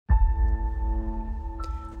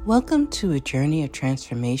Welcome to a journey of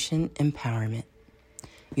transformation empowerment.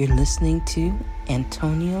 You're listening to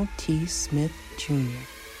Antonio T. Smith Jr.,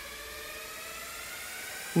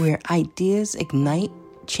 where ideas ignite,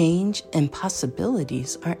 change, and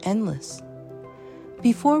possibilities are endless.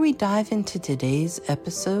 Before we dive into today's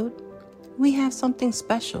episode, we have something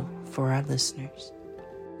special for our listeners.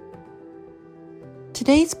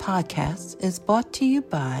 Today's podcast is brought to you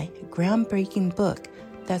by a groundbreaking book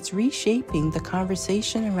that's reshaping the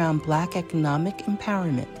conversation around Black economic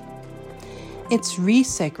empowerment. It's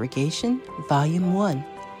Resegregation, Volume 1,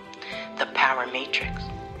 The Power Matrix,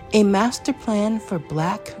 a master plan for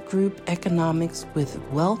Black group economics with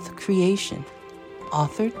wealth creation,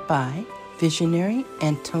 authored by visionary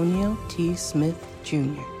Antonio T. Smith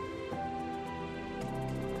Jr.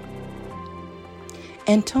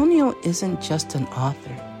 Antonio isn't just an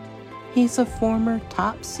author. He's a former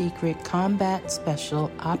top-secret combat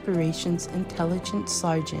special operations intelligence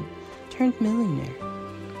sergeant turned millionaire.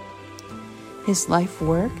 His life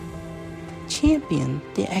work championed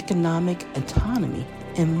the economic autonomy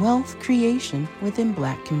and wealth creation within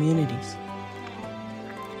Black communities.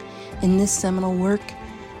 In this seminal work,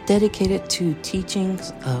 dedicated to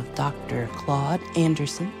teachings of Dr. Claude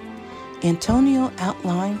Anderson, Antonio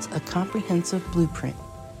outlines a comprehensive blueprint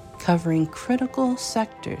covering critical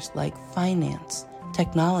sectors like finance,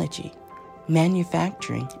 technology,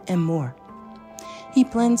 manufacturing, and more. He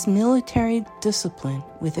blends military discipline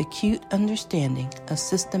with acute understanding of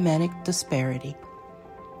systematic disparity.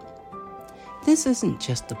 This isn't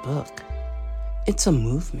just a book. It's a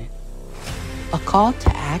movement, a call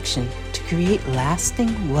to action to create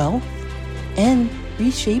lasting wealth and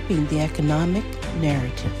reshaping the economic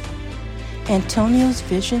narrative. Antonio's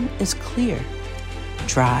vision is clear.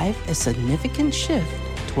 Drive a significant shift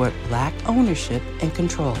toward Black ownership and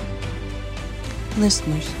control.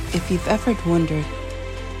 Listeners, if you've ever wondered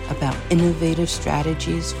about innovative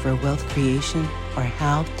strategies for wealth creation or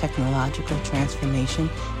how technological transformation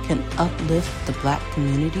can uplift the Black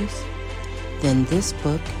communities, then this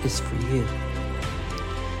book is for you.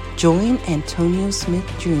 Join Antonio Smith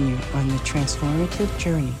Jr. on the transformative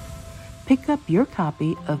journey. Pick up your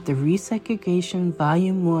copy of the Resegregation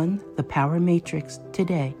Volume 1, The Power Matrix,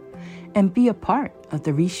 today and be a part of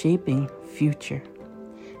the reshaping future.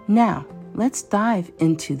 Now, let's dive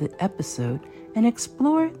into the episode and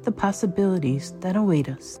explore the possibilities that await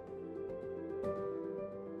us.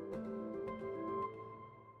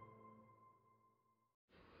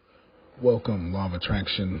 Welcome, Law of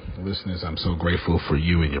Attraction listeners. I'm so grateful for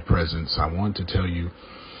you and your presence. I want to tell you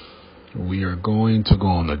we are going to go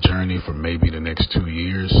on a journey for maybe the next 2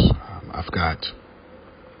 years. I've got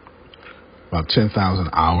about 10,000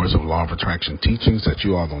 hours of Law of Attraction teachings that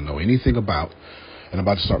you all don't know anything about, and I'm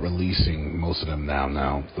about to start releasing most of them now.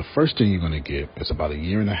 Now, the first thing you're going to get is about 1.5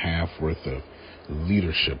 years worth of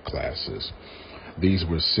leadership classes. These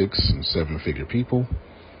were 6- and 7-figure people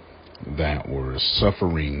that were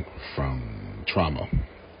suffering from trauma.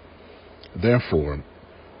 Therefore,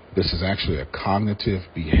 this is actually a cognitive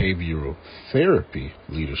behavioral therapy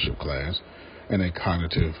leadership class and a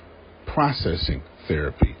cognitive processing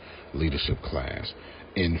therapy leadership class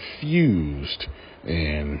infused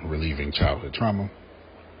in relieving childhood trauma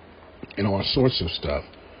and all sorts of stuff,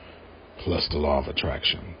 plus the law of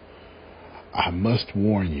attraction. I must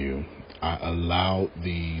warn you, I allowed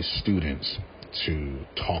these students to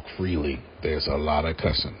talk freely. There's a lot of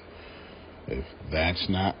cussing. If that's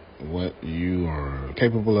not what you are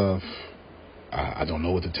capable of, I don't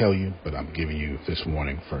know what to tell you, but I'm giving you this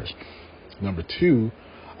warning first. Number 2,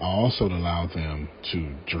 I also allow them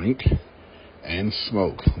to drink and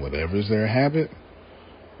smoke. Whatever is their habit,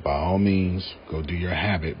 by all means, go do your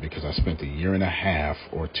habit, because I spent 1.5 years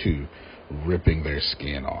or 2 ripping their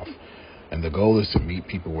skin off. And the goal is to meet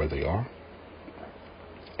people where they are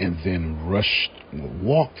and then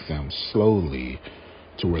walk them slowly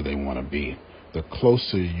to where they want to be. The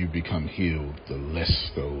closer you become healed,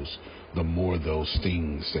 the more those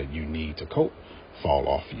things that you need to cope fall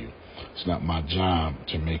off you. It's not my job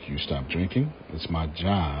to make you stop drinking. It's my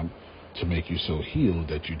job to make you so healed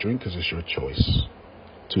that you drink, because it's your choice.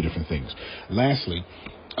 2 different things. Lastly,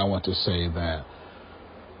 I want to say that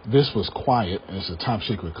this was quiet. It's a top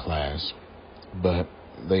secret class, but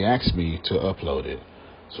they asked me to upload it.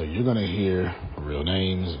 So you're going to hear real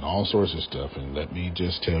names and all sorts of stuff. And let me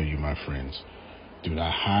just tell you, my friends, do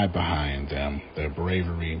not hide behind them, their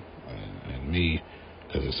bravery and me,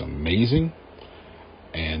 because it's amazing.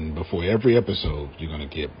 And before every episode, you're going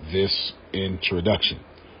to get this introduction,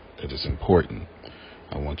 because it's important.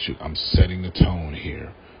 I'm setting the tone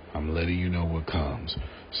here. I'm letting you know what comes.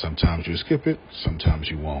 Sometimes you skip it, sometimes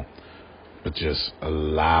you won't. but just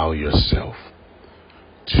allow yourself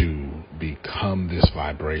to become this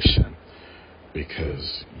vibration,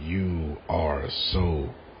 because you are so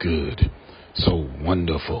good, so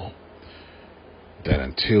wonderful, that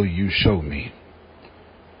until you show me,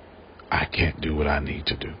 I can't do what I need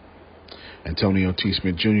to do. Antonio T.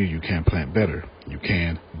 Smith Jr., you can plant better. You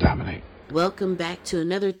can dominate. Welcome back to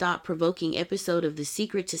another thought-provoking episode of the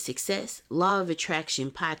Secret to Success, Law of Attraction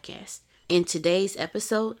podcast. In today's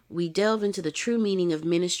episode, we delve into the true meaning of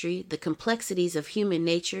ministry, the complexities of human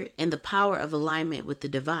nature, and the power of alignment with the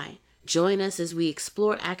divine. Join us as we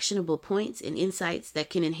explore actionable points and insights that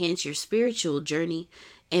can enhance your spiritual journey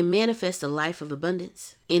and manifest a life of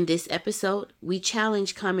abundance. In this episode, we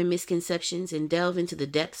challenge common misconceptions and delve into the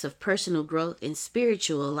depths of personal growth and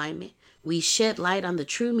spiritual alignment. We shed light on the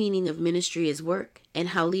true meaning of ministry as work and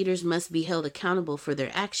how leaders must be held accountable for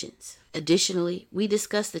their actions. Additionally, we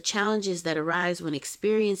discuss the challenges that arise when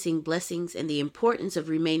experiencing blessings and the importance of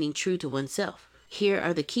remaining true to oneself. Here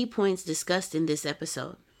are the key points discussed in this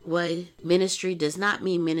episode. 1. Ministry does not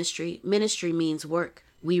mean ministry. Ministry means work.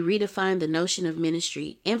 We redefine the notion of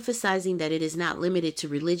ministry, emphasizing that it is not limited to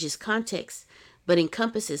religious contexts, but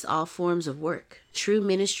encompasses all forms of work. True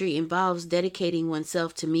ministry involves dedicating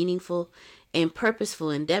oneself to meaningful and purposeful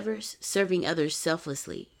endeavors, serving others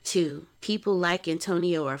selflessly. 2. People like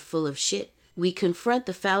Antonio are full of shit. We confront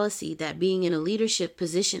the fallacy that being in a leadership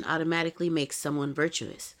position automatically makes someone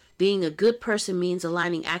virtuous. Being a good person means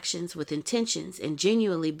aligning actions with intentions and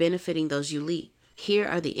genuinely benefiting those you lead. Here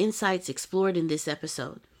are the insights explored in this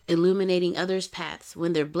episode. Illuminating others' paths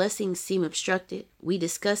when their blessings seem obstructed. We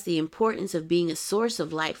discuss the importance of being a source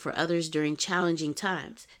of light for others during challenging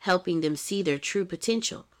times, helping them see their true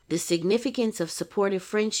potential. The significance of supportive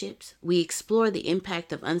friendships. We explore the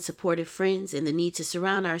impact of unsupportive friends and the need to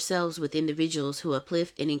surround ourselves with individuals who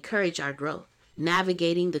uplift and encourage our growth.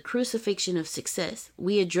 Navigating the crucifixion of success,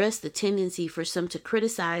 we address the tendency for some to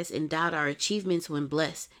criticize and doubt our achievements when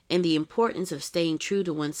blessed, and the importance of staying true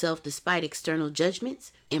to oneself despite external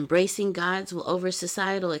judgments. Embracing God's will over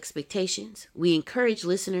societal expectations, we encourage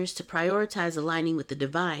listeners to prioritize aligning with the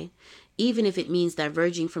divine, even if it means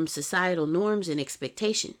diverging from societal norms and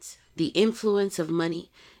expectations. The influence of money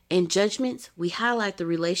and judgments, we highlight the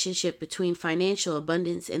relationship between financial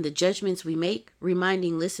abundance and the judgments we make,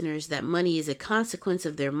 reminding listeners that money is a consequence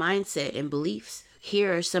of their mindset and beliefs.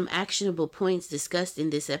 Here are some actionable points discussed in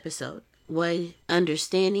this episode. 1.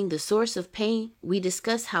 Understanding the source of pain. We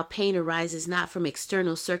discuss how pain arises not from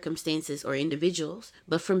external circumstances or individuals,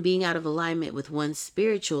 but from being out of alignment with one's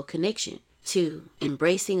spiritual connection. 2.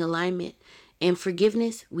 Embracing alignment and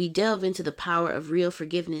forgiveness. We delve into the power of real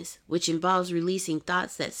forgiveness, which involves releasing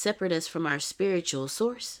thoughts that separate us from our spiritual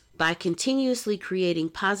source. By continuously creating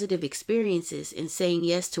positive experiences and saying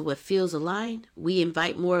yes to what feels aligned, we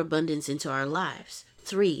invite more abundance into our lives.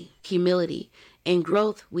 3. Humility and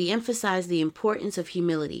growth. We emphasize the importance of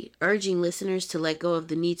humility, urging listeners to let go of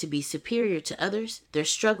the need to be superior to others, their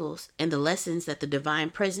struggles, and the lessons that the divine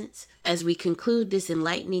presents. As we conclude this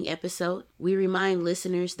enlightening episode, we remind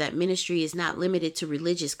listeners that ministry is not limited to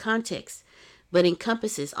religious contexts, but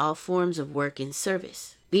encompasses all forms of work and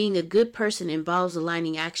service. Being a good person involves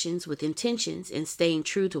aligning actions with intentions and staying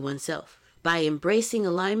true to oneself. By embracing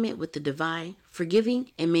alignment with the divine, forgiving,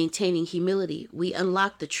 and maintaining humility, we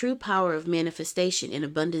unlock the true power of manifestation and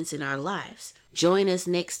abundance in our lives. Join us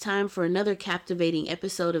next time for another captivating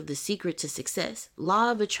episode of the Secret to Success, Law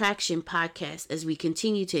of Attraction podcast, as we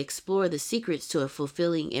continue to explore the secrets to a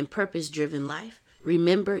fulfilling and purpose-driven life.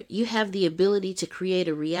 Remember, you have the ability to create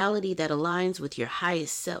a reality that aligns with your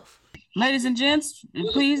highest self. Ladies and gents,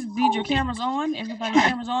 please leave your cameras on. Everybody's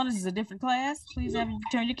cameras on. This is a different class. Please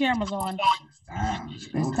turn your cameras on.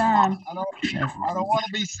 It's time. I don't want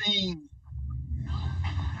to be seen.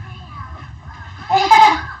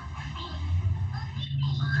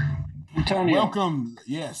 Antonio, Welcome.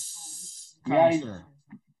 Yes.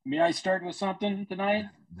 may I start with something tonight?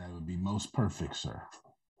 That would be most perfect, sir.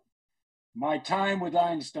 My time with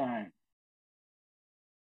Einstein.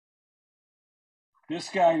 This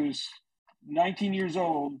guy was 19 years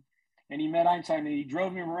old, and he met Einstein, and he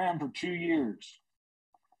drove him around for 2 years.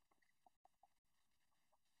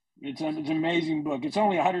 It's an amazing book. It's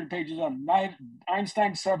only 100 pages long.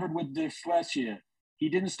 Einstein suffered with dyslexia. He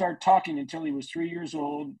didn't start talking until he was 3 years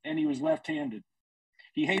old, and he was left-handed.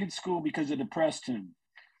 He hated school because it depressed him.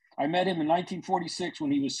 I met him in 1946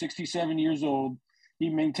 when he was 67 years old. He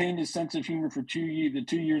maintained his sense of humor for the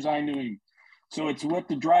 2 years I knew him. So it's what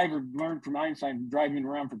the driver learned from Einstein, driving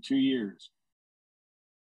around for 2 years.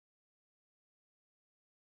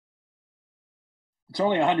 It's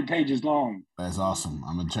only 100 pages long. That's awesome.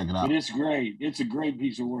 I'm going to check it out. But it's great. It's a great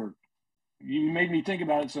piece of work. You made me think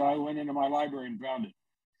about it, so I went into my library and found it.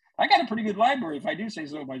 I got a pretty good library, if I do say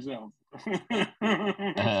so myself.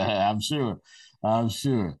 I'm sure. I'm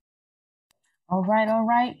sure. All right,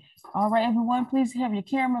 everyone. Please have your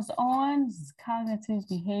cameras on. This is cognitive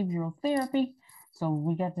behavioral therapy. So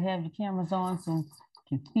we got to have your cameras on so you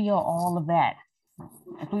can feel all of that.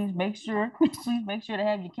 And please make sure to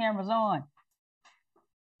have your cameras on.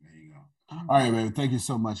 There you go. All right, baby. Thank you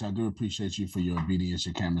so much. I do appreciate you for your obedience,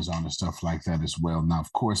 your cameras on and stuff like that as well. Now,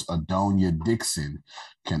 of course, Adonia Dixon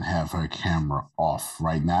can have her camera off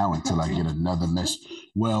right now until I get another message.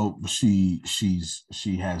 Well, she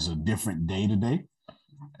has a different day today,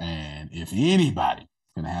 and if anybody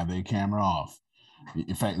can have their camera off,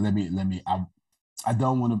 in fact, let me. I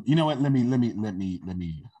don't want to. You know what? Let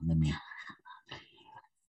me.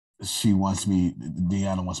 She wants me,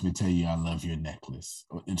 Deanna wants me to tell you I love your necklace.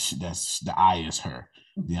 That's the I is her.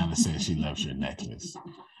 Deanna says she loves your necklace.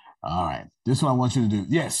 All right. This is what I want you to do.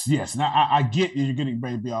 Yes. Now I get you're getting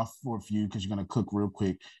ready to be off for a few because you're going to cook real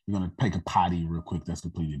quick. You're going to take a potty real quick. That's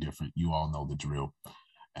completely different. You all know the drill.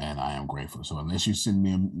 And I am grateful. So unless you send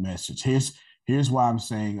me a message, here's why I'm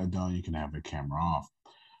saying Adonia can have her camera off.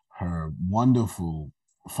 Her wonderful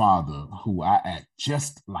father, who I act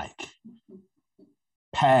just like,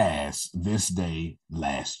 passed this day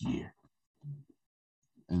last year.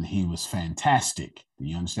 And he was fantastic. Do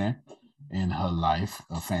you understand? In her life,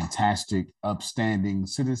 a fantastic, upstanding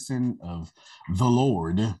citizen of the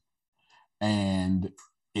Lord. And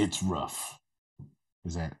it's rough.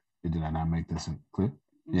 Did I not make this clear?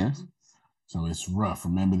 Yes? So it's rough.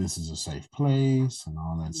 Remember, this is a safe place and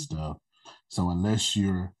all that stuff. So unless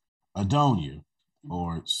you're Adonia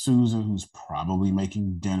or Susan, who's probably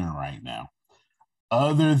making dinner right now,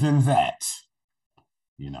 other than that,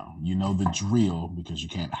 you know the drill because you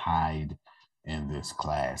can't hide in this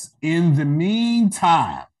class. In the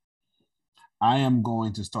meantime, I am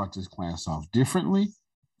going to start this class off differently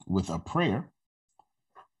with a prayer.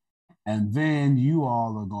 And then you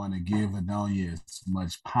all are going to give Adonia as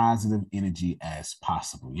much positive energy as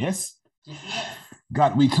possible. Yes?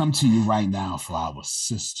 God, we come to you right now for our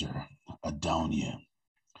sister, Adonia,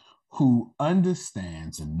 who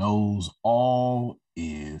understands and knows all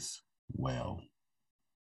is well.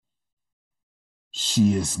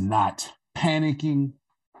 She is not panicking.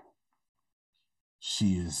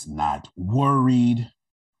 She is not worried.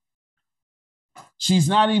 She's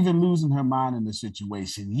not even losing her mind in the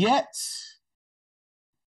situation yet.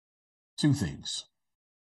 Two things.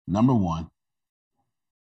 Number one,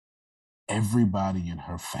 everybody in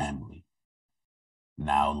her family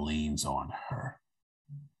now leans on her.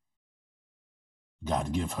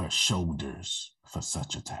 God, give her shoulders for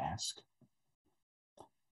such a task.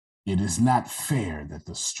 It is not fair that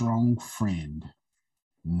the strong friend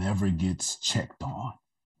never gets checked on.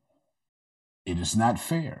 It is not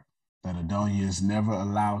fair that Adonia is never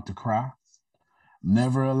allowed to cry,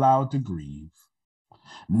 never allowed to grieve,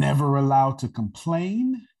 never allowed to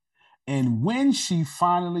complain. And when she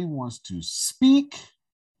finally wants to speak,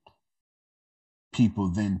 people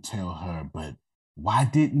then tell her, but why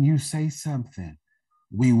didn't you say something?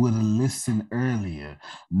 We would have listened earlier,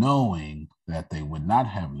 knowing that they would not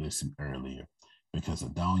have listened earlier because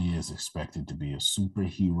Adonia is expected to be a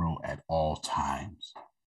superhero at all times.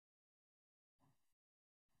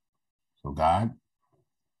 So God,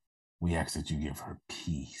 we ask that you give her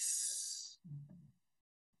peace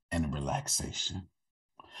and relaxation.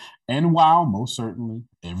 And while most certainly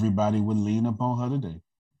everybody would lean upon her today,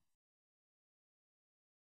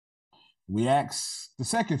 we ask the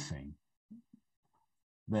second thing,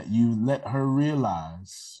 that you let her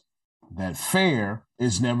realize that fair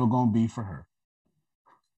is never going to be for her.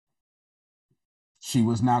 She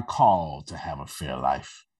was not called to have a fair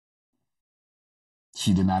life.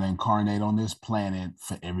 She did not incarnate on this planet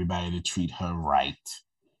for everybody to treat her right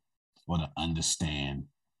or to understand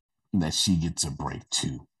that she gets a break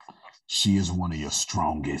too. She is one of your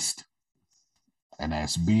strongest. And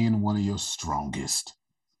as being one of your strongest,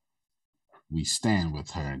 we stand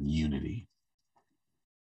with her in unity.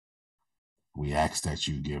 We ask that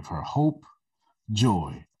you give her hope,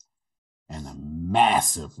 joy, and a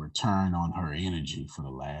massive return on her energy for the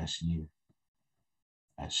last year,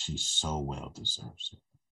 as she so well deserves it.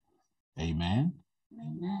 Amen?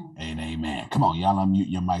 Amen. And amen. Come on, y'all unmute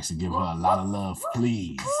your mics and give her a lot of love,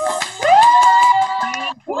 please.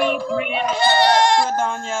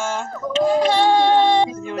 Adonia.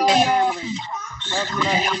 You and your family. Love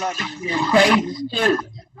you.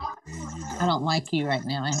 I don't like you right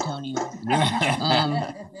now, Antonio.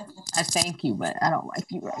 I thank you, but I don't like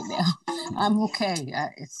you right now. I'm okay.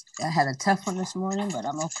 I had a tough one this morning, but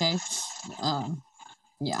I'm okay.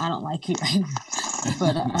 Yeah, I don't like you.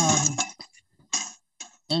 But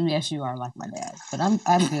and yes, you are like my dad. But I'm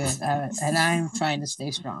good, and I'm trying to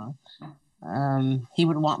stay strong. He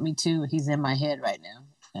would want me to. He's in my head right now.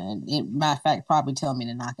 And matter of fact, probably tell me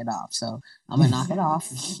to knock it off. So I'm gonna knock it off,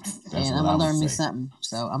 and I'm gonna learn me something.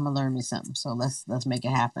 So I'm gonna learn me something. So let's make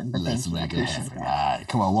it happen. But let's thank you. make I it happen. that. All right,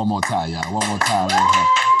 come on, one more time, y'all. One more time.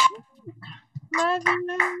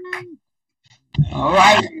 All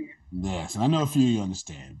right. Yes, and I know a few of you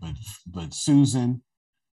understand, but Susan,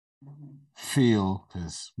 Phil,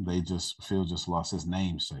 because Phil just lost his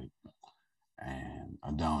namesake, and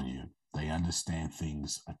Adonia, they understand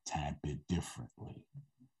things a tad bit differently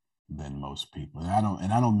than most people.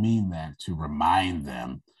 And I don't mean that to remind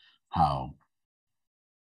them how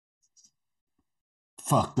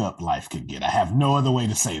fucked up life could get. I have no other way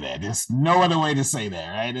to say that. There's no other way to say that,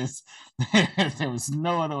 right? There was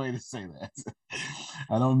no other way to say that.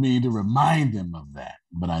 I don't mean to remind them of that,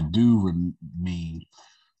 but I do mean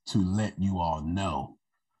to let you all know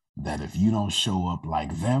that if you don't show up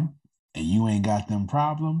like them and you ain't got them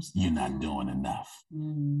problems, you're not doing enough.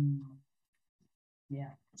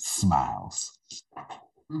 Yeah. Smiles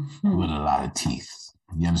with a lot of teeth.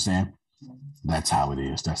 You understand? That's how it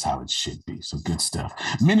is. That's how it should be. So good stuff.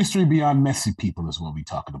 Ministry Beyond Messy Peopl is what we're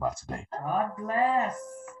talking about today. God bless.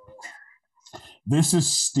 This is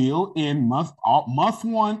still in month. Month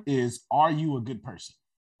one is, are you a good person?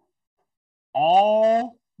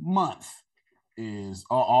 All month is,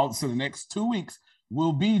 so the next 2 weeks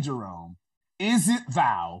will be, Jerome, is it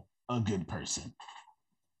thou a good person?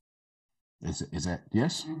 Is that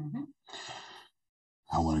yes? Mm-hmm.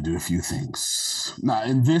 I want to do a few things. Now,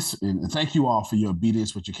 and thank you all for your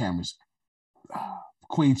obedience with your cameras.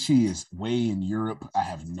 Queen Chi is way in Europe. I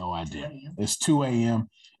have no idea. It's 2 a.m.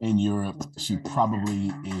 in Europe. She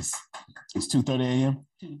probably is, it's 2:30 a.m.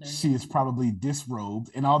 She is probably disrobed.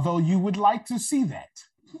 And although you would like to see that,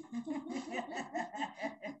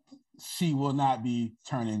 she will not be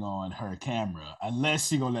turning on her camera unless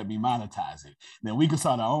she gonna let me monetize it. Then we can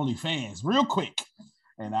start our OnlyFans real quick.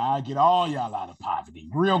 And I get all y'all out of poverty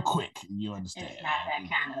real quick. You understand? It's not that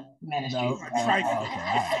kind of ministry. No, okay, all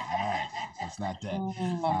right. It's not that.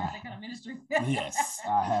 That kind of ministry. Yes,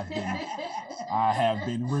 I have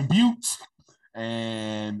been rebuked,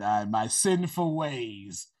 and my sinful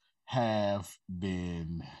ways have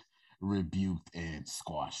been rebuked and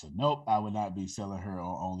squashed. So nope, I would not be selling her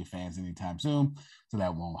on OnlyFans anytime soon. So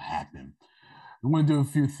that won't happen. I'm going to do a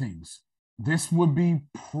few things. This would be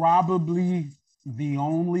probably the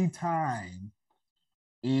only time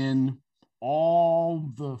in all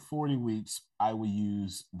the 40 weeks I will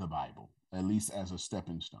use the Bible, at least as a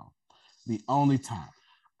stepping stone. The only time.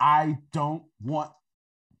 I don't want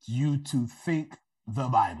you to think the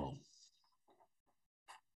Bible.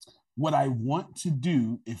 What I want to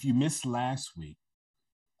do, if you missed last week,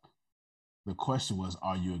 the question was,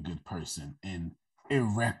 are you a good person? And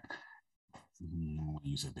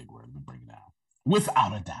use a big word, let me bring it down.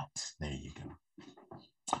 Without a doubt, there you go.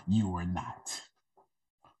 You were not.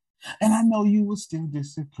 And I know you will still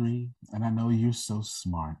disagree. And I know you're so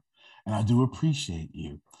smart. And I do appreciate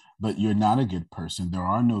you. But you're not a good person. There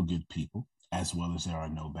are no good people, as well as there are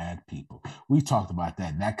no bad people. We talked about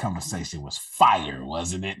that. And that conversation was fire,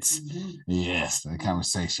 wasn't it? Mm-hmm. Yes, that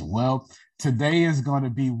conversation. Well, today is going to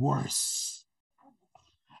be worse.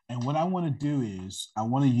 And what I want to do is I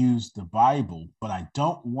want to use the Bible, but I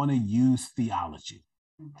don't want to use theology.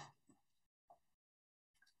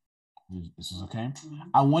 This is okay. Mm-hmm.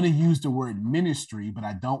 I want to use the word ministry, but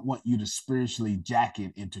I don't want you to spiritually jack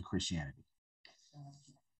it into Christianity.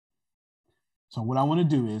 So what I want to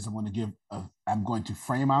do is I'm going to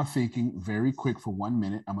frame our thinking very quick for 1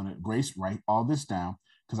 minute. I'm going to write all this down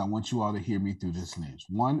because I want you all to hear me through this lens.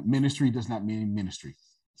 One, ministry does not mean ministry.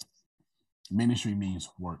 Ministry means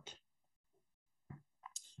work.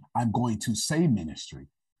 I'm going to say ministry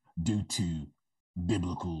due to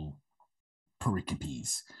biblical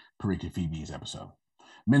pericopes. Pericope means episode.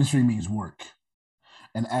 Ministry means work.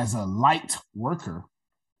 And as a light worker,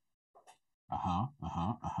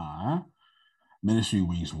 ministry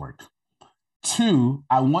means work. Two,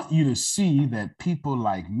 I want you to see that people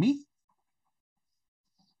like me,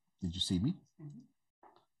 did you see me?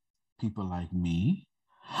 People like me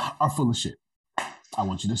are full of shit. I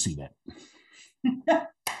want you to see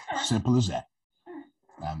that. Simple as that.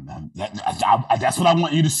 That's what I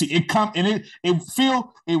want you to see. It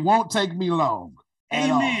won't take me long.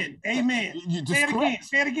 Amen. Amen. Say it again.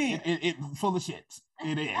 Say it again. It full of shit.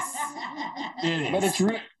 It is. It is.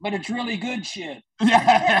 But it's really good shit. Now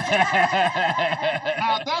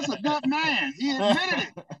that's a good man. He admitted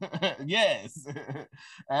it. Yes,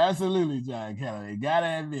 absolutely, John Kelly.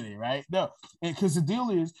 Gotta admit it, right? No, because the deal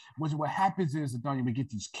is, what happens is, Adonia, we get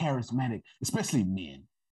these charismatic, especially men.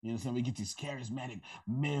 You know what I'm saying? We get these charismatic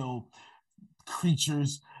male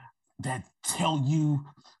creatures that tell you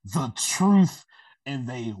the truth, and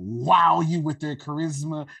they wow you with their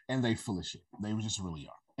charisma, and they full of shit. They just really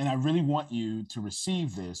are. And I really want you to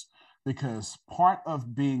receive this, because part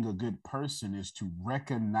of being a good person is to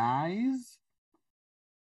recognize,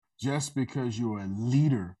 just because you're a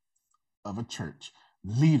leader of a church,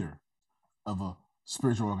 leader of a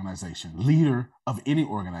spiritual organization, leader of any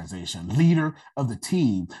organization, leader of the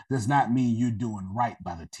team, does not mean you're doing right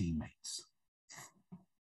by the teammates.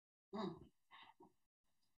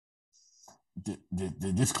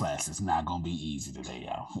 This class is not going to be easy today,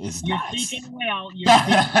 y'all. You're speaking well.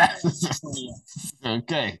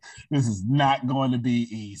 Okay. This is not going to be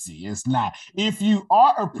easy. It's not. If you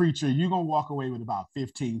are a preacher, you're going to walk away with about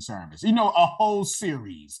 15 sermons. You know, a whole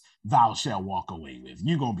series thou shalt walk away with.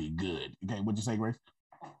 You're going to be good. Okay. What'd you say, Grace?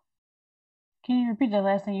 Can you repeat the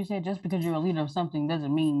last thing you said? Just because you're a leader of something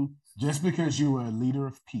doesn't mean. Just because you are a leader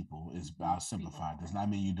of people, is about simplified, does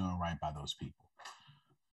not mean you're doing right by those people.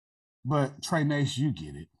 But Trey Nace, you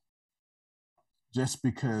get it. Just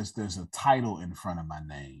because there's a title in front of my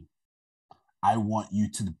name, I want you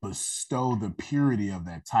to bestow the purity of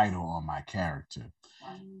that title on my character.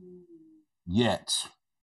 Yet,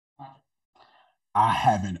 I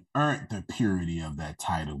haven't earned the purity of that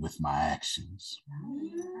title with my actions.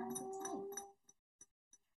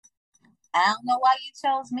 I don't know why you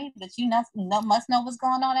chose me, but you must know what's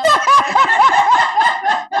going on.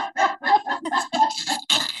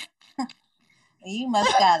 You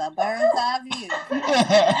must got a bird's eye view.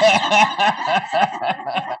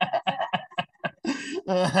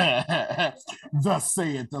 Thus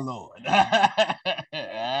saith the Lord. All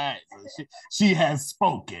right. So she has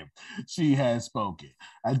spoken. She has spoken.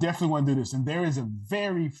 I definitely want to do this. And there is a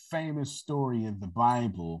very famous story in the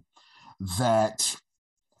Bible that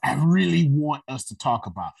I really want us to talk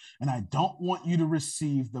about. And I don't want you to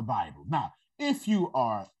receive the Bible. Now, if you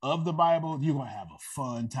are of the Bible, you're going to have a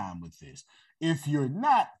fun time with this. If you're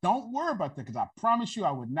not, don't worry about that, because I promise you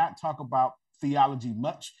I would not talk about theology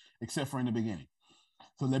much, except for in the beginning.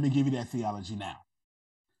 So let me give you that theology now.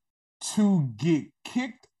 To get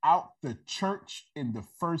kicked out the church in the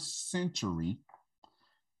first century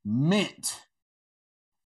meant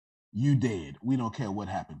you dead. We don't care what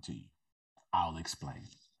happened to you. I'll explain.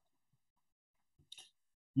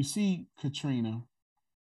 You see, Katrina,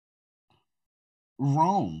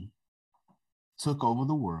 Rome took over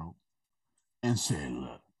the world and said,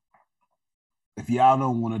 look, if y'all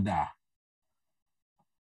don't want to die,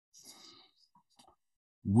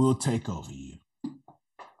 we'll take over you.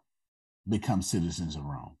 Become citizens of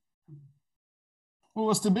Rome. Well,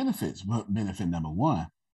 what's the benefits? Well, benefit number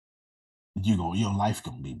one, your life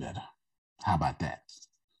gonna be better. How about that?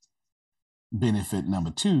 Benefit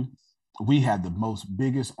number two, we have the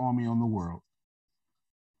biggest army on the world.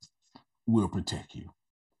 We'll protect you.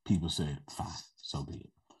 People said, fine, so be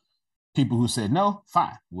it. People who said no,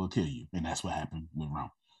 fine, we'll kill you. And that's what happened with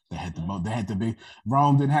Rome.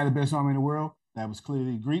 Rome didn't have the best army in the world. That was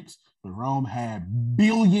clearly Greeks, but Rome had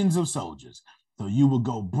billions of soldiers. So you would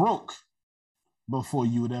go broke before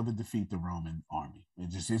you would ever defeat the Roman army. It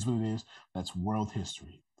just is what it is. That's world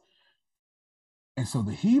history. And so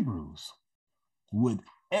the Hebrews would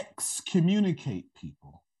excommunicate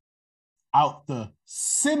people out the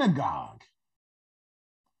synagogue.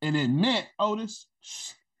 And it meant, Otis,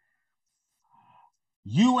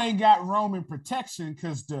 you ain't got Roman protection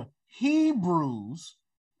because the Hebrews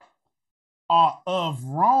are of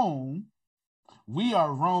Rome. We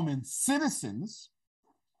are Roman citizens.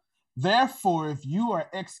 Therefore, if you are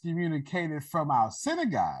excommunicated from our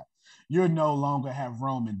synagogue, you no longer have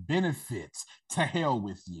Roman benefits. To hell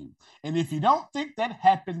with you. And if you don't think that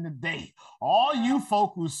happened today, all you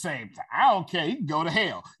folk who say, I don't care, you can go to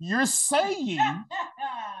hell. You're saying,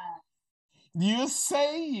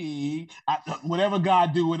 whatever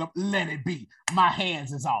God do with them, let it be. My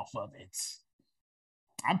hands is off of it.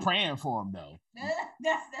 I'm praying for him, though.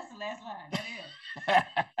 That's the last line. That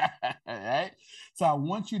is. All right. So I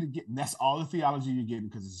want you to get, that's all the theology you're getting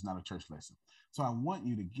because it's not a church lesson. So I want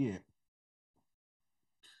you to get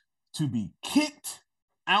to be kicked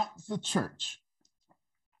out the church,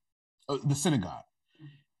 the synagogue,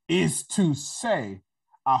 is to say,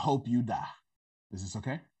 I hope you die. Is this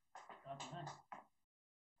okay?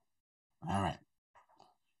 All right.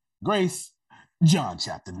 Grace, John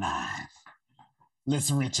chapter 9. Let's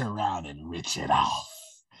rich around and rich it off.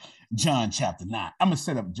 John chapter 9. I'm going to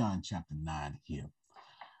set up John chapter 9 here.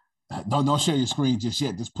 Don't share your screen just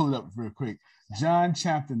yet. Just pull it up real quick. John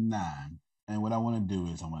chapter 9. And what I want to do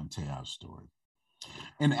is I want to tell you our story.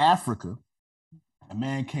 In Africa, a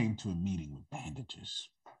man came to a meeting with bandages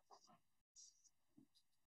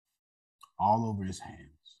all over his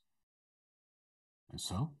hands. And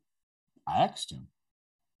so I asked him,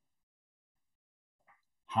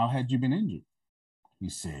 how had you been injured? He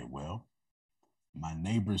said, well, my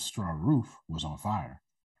neighbor's straw roof was on fire.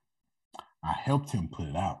 I helped him put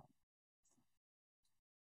it out.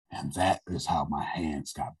 And that is how my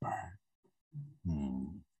hands got burned.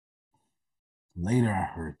 Later, I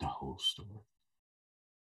heard the whole story.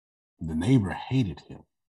 The neighbor hated him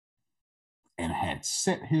and had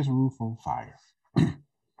set his roof on fire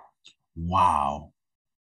while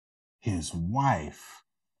his wife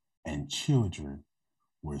and children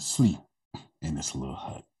were asleep in this little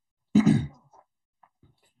hut.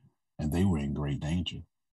 And they were in great danger.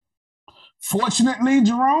 Fortunately,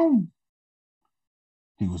 Jerome,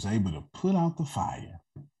 he was able to put out the fire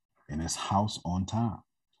in his house on time,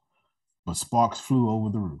 but sparks flew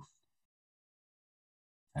over the roof.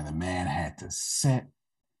 And the man had to set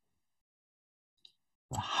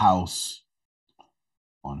the house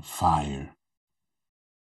on fire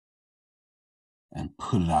and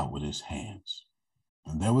put it out with his hands.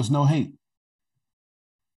 And there was no hate,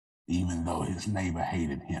 even though his neighbor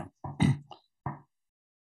hated him.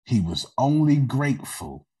 He was only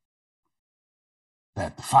grateful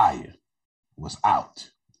that the fire was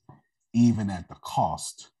out, even at the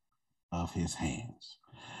cost of his hands.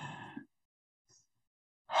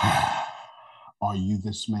 Are you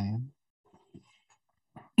this man?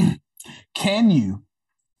 Can you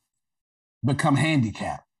become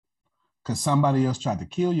handicapped because somebody else tried to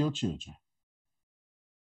kill your children,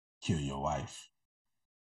 kill your wife,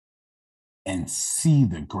 and see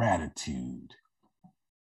the gratitude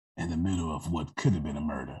in the middle of what could have been a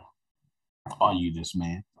murder? Are you this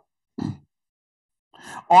man?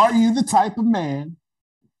 Are you the type of man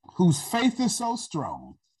whose faith is so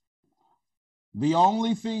strong, the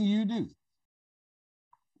only thing you do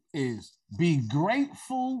is be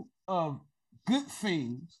grateful of good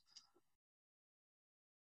things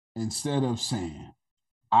instead of saying,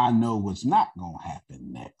 I know what's not going to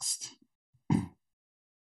happen next?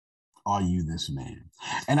 Are you this man?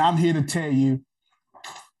 And I'm here to tell you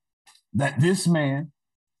that this man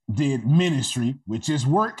did ministry, which is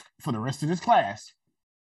work for the rest of this class,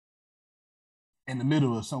 in the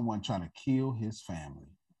middle of someone trying to kill his family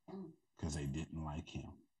because they didn't like him.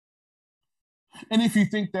 And if you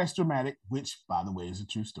think that's dramatic, which, by the way, is a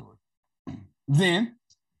true story, then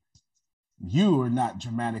you are not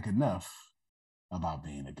dramatic enough about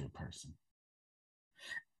being a good person.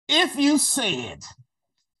 If you said,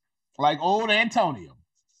 like old Antonio,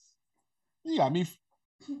 you got me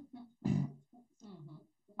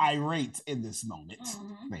irate in this moment.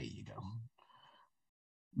 There you go.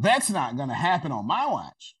 That's not going to happen on my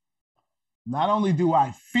watch. Not only do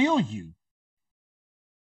I feel you,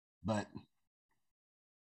 but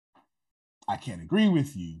I can't agree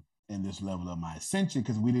with you in this level of my ascension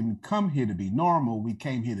because we didn't come here to be normal. We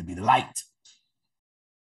came here to be light.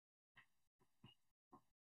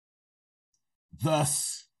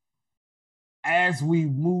 Thus, as we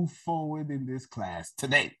move forward in this class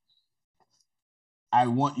today, I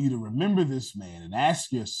want you to remember this man and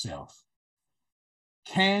ask yourself,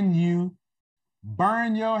 can you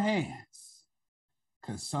burn your hands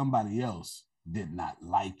because somebody else did not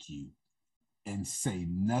like you and say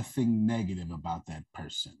nothing negative about that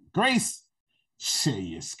person? Grace, share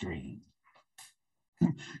your screen.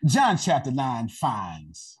 John chapter 9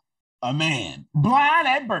 finds a man blind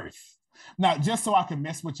at birth. Now, just so I can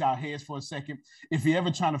mess with y'all heads for a second, if you're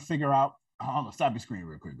ever trying to figure out, hold on, stop your screen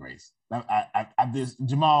real quick, Grace.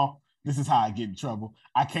 Jamal, this is how I get in trouble.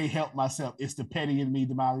 I can't help myself. It's the petty in me,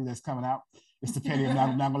 Damali, that's coming out. It's the petty in me.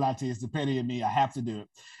 I'm not gonna lie to you. It's the petty in me. I have to do it.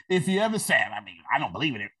 If you ever say, I don't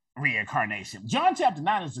believe in it, reincarnation. John chapter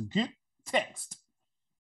 9 is a good text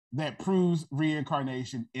that proves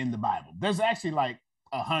reincarnation in the Bible. There's actually like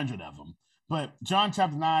 100 of them, but John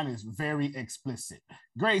chapter 9 is very explicit.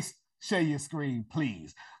 Grace, share your screen,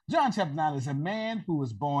 please. John chapter 9 is a man who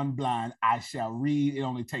was born blind. I shall read. It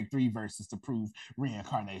only takes 3 verses to prove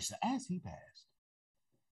reincarnation. As he passed,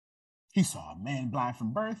 he saw a man blind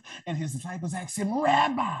from birth, and his disciples asked him,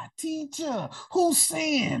 Rabbi, teacher, who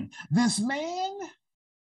sinned? This man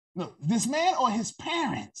or his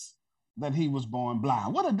parents that he was born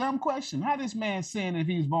blind? What a dumb question. How this man sin if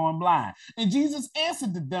he was born blind? And Jesus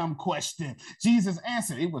answered the dumb question. Jesus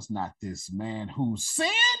answered, it was not this man who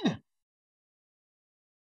sinned,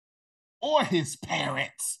 or his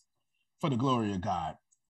parents for the glory of God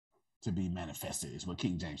to be manifested, is what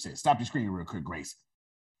King James says. Stop your screen real quick, Grace.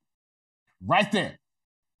 Right there,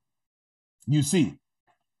 you see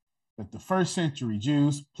that the first century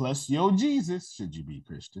Jews, plus your Jesus, should you be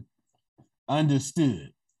Christian,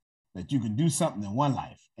 understood that you can do something in one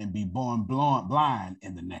life and be born blind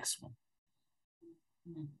in the next one.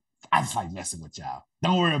 I just like messing with y'all.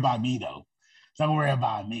 Don't worry about me, though. Don't worry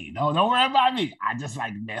about me. Don't worry about me. I just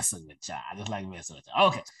like messing with y'all.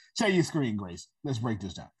 Okay, share your screen, Grace. Let's break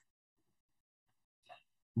this down.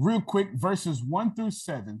 Real quick, verses 1 through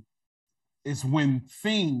 7 is when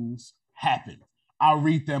things happen. I'll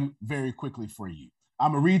read them very quickly for you.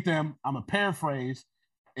 I'm going to read them. I'm going to paraphrase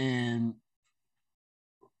and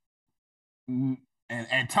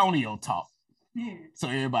Antonio talk so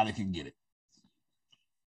everybody can get it.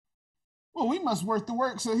 Well, we must work the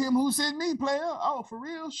works of him who sent me, player. Oh, for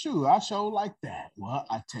real? Sure, I show like that. Well,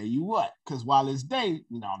 I tell you what, because while it's day,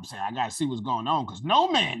 you know what I'm saying, I got to see what's going on because no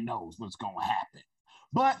man knows what's going to happen.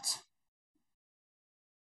 But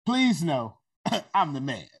please know, I'm the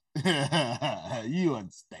man. You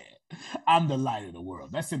understand. I'm the light of the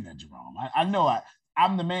world. That's in there, Jerome. I know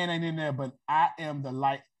I'm the man ain't in there, but I am the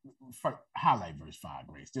light. Highlight verse 5,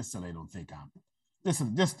 Grace, just so they don't think I'm.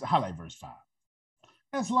 Just highlight verse 5.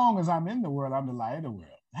 As long as I'm in the world, I'm the light of the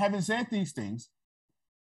world. Having said these things,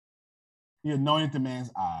 he anointed the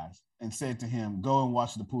man's eyes and said to him, go and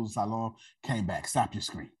wash the pool of Siloam. Came back. Stop your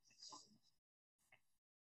screen.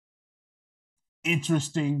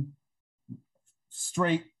 Interesting,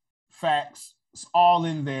 straight facts. It's all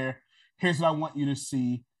in there. Here's what I want you to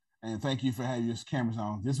see. And thank you for having your cameras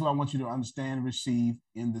on. This is what I want you to understand and receive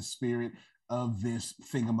in the spirit of this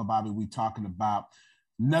thingamabobby we talking about.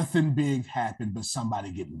 Nothing big happened, but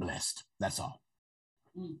somebody getting blessed. That's all.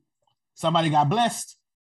 Somebody got blessed.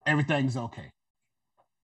 Everything's okay.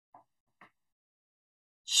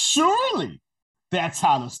 Surely that's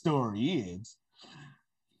how the story ends.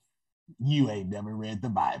 You ain't never read the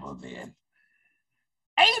Bible then.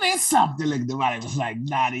 Ain't it something? Like the Bible was like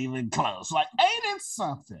not even close. Like, ain't it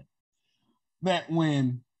something that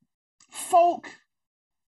when folk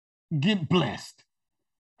get blessed,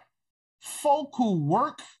 folk who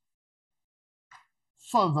work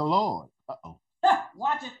for the Lord,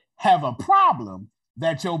 watch it, have a problem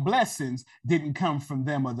that your blessings didn't come from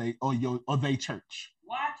them or they church.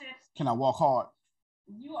 watch it. Can I walk hard?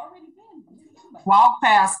 You already been. Walk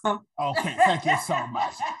past them. Okay, thank you so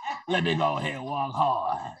much. Let me go ahead and walk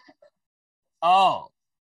hard. Oh,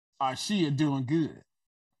 Arshia doing good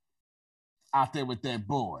out there with that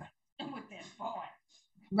boy. With that boy.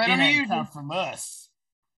 Let It them ain't use come it. from us.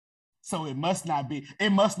 So it must not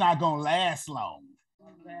gonna last long.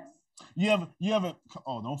 You ever,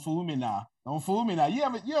 oh, don't fool me now. Don't fool me now. You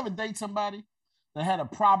ever date somebody that had a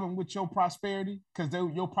problem with your prosperity because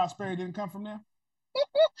your prosperity didn't come from them?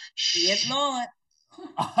 Yes, Lord.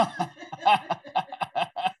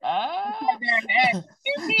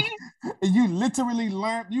 You literally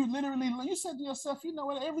learned, you said to yourself, you know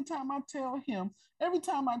what, every time I tell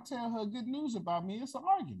her good news about me, it's an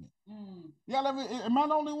argument. Y'all ever, am I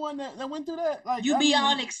the only one that went through that? Like, You be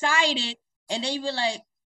all excited and they be like,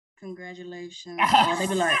 congratulations. Or they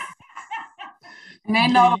be like, And they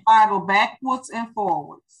know the Bible backwards and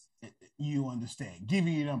forwards. You understand,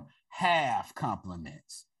 giving you them half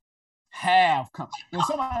compliments. When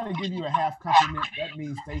somebody give you a half compliment, that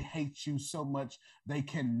means they hate you so much they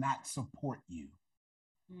cannot support you.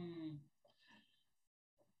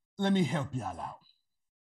 Let me help y'all out.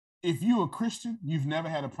 If you're a Christian, you've never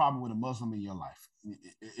had a problem with a Muslim in your life.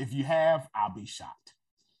 If you have, I'll be shocked.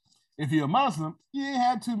 If you're a Muslim, you ain't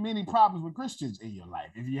had too many problems with Christians in your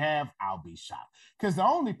life. If you have, I'll be shocked. Because the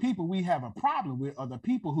only people we have a problem with are the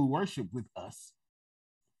people who worship with us,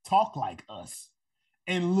 talk like us,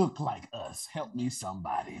 and look like us. Help me,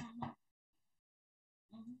 somebody.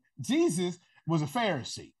 Jesus was a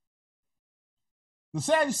Pharisee. The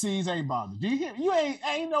Sadducees ain't bothered. Do you hear? You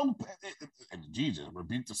ain't no. Jesus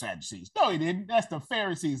rebuked the Sadducees. No, he didn't. That's the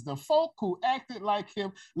Pharisees, the folk who acted like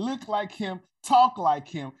him, looked like him, talked like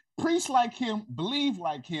him, preached like him, believed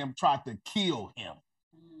like him, tried to kill him.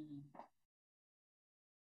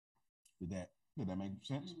 Did that make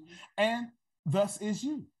sense? And thus is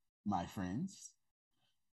you, my friends.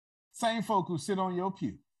 Same folk who sit on your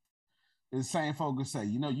pew. The same folk who say,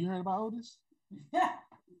 you heard about Otis?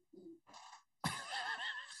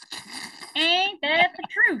 ain't that the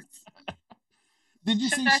truth? Did you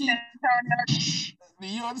see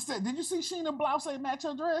you understand? Did you see Sheena blouse ain't match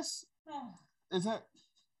her dress? Is that?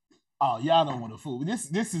 Oh, y'all don't want to fool. This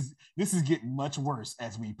is getting much worse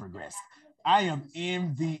as we progress. I am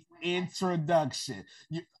in the introduction.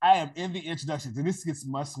 I am in the introduction. So this gets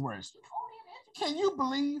much worse. Can you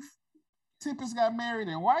believe Tempest got married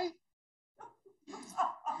in white?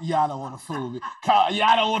 Y'all don't want to fool me.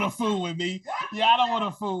 Y'all don't want to fool with me. Y'all don't want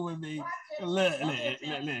to fool with me. Look.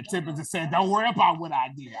 Tempest just said, don't worry about what I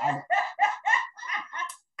did.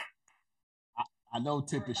 I know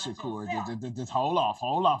Tempest Shakur. Just hold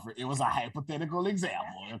off. It was a hypothetical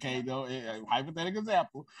example. Okay, no, hypothetical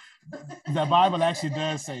example. The Bible actually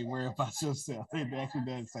does say worry about yourself. It actually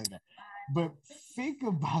does say that. But think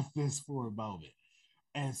about this for a moment.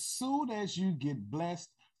 As soon as you get blessed,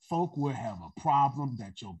 folk will have a problem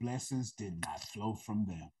that your blessings did not flow from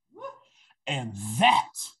them. And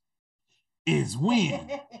that is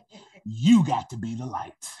when you got to be the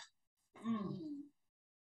light.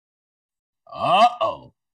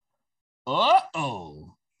 Uh-oh.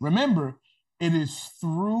 Remember, it is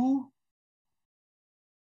through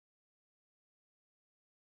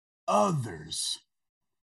others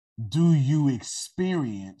do you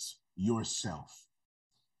experience yourself.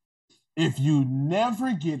 If you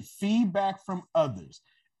never get feedback from others,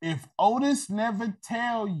 if Otis never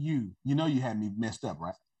tell you, you know you had me messed up,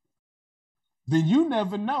 right? Then you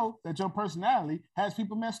never know that your personality has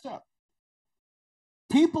people messed up.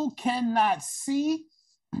 People cannot see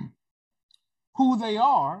who they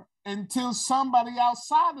are until somebody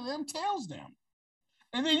outside of them tells them.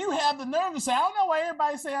 And then you have the nerve to say, I don't know why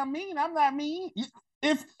everybody say I'm mean. I'm not mean.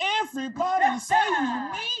 If everybody say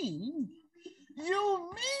you mean,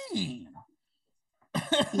 you mean.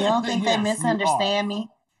 You don't think they misunderstand me?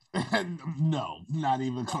 No, not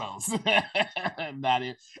even close. Ain't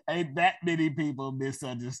that many people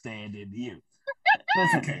misunderstanding you.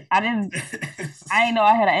 Listen, okay. I didn't know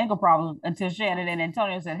I had an anger problem until Shannon and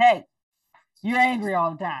Antonio said, hey, you're angry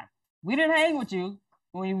all the time. We didn't hang with you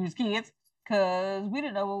when you was kids because we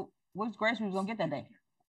didn't know what grace we was gonna get that day.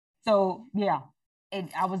 So yeah,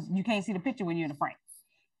 you can't see the picture when you're in the frame.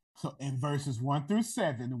 So in verses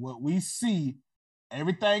 1-7, what we see,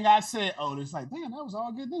 everything I said, it's like, damn, that was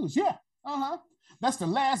all good news. Yeah, that's the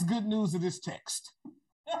last good news of this text.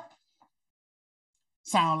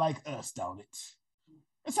 Sound like us, don't it?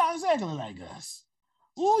 It sounds exactly like us.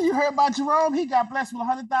 Ooh, you heard about Jerome? He got blessed with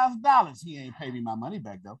 $100,000. He ain't paid me my money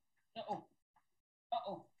back, though. He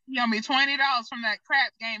owe me $20 from that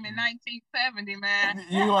crap game in 1970, man.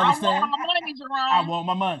 You understand? I want my money, Jerome. I want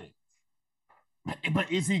my money.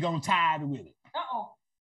 But is he going to tithe with it?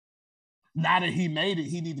 Now that he made it,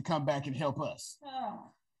 he need to come back and help us.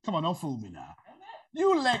 Come on, don't fool me now.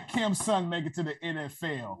 You let Kim's son make it to the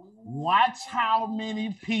NFL. Watch how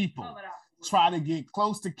many people try to get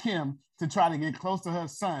close to Kim to try to get close to her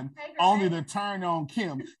son, only to turn on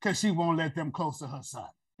Kim because she won't let them close to her son.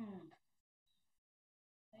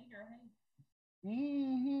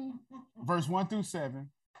 Verse 1-7,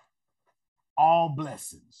 all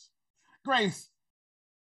blessings. Grace,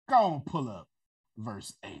 go on, pull up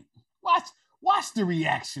verse 8. Watch the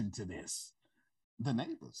reaction to this. The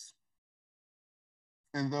neighbors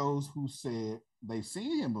and those who said they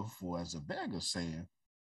seen him before as a beggar saying,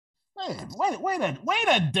 wait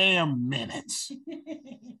a damn minute.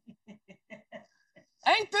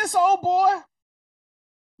 Ain't this old boy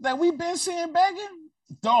that we've been seeing begging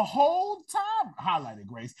the whole time? Highlighted,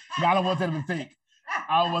 Grace. I don't want them to think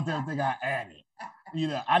I added.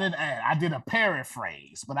 I didn't add. I did a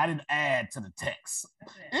paraphrase, but I didn't add to the text.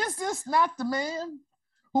 Is this not the man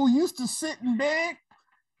who used to sit and beg?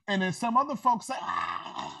 And then some other folks say,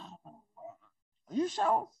 you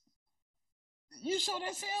sure? You sure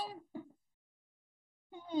that's him?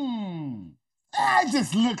 I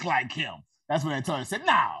just look like him. That's what I told him. I said,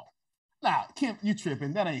 no, Kim, you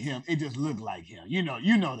tripping. That ain't him. It just looked like him. You know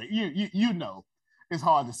that. You know. It's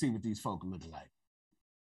hard to see what these folk look like.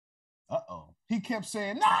 Uh-oh. He kept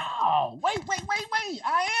saying, no, wait.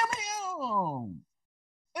 I am him.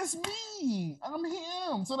 It's me. I'm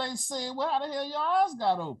him. So they said, well, how the hell your eyes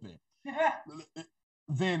got open?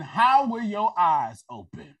 Then how were your eyes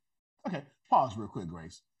open? Okay, pause real quick,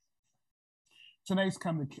 Grace. Trinae's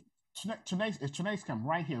come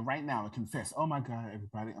right here, right now and confess. Oh my God,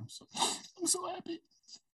 everybody, I'm so happy.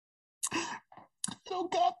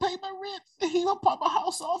 God paid my rent. He gonna pop my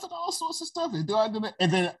house off and all sorts of stuff.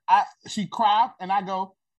 And then she cried and I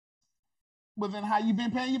go, well, then how you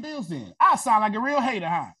been paying your bills then? I sound like a real hater,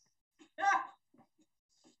 huh?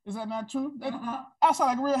 Is that not true? I sound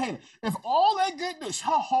like a real hater. If all that good news,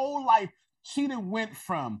 her whole life, she done went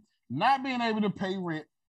from not being able to pay rent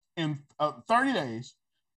in 30 days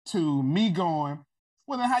to me going,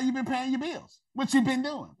 well, then how you been paying your bills? What you been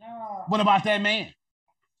doing? What about that man?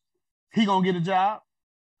 He gonna get a job?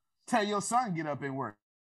 Tell your son get up and work.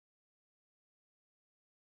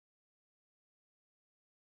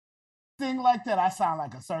 thing like that, I sound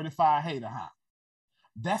like a certified hater, huh?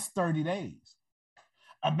 That's 30 days.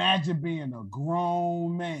 Imagine being a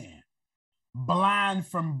grown man, blind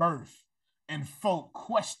from birth, and folk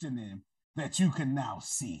questioning that you can now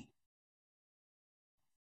see.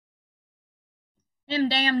 Them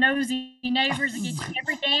damn nosy neighbors that get you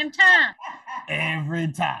every damn time.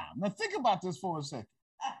 Every time. Now think about this for a second.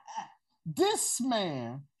 This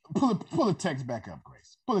man, pull the text back up,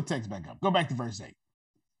 Grace. Pull the text back up. Go back to verse 8.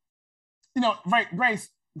 You know, right, Grace,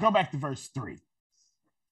 go back to verse 3.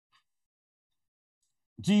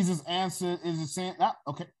 Jesus answered, is it sin?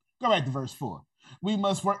 Okay. Go back to verse 4. We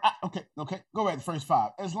must work. Okay. Go back to verse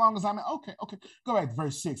 5. As long as I'm okay. Go back to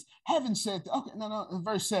verse 6. Having said, okay, no,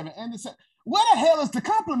 verse 7. And it said, where the hell is the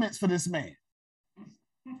compliments for this man?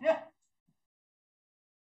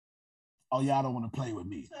 Oh, y'all don't want to play with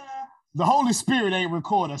me. The Holy Spirit ain't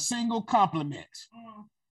record a single compliment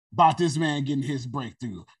about this man getting his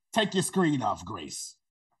breakthrough. Take your screen off, Grace.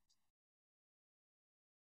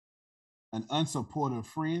 An unsupportive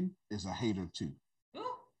friend is a hater too.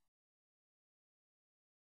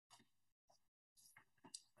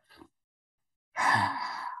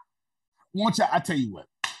 Once I tell you what,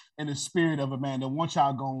 in the spirit of Amanda, once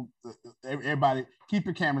y'all go, everybody keep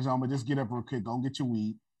your cameras on, but just get up real quick. Go and get your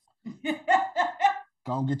weed.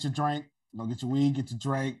 Go and get your drink. Go get your weed. Get your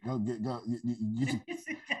drink.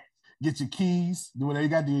 Get your keys. Do whatever you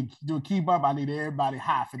got to do. Do a key bump. I need everybody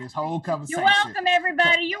high for this whole conversation. You're welcome,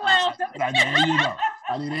 everybody. You're welcome. There you go.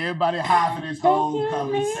 I need everybody high for this whole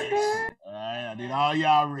conversation. All right. I need all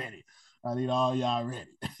y'all ready.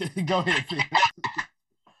 Go ahead.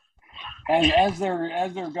 As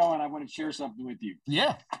they're going, I want to share something with you.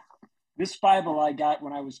 Yeah. This Bible I got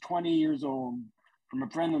when I was 20 years old from a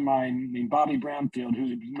friend of mine named Bobby Brownfield,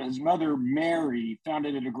 his mother, Mary, found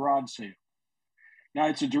it at a garage sale. Now,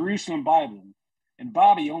 it's a Jerusalem Bible, and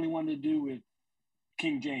Bobby only wanted to do with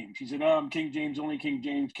King James. He said, I'm King James, only King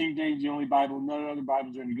James. King James, the only Bible. None other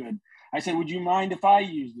Bibles are any good. I said, would you mind if I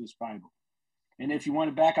use this Bible? And if you want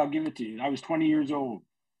it back, I'll give it to you. And I was 20 years old.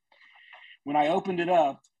 When I opened it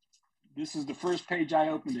up, this is the first page I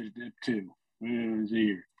opened it to. It was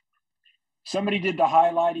here. Somebody did the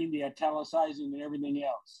highlighting, the italicizing, and everything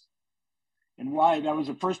else. And why? That was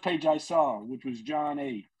the first page I saw, which was John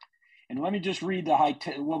 8. And let me just read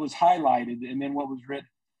what was highlighted and then what was written.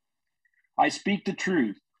 I speak the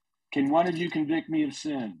truth. Can one of you convict me of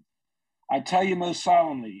sin? I tell you most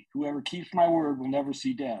solemnly, whoever keeps my word will never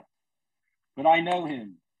see death. But I know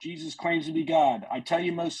him. Jesus claims to be God. I tell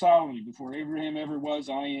you most solemnly, before Abraham ever was,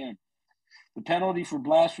 I am. The penalty for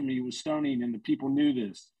blasphemy was stoning, and the people knew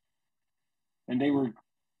this. And they were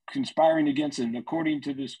conspiring against him. According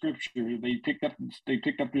to the scripture, they picked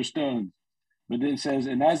up their stones. But then it says,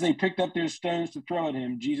 and as they picked up their stones to throw at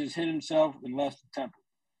him, Jesus hid himself and left the temple.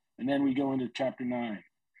 And then we go into chapter 9.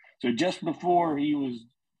 So just before he was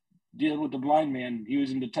dealing with the blind man, he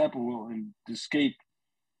was in the temple and escaped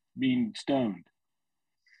being stoned.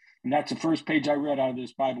 And that's the first page I read out of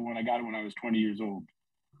this Bible when I got it when I was 20 years old.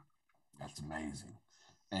 That's amazing.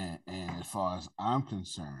 And as far as I'm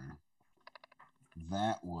concerned,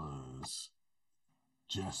 that was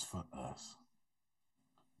just for us.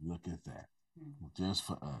 Look at that. Just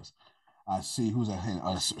for us. I see who's at hand.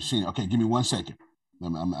 Okay, give me 1 second.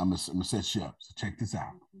 I'm gonna set you up. So check this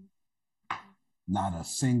out. Not a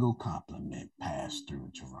single compliment passed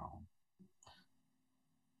through Jerome.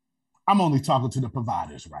 I'm only talking to the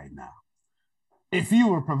providers right now. If you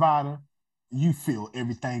were a provider, you feel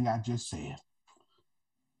everything I just said.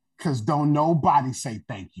 Because don't nobody say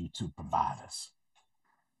thank you to providers.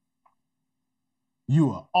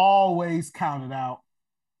 You are always counted out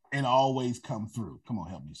and always come through. Come on,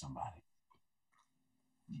 help me, somebody.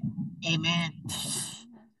 Amen.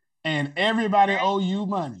 And everybody owe you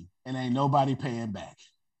money and ain't nobody paying back.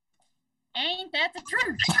 Ain't that the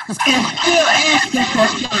truth?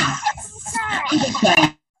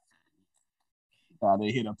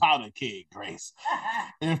 They hit a powder keg, Grace.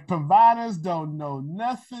 If providers don't know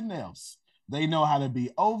nothing else, they know how to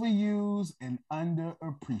be overused and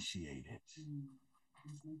underappreciated.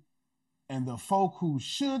 And the folk who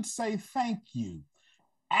should say thank you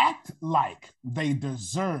act like they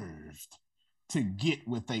deserved to get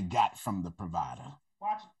what they got from the provider.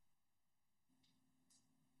 Watch.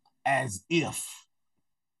 As if.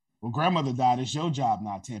 Well, grandmother died. It's your job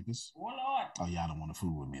now, Tempest. Oh, Lord. Oh, y'all don't want to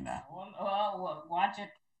fool with me now. Oh, watch it.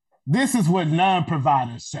 This is what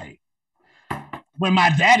non-providers say. When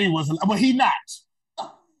my daddy was, well, he not.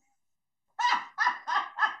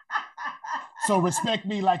 So respect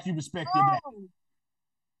me like you respect your dad.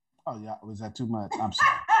 Oh, yeah, was that too much? I'm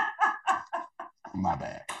sorry. My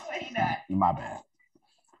bad. He not. My bad.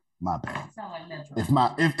 My bad. Sound like Metro.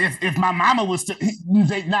 If my mama was to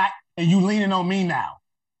they not, and you leaning on me now,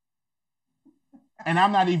 and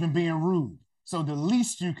I'm not even being rude. So the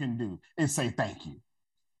least you can do is say thank you.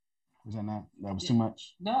 Was that not? That was too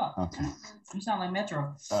much? No. Okay. You sound like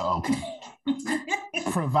Metro. Okay.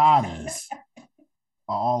 Providers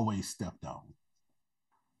are always stepped on.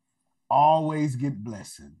 Always get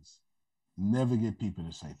blessings. Never get people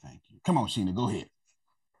to say thank you. Come on, Sheena, go ahead.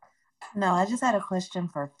 No, I just had a question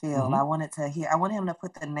for Phil. Mm-hmm. I wanted him to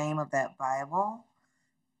put the name of that Bible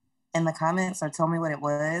in the comments or tell me what it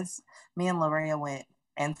was. Me and Lorena went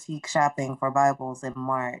antique shopping for Bibles in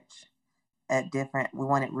March we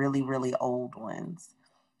wanted really, really old ones.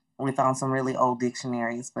 We found some really old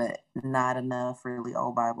dictionaries, but not enough really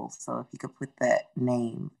old Bibles. So if you could put that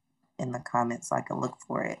name in the comments so I could look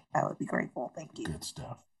for it, I would be grateful. Thank you. Good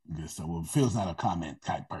stuff. Good stuff. Well, Phil's not a comment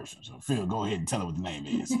type person. So Phil, go ahead and tell her what the name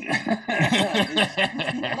is.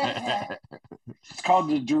 It's called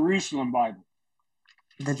the Jerusalem Bible.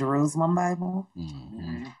 The Jerusalem Bible?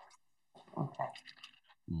 Mm-hmm. Okay.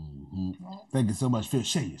 Mm-hmm. Thank you so much, Phil.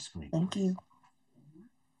 Share your screen. Thank you.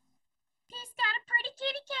 He's got a pretty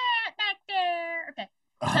kitty cat back there. Okay.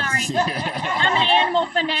 Sorry. I'm an animal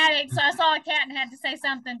fanatic, so I saw a cat and had to say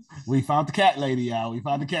something. We found the cat lady, y'all. We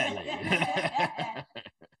found the cat lady.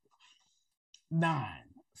 9.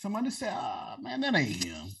 Somebody said, oh, man, that ain't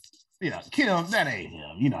him. Kim, that ain't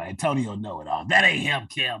him. Antonio know it all. That ain't him,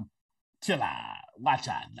 Kim. Chill out. Watch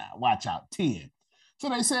out now. Watch out. 10. So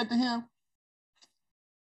they said to him,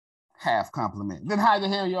 half compliment. Then how the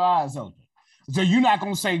hell your eyes open? So you're not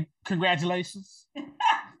going to say congratulations?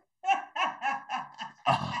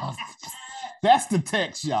 That's the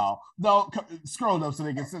text, y'all. No, scroll up so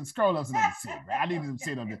they can see it. Right? I need them to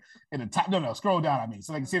see it in the top. No, scroll down.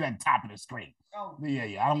 So they can see it at the top of the screen. Oh.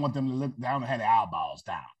 Yeah. I don't want them to look down and have their eyeballs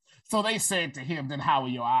down. So they said to him, then how are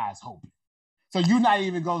your eyes open? So you're not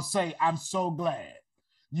even going to say, I'm so glad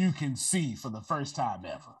you can see for the first time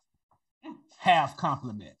ever. Half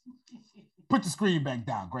compliment. Put the screen back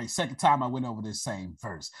down, Grace. Second time I went over this same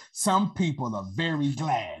verse. Some people are very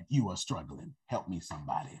glad you are struggling. Help me,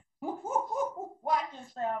 somebody. Watch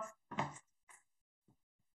yourself.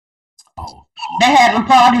 Oh. They're having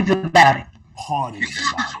parties about it.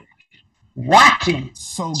 Watching.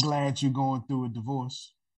 So glad you're going through a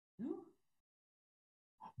divorce.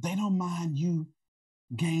 They don't mind you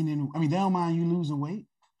they don't mind you losing weight.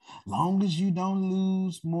 Long as you don't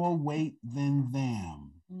lose more weight than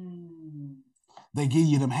them. They give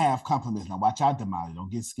you them half compliments. Now watch out, Damali,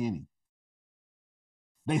 don't get skinny.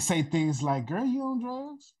 They say things like, girl, you on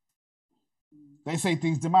drugs? They say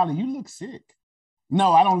things, Damali, you look sick.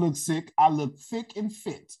 No, I don't look sick. I look thick and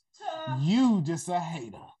fit. You just a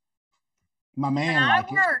hater. My man when I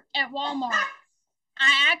worked at Walmart,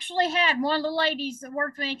 I actually had one of the ladies that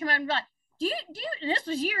worked with me come out and be like, do you, and this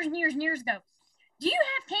was years and years and years ago. Do you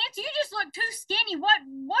have cancer? You just look too skinny.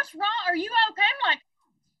 What's wrong? Are you okay? I'm like,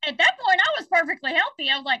 at that point, I was perfectly healthy.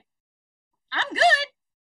 I was like, I'm good.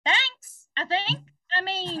 Thanks, I think. I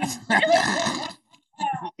mean, really?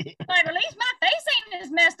 Like, at least my face ain't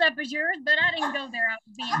as messed up as yours, but I didn't go there. I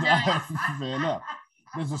was being nice. Fair enough.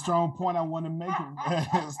 There's a strong point I want to make.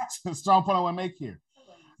 Here.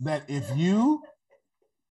 That if you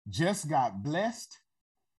just got blessed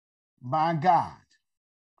by God,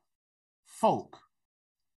 folk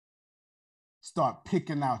start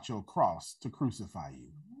picking out your cross to crucify you.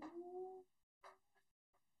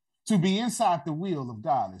 To be inside the will of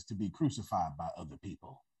God is to be crucified by other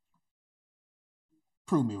people.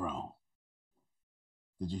 Prove me wrong.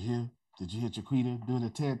 Did you hear Chiquita doing a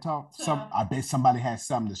TED Talk? I bet somebody has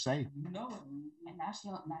something to say. No, and now she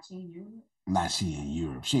in Europe. Not she in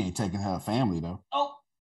Europe. She ain't taking her family though.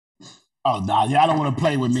 Oh, nah, y'all don't want to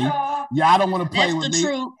play with me. Y'all don't want to play with me. That's the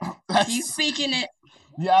truth. She's speaking it.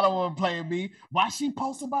 Y'all don't want to play with me. Why she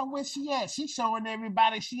post about where she at? She showing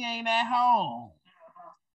everybody she ain't at home.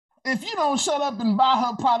 If you don't shut up and buy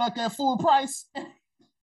her product at full price. Okay,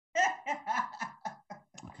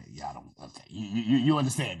 y'all don't. Okay, you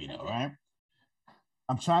understand me though, right?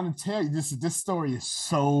 I'm trying to tell you this story is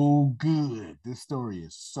so good. This story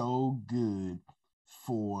is so good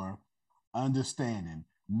for understanding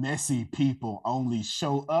messy people only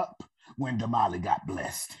show up when Damali got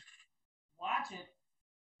blessed. Watch it.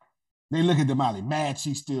 They look at Damali, mad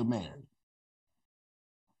she's still married.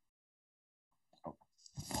 Oh.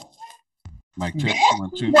 Mic check,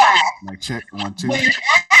 1, 2. Mic check, 1, 2. When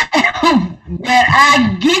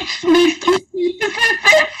I get me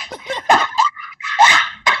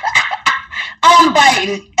I'm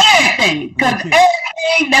biting everything, because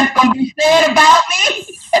everything that's going to be said about me,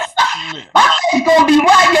 I'm just going to be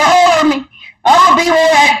right. You heard me. I'm going to be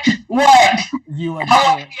right. You are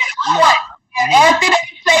after they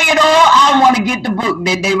say it all, I want to get the book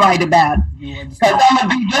that they write about. Because I'm going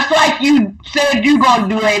to do just like you said you're going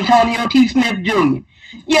to do, Antonio T. Smith Jr.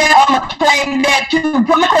 Yeah, I'm going to claim that too.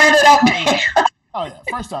 Put my credit up there. Oh, yeah.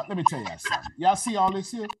 First off, let me tell y'all something. Y'all see all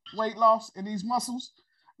this here weight loss in these muscles?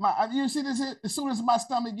 You see this here? As soon as my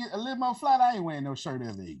stomach get a little more flat, I ain't wearing no shirt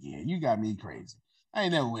ever again. You got me crazy. I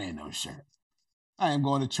ain't never wearing no shirt. I am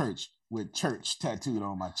going to church with church tattooed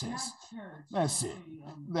on my chest. That's it.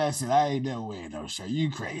 That's it. I ain't never wearing no shirt.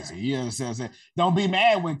 You crazy. You understand what I'm saying? Don't be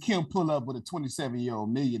mad when Kim pull up with a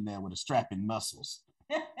 27-year-old millionaire with a strapping muscles.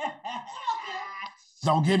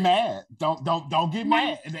 Don't get mad. Don't get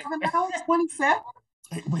mad. 27?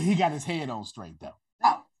 But he got his head on straight though.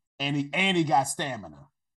 Oh. And he got stamina.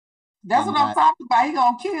 That's what I'm talking about. He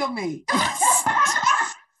gonna kill me.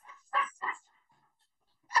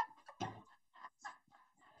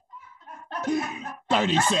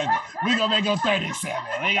 37. We gonna make him 37.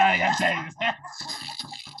 We gotta change that.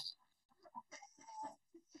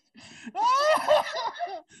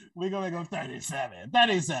 We gonna make him 37.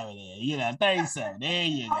 37 there. You know, 37. There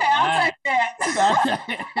you go. Okay, I'll take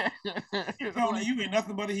that. Tony, you ain't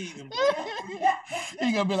nothing but a heathen.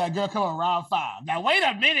 He gonna be like, girl, come on, round 5. Now wait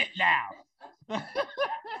a minute now.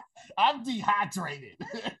 I'm dehydrated.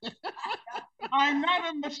 I'm not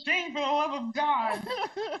a machine for the love of God.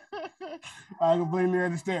 I completely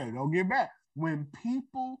understand. Don't get mad. When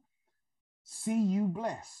people see you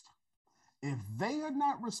blessed, if they are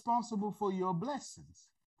not responsible for your blessings,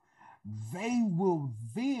 they will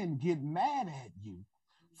then get mad at you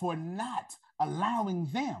for not allowing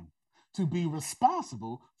them to be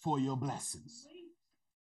responsible for your blessings.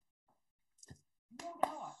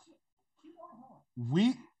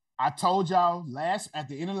 I told y'all at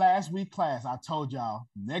the end of last week class, I told y'all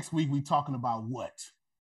next week we talking about what?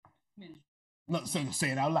 No, say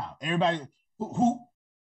it out loud. Everybody, who?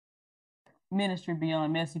 Ministry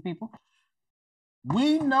Beyond Messy Peopl.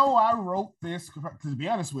 We know I wrote this, to be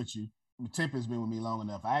honest with you, Tip has been with me long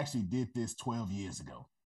enough. I actually did this 12 years ago.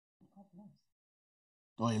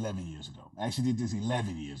 Or 11 years ago. I actually did this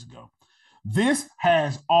 11 years ago. This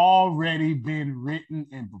has already been written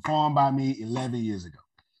and performed by me 11 years ago.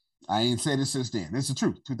 I ain't said it since then. This is the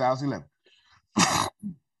truth, 2011.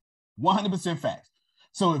 100% facts.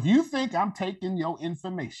 So if you think I'm taking your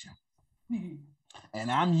information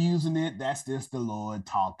and I'm using it, that's just the Lord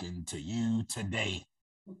talking to you today.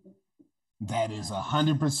 That is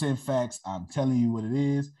 100% facts. I'm telling you what it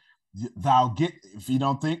is. If you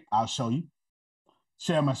don't think, I'll show you.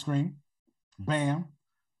 Share my screen. Bam,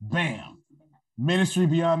 bam. Ministry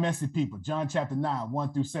Beyond Messy Peopl, John chapter 9,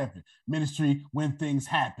 1-7. Ministry When Things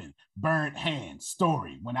Happen. Burnt Hands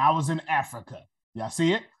story. When I was in Africa. Y'all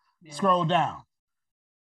see it? Yeah. Scroll down.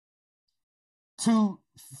 To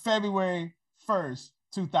February 1st,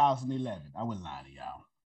 2011. I wouldn't lie to y'all.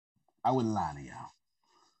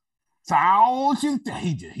 So I don't you think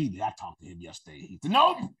he did. I talked to him yesterday. He said,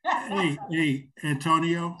 nope. Hey,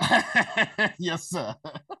 Antonio. Yes, sir.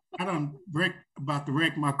 I done about to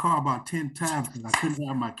wreck my car about 10 times because I couldn't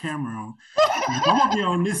have my camera on. If I'm gonna be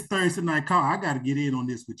on this Thursday night call, I got to get in on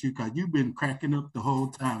this with you because you've been cracking up the whole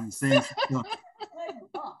time and saying stuff.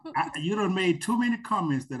 You done made too many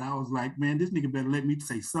comments that I was like, man, this nigga better let me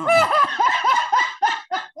say something.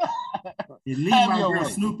 And leave my girl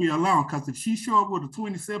Snoopy alone, because if she show up with a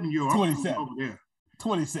 27-year-old, 27 over there.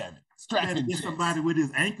 27. Strapping get somebody with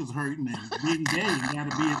his ankles hurting and being gay and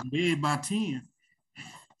got to be in bed by 10.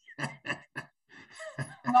 I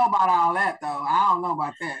don't know about all that though. I don't know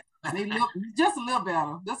about that. Just a little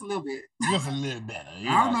better. Just a little bit. Just a little better.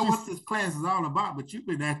 I don't know what this class is all about, but you've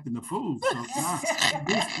been acting the fool. So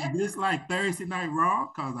this like Thursday Night Raw,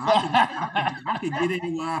 because I can get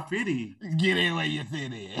anywhere I fit in. Get anywhere you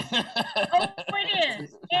fit in. Oh, it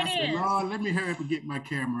is. I said, Lord, let me hurry up and get my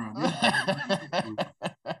camera on.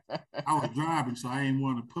 I was driving, so I didn't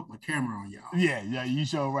want to put my camera on y'all. Yeah, you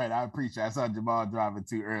sure right. I appreciate it. I saw Jamal driving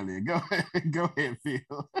too earlier. Go ahead,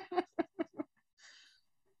 Phil.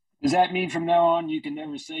 Does that mean from now on you can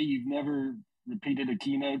never say you've never repeated a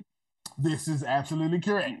keynote? This is absolutely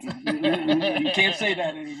correct. You can't say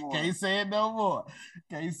that anymore. Can't say it no more.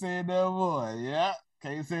 Yeah,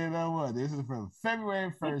 can't say it no more. This is from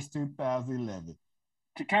February 1st, 2011.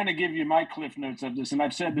 To kind of give you my cliff notes of this, and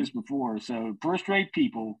I've said this before, so first-rate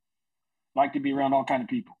people like to be around all kinds of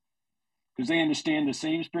people because they understand the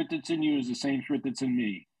same spirit that's in you is the same spirit that's in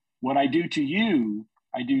me. What I do to you,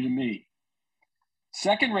 I do to me.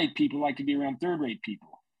 Second-rate people like to be around third-rate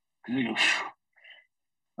people because they go,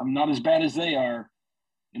 I'm not as bad as they are.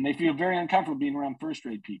 And they feel very uncomfortable being around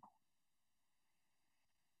first-rate people.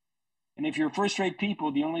 And if you're first-rate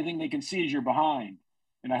people, the only thing they can see is your behind.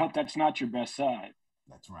 And I hope that's not your best side.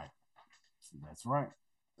 That's right. That's right.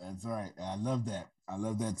 That's right. I love that. I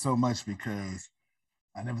love that so much because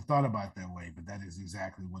I never thought about it that way, but that is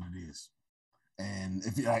exactly what it is. And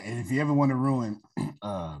if you ever want to ruin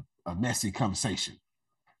a messy conversation,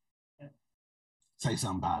 say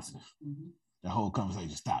something positive. The whole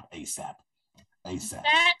conversation stop ASAP. ASAP.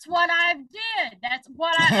 That's what I did. That's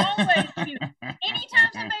what I always do. Anytime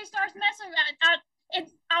somebody starts messing,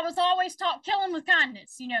 I was always taught kill them with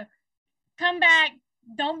kindness. You know, come back,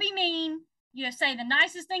 don't be mean. You say the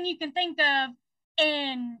nicest thing you can think of,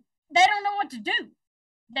 and they don't know what to do.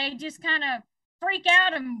 They just kind of freak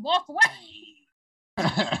out and walk away.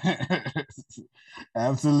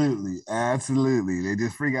 Absolutely, absolutely. They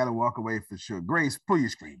just freak out and walk away for sure. Grace, pull your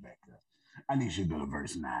screen back up. I need you to go to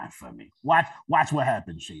verse 9 for me. Watch what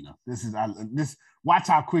happens, Sheena. Watch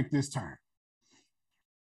how quick this turn.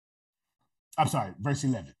 I'm sorry, verse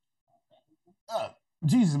 11.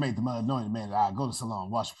 Jesus made the anointed man that I go to Siloam,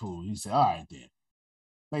 wash the pool. He said, all right then.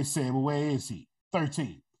 They said, well, where is he?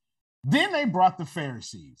 13. Then they brought the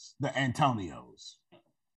Pharisees, the Antonios.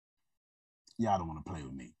 Y'all don't want to play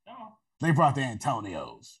with me. No. They brought the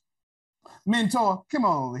Antonios. Mentor, come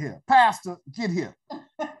on over here. Pastor, get here.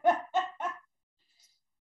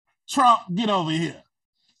 Trump, get over here.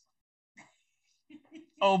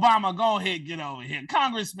 Obama, go ahead, get over here.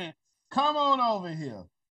 Congressman, come on over here.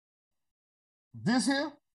 This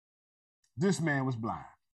man was blind.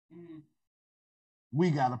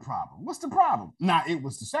 We got a problem. What's the problem? Now, it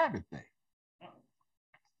was the Sabbath day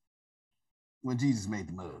when Jesus made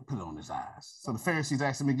the mud, put it on his eyes. So the Pharisees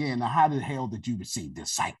asked him again, now how the hell did you receive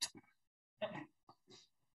this sight?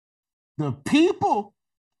 The people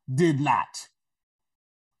did not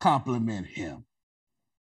compliment him,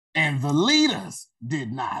 and the leaders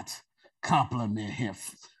did not compliment him.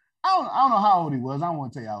 I don't know how old he was. I don't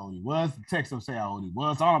want to tell you how old he was. The text don't say how old he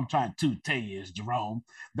was. All I'm trying to tell you is, Jerome,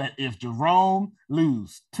 that if Jerome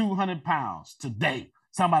lose 200 pounds today,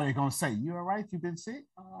 somebody's going to say, you all right? You've been sick?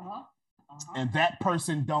 And that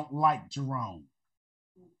person don't like Jerome.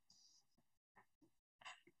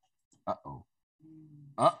 Uh-oh.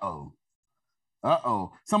 Uh-oh.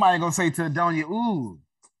 Uh-oh. Somebody going to say to Adonia, ooh,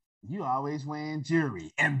 you always wearing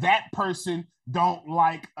jewelry. And that person don't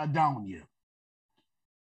like Adonia.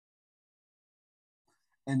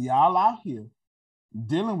 And y'all out here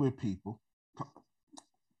dealing with people.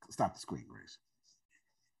 Stop the screen, Grace.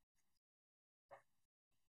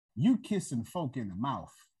 You kissing folk in the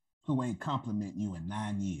mouth who ain't compliment you in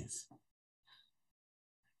 9 years.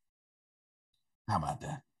 How about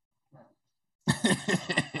that?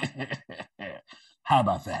 How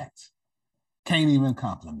about that? Can't even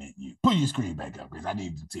compliment you. Put your screen back up, Grace. I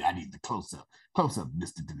need the close up. Close up,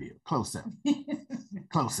 Mr. DeVille. Close up.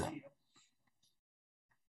 Close up.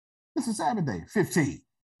 This is Sabbath day, 15.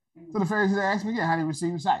 So the Pharisees asked me again, how do you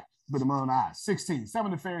receive sight? Put them on the eyes. 16. Some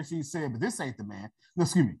of the Pharisees said, but this ain't the man. No,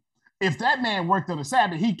 excuse me. If that man worked on the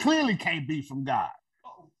Sabbath, he clearly can't be from God.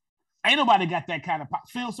 Ain't nobody got that kind of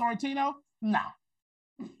Phil Sorrentino? No.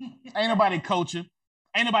 Ain't nobody coaching.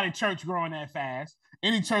 Ain't nobody church growing that fast.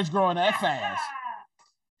 Any church growing that fast.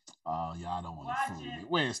 Oh, y'all don't want to fool me.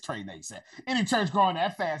 Where's Trey Nace at? Any church growing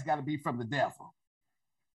that fast got to be from the devil.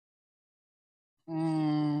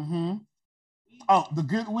 Mm-hmm. Oh, the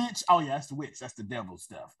good witch? Oh, yeah, that's the witch. That's the devil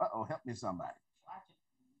stuff. Uh-oh, help me somebody.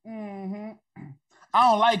 Mm-hmm. I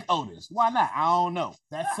don't like Otis. Why not? I don't know.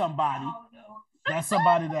 That's somebody. That's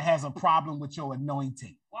somebody that has a problem with your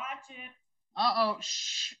anointing. Watch it. Uh-oh.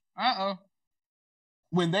 Shh. Uh-oh.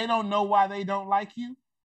 When they don't know why they don't like you,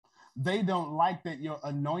 they don't like that your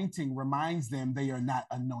anointing reminds them they are not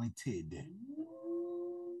anointed.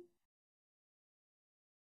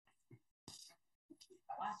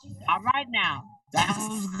 All right now. That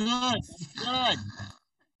was good. Good.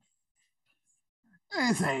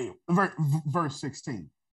 It's a verse 16.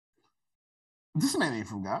 This man ain't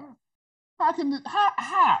from God.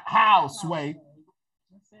 How Sway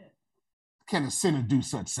can a sinner do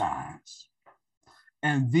such signs?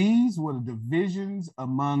 And these were the divisions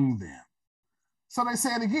among them. So they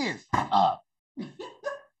said again,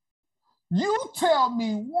 you tell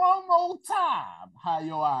me one more time how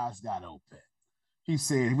your eyes got open. He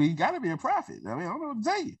said, well, you got to be a prophet. I mean, I don't know what to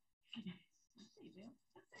tell you.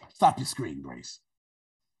 Stop your screen, Grace.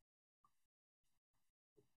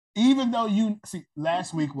 Even though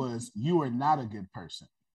last week was you are not a good person.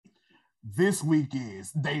 This week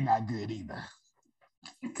is they not good either.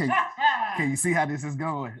 Can you see how this is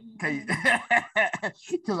going?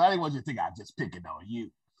 Because I didn't want you to think I'm just picking on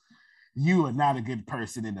you. You are not a good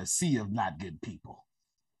person in a sea of not good people.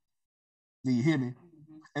 Do you hear me?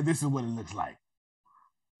 And this is what it looks like.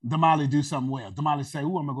 Damali do something well. Damali say,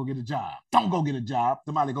 "Ooh, I'm gonna go get a job." Don't go get a job.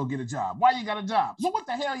 Damali go get a job. Why you got a job? So what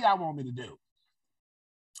the hell y'all want me to do?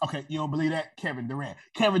 Okay, you don't believe that? Kevin Durant.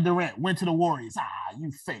 Kevin Durant went to the Warriors. Ah,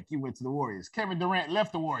 you fake. You went to the Warriors. Kevin Durant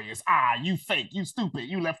left the Warriors. Ah, you fake. You stupid.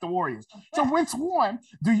 You left the Warriors. So which one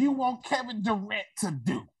do you want Kevin Durant to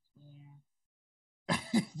do?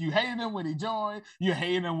 You hated him when he joined. You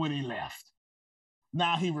hated him when he left.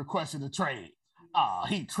 Now he requested a trade. Ah,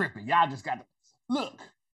 he tripping. Y'all just got to look.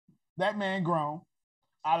 That man grown.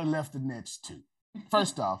 I'd have left the Nets too.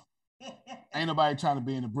 First off, ain't nobody trying to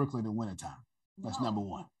be in the Brooklyn in wintertime. That's number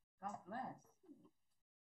one.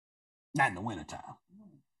 Not in the wintertime.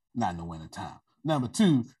 Not in the wintertime. Number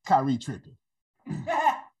two, Kyrie tripping.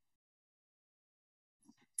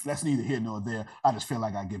 That's neither here nor there. I just feel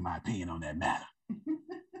like I give my opinion on that matter.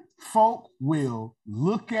 Folk will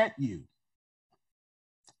look at you.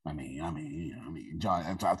 I mean,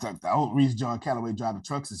 John. The whole reason John Calloway drive the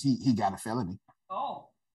trucks is he got a felony. Oh,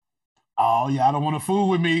 y'all don't want to fool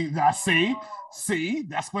with me. I see,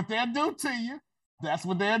 that's what they'll do to you. That's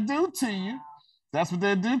what they'll do to you. That's what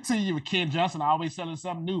they'll do to you. With Ken Johnson always selling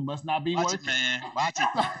something new, must not be working. Watch it, man. Watch it.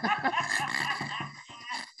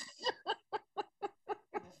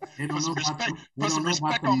 They don't know Put some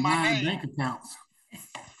respect on my name. Bank accounts.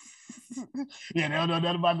 Yeah, they don't know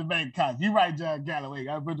nothing about the bank accounts. You're right, John Calloway.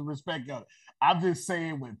 I put the respect on it. I'm just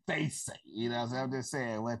saying what they say. You know what I'm saying? I'm just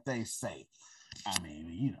saying what they say. I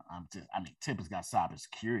mean, Tippers got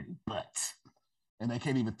cybersecurity, and they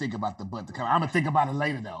can't even think about the butt to come. I'm gonna think about it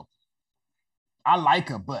later though. I like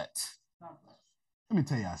her, but let me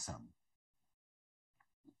tell y'all something.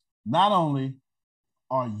 Not only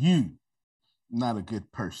are you not a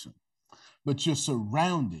good person, but you're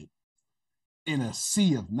surrounded in a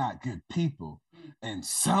sea of not good people, and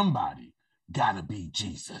somebody gotta be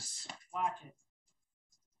Jesus. Watch it.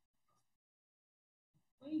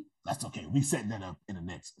 That's okay. We set that up in the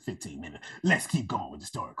next 15 minutes. Let's keep going with the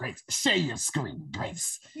story. Grace, share your screen,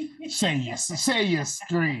 Grace. Share your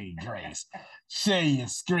screen, Grace. Share your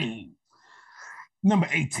screen. Number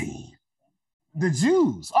 18. The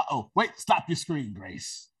Jews. Wait, stop your screen,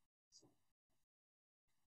 Grace.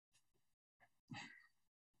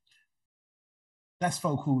 That's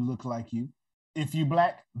folk who look like you. If you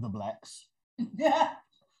black, the blacks.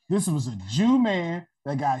 This was a Jew man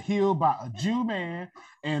that got healed by a Jew man,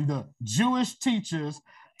 and the Jewish teachers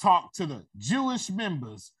talked to the Jewish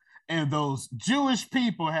members, and those Jewish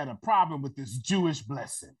people had a problem with this Jewish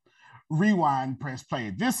blessing. Rewind, press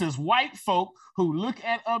play. This is white folk who look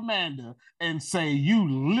at Amanda and say, you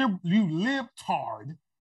libtard.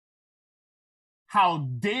 How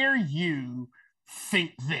dare you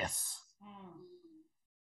think this?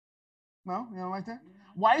 No, you don't like that?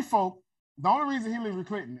 White folk, the only reason Hillary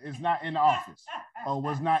Clinton is not in the office or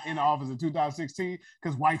was not in the office in 2016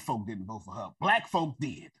 because white folk didn't vote for her. Black folk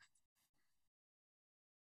did.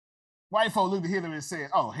 White folk looked at Hillary and said,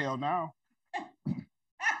 oh, hell no.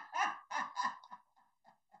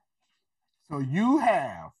 So you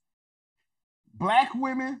have black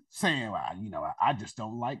women saying, well, I just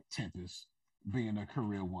don't like Tempest being a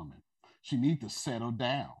career woman. She needs to settle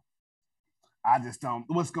down. I just don't.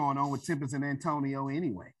 What's going on with Tempest and Antonio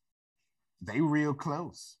anyway? They real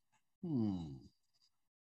close.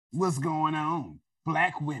 What's going on?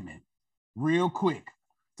 Black women, real quick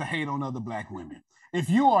to hate on other black women. If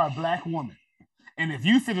you are a black woman, and if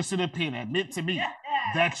you fit to sit up here and admit to me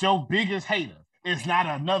that your biggest hater is not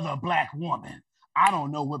another black woman, I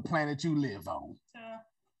don't know what planet you live on.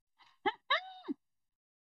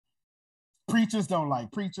 Preachers don't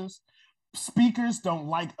like preachers. Speakers don't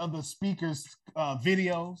like other speakers'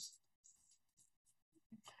 videos.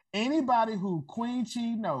 Anybody who Queen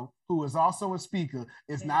Chi know, who is also a speaker,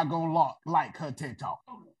 is not going to like her TED Talk.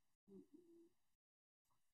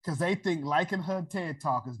 Because they think liking her TED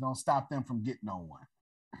Talk is going to stop them from getting on one.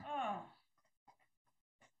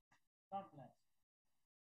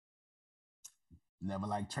 Never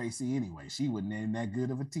liked Tracy anyway. She wasn't even that good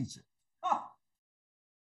of a teacher.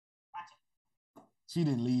 She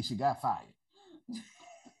didn't leave, she got fired.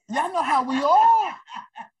 Y'all know how we are.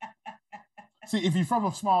 See, if you're from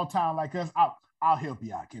a small town like us, I'll help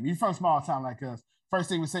you out, Kim. If you're from a small town like us, first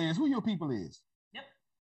thing we say is who your people is. Yep.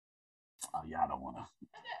 Oh, y'all don't want to.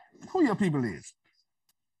 Who your people is?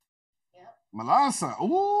 Yep. Melissa.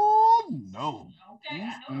 Oh, no. Okay,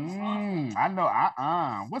 I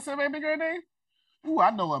know. What's her baby girl name? Ooh,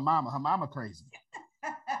 I know her mama. Her mama crazy.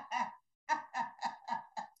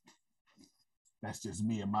 That's just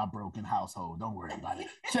me and my broken household. Don't worry about it.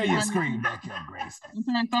 Share your screen back up, Grace.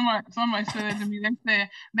 Somebody said it to me. They're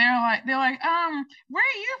like, where are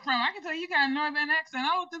you from? I can tell you got a northern accent.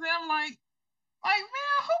 I looked at them like, man,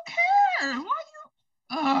 who cares? Why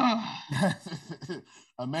you?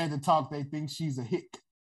 Amanda talk, they think she's a hick.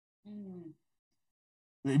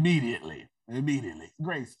 Immediately.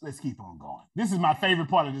 Grace, let's keep on going. This is my favorite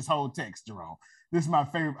part of this whole text, Jerome. This is my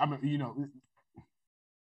favorite.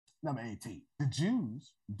 Number 18. The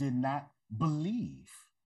Jews did not believe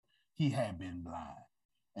he had been blind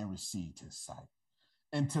and received his sight.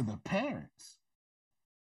 Until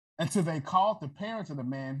they called the parents of the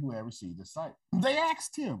man who had received his sight. They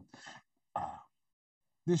asked him,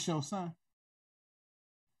 this your son?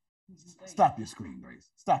 Stop your screen,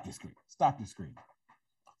 Grace. Stop your screen.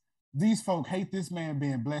 These folk hate this man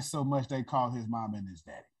being blessed so much they call his mom and his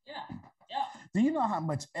daddy. Yeah. Do you know how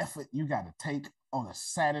much effort you got to take on a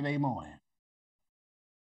Saturday morning?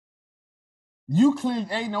 You clearly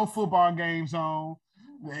ain't no football games on.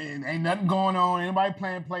 Ain't nothing going on. Anybody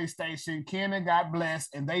playing PlayStation. Kenna got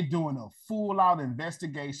blessed, and they doing a full-out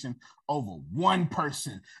investigation over one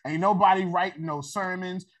person. Ain't nobody writing no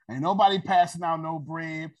sermons. Ain't nobody passing out no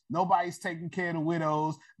bread. Nobody's taking care of the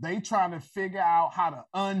widows. They trying to figure out how to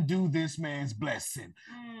undo this man's blessing.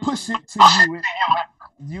 Push it to you.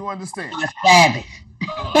 You understand? On the Sabbath.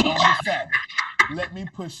 On the Sabbath. Let me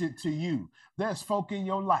push it to you. There's folk in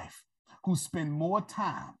your life who spend more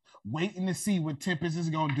time waiting to see what Tempest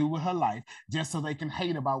is going to do with her life just so they can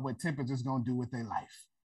hate about what Tempest is going to do with their life.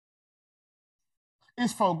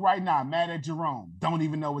 It's folk right now mad at Jerome, don't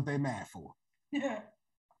even know what they're mad for. Yeah.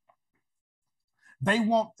 Let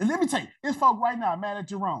me tell you, it's folk right now mad at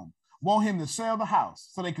Jerome, want him to sell the house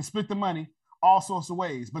so they can split the money all sorts of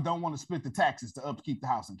ways, but don't want to split the taxes to upkeep the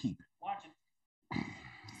house and keep it. Watch it.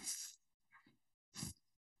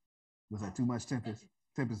 Was that too much, Tempest?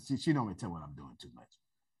 Tempest, she don't even tell what I'm doing too much.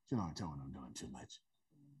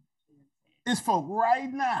 It's folk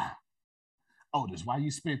right now. Oh, that's why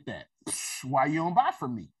you spent that. Why you don't buy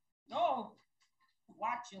from me? No,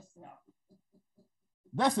 watch yourself.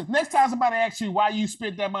 That's it. Next time somebody asks you why you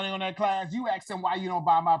spent that money on that class, you ask them why you don't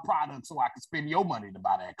buy my product so I can spend your money to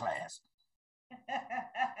buy that class.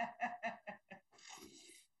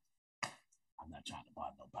 I'm not trying to buy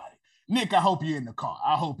nobody. Nick, I hope you're in the car.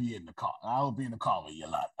 I hope you're in the car with your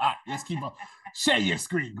lot. All right, let's keep on. Share your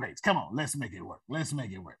screen, Grace. Come on, let's make it work.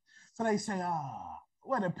 So they say,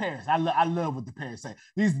 what the parents? I love what the parents say.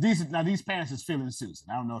 These parents is feeling Susan.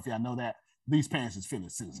 I don't know if y'all know that. These parents is feeling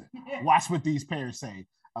Susan. Watch what these parents say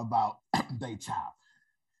about their child.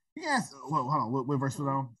 He has, well, hold on, what verse was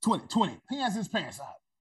on? 20. He has his parents out.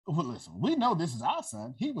 Well, listen, we know this is our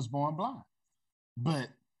son. He was born blind. But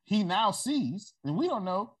he now sees, and we don't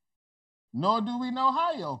know, nor do we know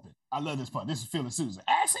how he opened. I love this part. This is feeling Susan.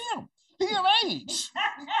 Ask him. He of age.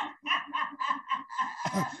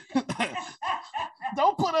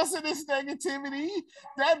 Don't put us in this negativity.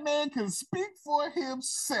 That man can speak for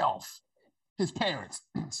himself. His parents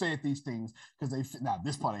said these things because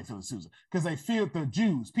this part ain't feeling Susan, because they feared the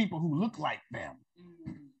Jews, people who look like them,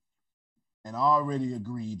 and already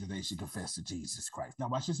agreed that they should confess to Jesus Christ. Now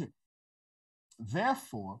watch this here.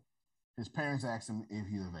 Therefore, his parents asked him if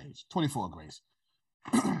he was of age. 24, Grace.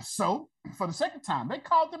 So, for the second time, they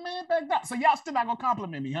called the man back down. So y'all still not gonna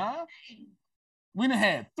compliment me, huh? We done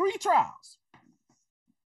had 3 trials.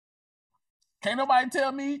 Can't nobody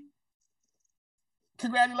tell me,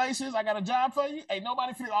 congratulations, I got a job for you. Ain't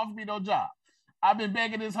nobody finna offer me no job. I've been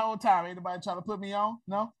begging this whole time. Ain't nobody trying to put me on?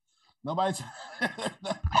 No? Nobody trying to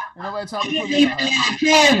put me on.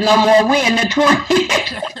 Ain't no more. We in the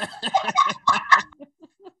 20s.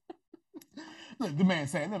 Look, the man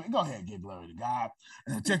said, go ahead and give glory to God.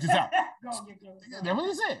 Check this out. That's what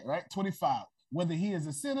he said, right? 25. Whether he is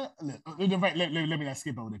a sinner, let me not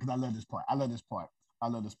skip over there because I love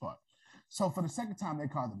this part. So for the second time they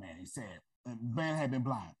called the man, he said, the man had been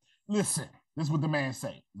blind. Listen, this is what the man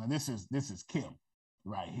say. Now this is Kim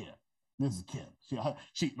right here. This is Kim.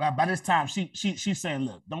 She by this time she's saying,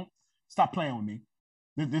 look, don't stop playing with me.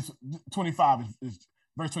 This 25 is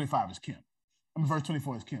verse 25 is Kim. Verse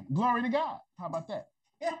 24 is Kim. Glory to God. How about that?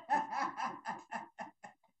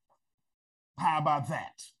 How about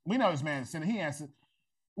that? We know this man is a sinner. He answered,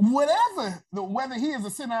 whether he is a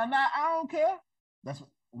sinner or not, I don't care.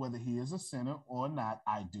 Whether he is a sinner or not,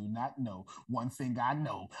 I do not know. One thing I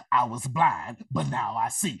know, I was blind, but now I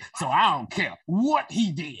see. So I don't care what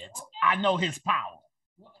he did. Okay. I know his power.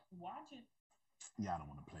 Watch it. Y'all don't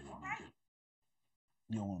want to play with me.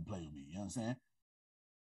 You don't want to play with me. You know what I'm saying?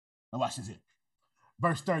 Now watch this here.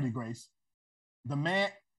 Verse 30, Grace. The man,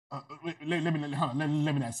 let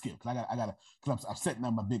me not skip because I'm setting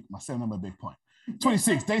up my big point.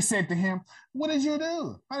 26. They said to him, "What did you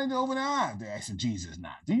do? How did you open their eyes?" They asked Jesus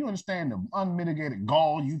now. Do you understand the unmitigated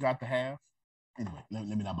gall you got to have? Anyway, let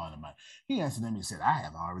me not bother about it. He answered them. He said, "I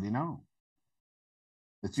have already known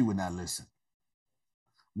that you would not listen.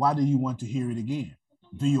 Why do you want to hear it again?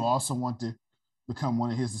 Do you also want to become one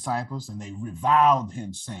of his disciples?" And they reviled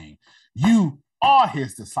him, saying, "You are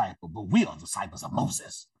his disciple, but we are disciples of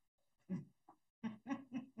Moses."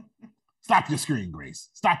 Stop your screen, Grace.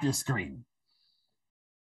 Stop your screen.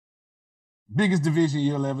 Biggest division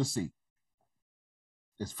you'll ever see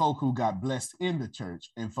is folk who got blessed in the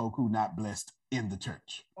church and folk who not blessed in the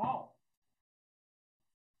church. Oh.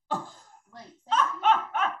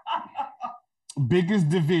 Biggest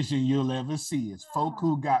division you'll ever see is folk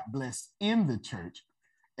who got blessed in the church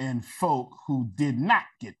and folk who did not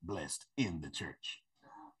get blessed in the church.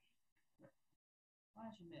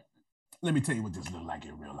 Let me tell you what this look like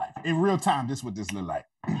in real life. In real time, this is what this look like.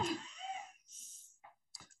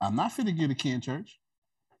 I'm not fit to get a kid in church.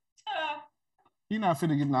 You're not fit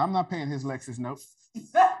to get, no, I'm not paying his Lexus note.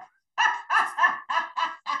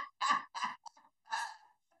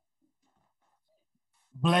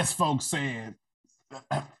 Blessed folks said,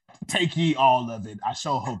 "Take ye all of it. I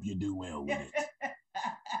sure hope you do well with it."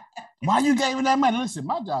 Why you gave me that money? Listen,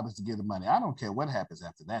 my job is to get the money. I don't care what happens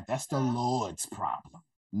after that. That's the Lord's problem,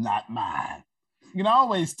 not mine. You can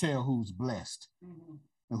always tell who's blessed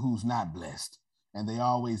and who's not blessed. And they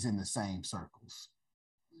always in the same circles.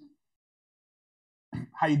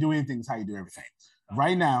 How you do anything is how you do everything.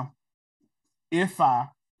 Right now, if we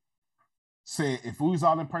was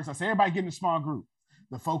all in person, I say everybody get in a small group.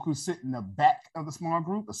 The folk who sit in the back of the small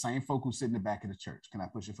group, the same folk who sit in the back of the church. Can I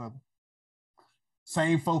push it further?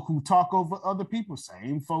 Same folk who talk over other people.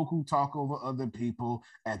 Same folk who talk over other people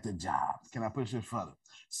at the job. Can I push it further?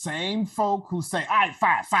 Same folk who say, "All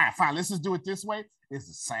right, fine. Let's just do it this way." It's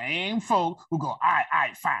the same folk who go, all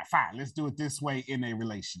right, fine. Let's do it this way in a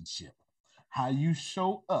relationship. How you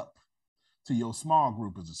show up to your small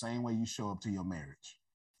group is the same way you show up to your marriage.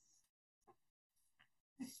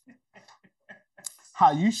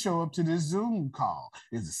 How you show up to this Zoom call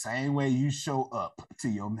is the same way you show up to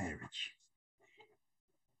your marriage.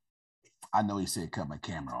 I know he said cut my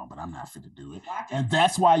camera on, but I'm not fit to do it. And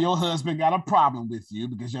that's why your husband got a problem with you,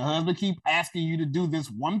 because your husband keep asking you to do this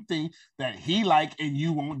one thing that he like and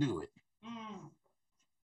you won't do it.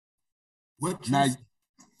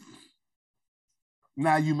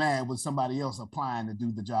 Now you mad with somebody else applying to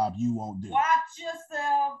do the job you won't do. Watch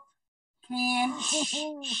yourself. Ken,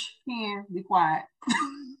 Ken, be quiet.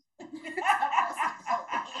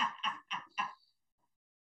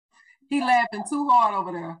 He laughing too hard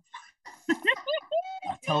over there.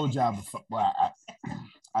 I told y'all before. Well,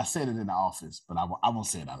 I said it in the office, but I won't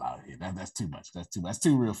say it out loud here. That's too much. That's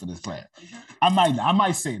too real for this class. I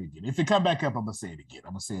might say it again. If it come back up, I'm gonna say it again.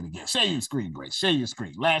 Share your screen, Grace. Share your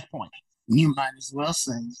screen. Last point. You might as well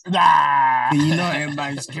say. You know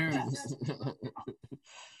everybody's curious.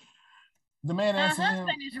 The man My answered him.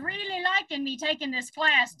 husband is really liking me taking this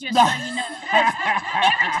class, just so you know. Every time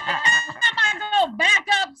I go back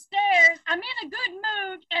upstairs, I'm in a good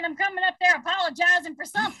mood, and I'm coming up there apologizing for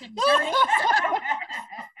something.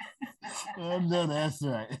 I know that's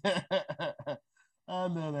right. I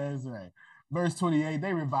know that's right. Verse 28,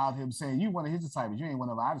 they reviled him, saying, "You one of his disciples. You ain't one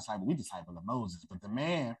of our disciples. We disciple of Moses." But the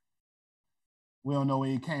man, we don't know where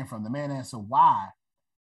he came from. The man answered, "Why?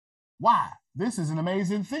 Why? This is an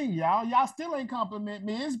amazing thing, y'all. Y'all still ain't compliment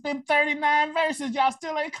me. It's been 39 verses. Y'all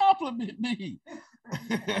still ain't compliment me."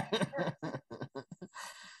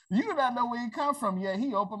 You do not know where he come from, yet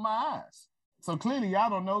he opened my eyes. So clearly y'all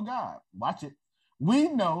don't know God. Watch it. We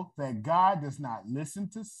know that God does not listen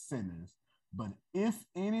to sinners, but if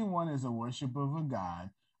anyone is a worshiper of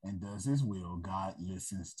God and does his will, God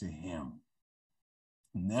listens to him.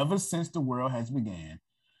 Never since the world has began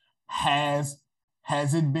has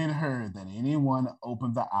it been heard that anyone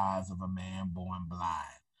opened the eyes of a man born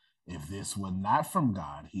blind. If this were not from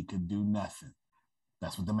God, he could do nothing.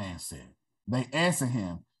 That's what the man said. They answered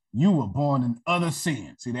him, "You were born in other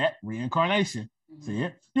sin." See that? Reincarnation. See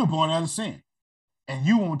it? You were born in other sin. And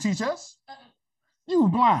you won't teach us? You were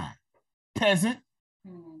blind. Peasant.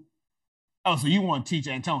 Oh, so you want to teach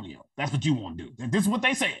Antonio. That's what you want to do. This is what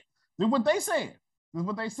they said. This is what they said. This is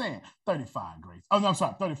what they saying. 35 Grace. Oh, no, I'm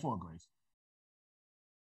sorry. 34 Grace.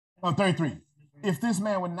 Oh, 33. If this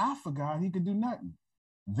man were not for God, he could do nothing.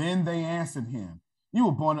 Then they answered him, "You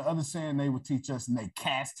were born in other sin, they would teach us," and they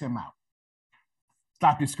cast him out.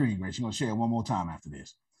 Stop your screen, Grace. You're going to share it one more time after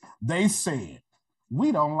this. They said,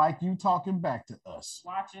 "We don't like you talking back to us."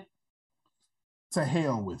 Watch it. To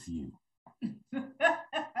hell with you.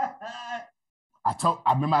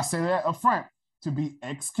 I remember I said that up front. To be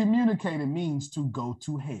excommunicated means to go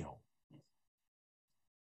to hell.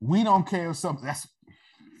 We don't care if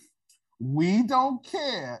we don't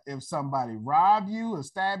care if somebody rob you or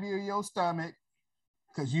stab you in your stomach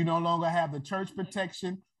because you no longer have the church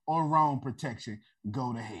protection or Rome protection.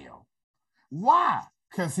 Go to hell. Why?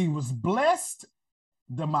 Because he was blessed,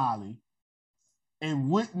 Damali, and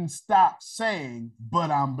wouldn't stop saying,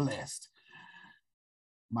 but I'm blessed.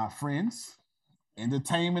 My friends,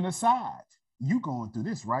 entertainment aside, you going through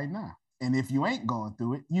this right now. And if you ain't going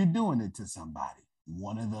through it, you're doing it to somebody,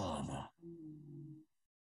 one or the other.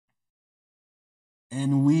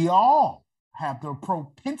 And we all have the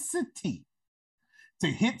propensity to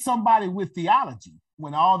hit somebody with theology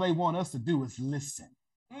when all they want us to do is listen.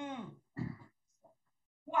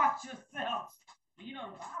 Watch yourself. You know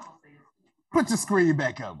the Bible says. Put your screen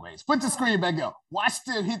back up, Grace. Put your screen back up. Watch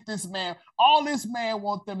them hit this man. All this man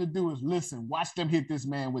wants them to do is listen. Watch them hit this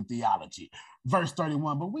man with theology. Verse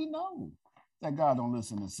 31, but we know that God don't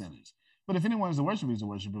listen to sinners. But if anyone is a worshiper, he's a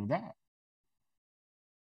worshiper of God.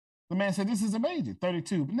 The man said, this is amazing.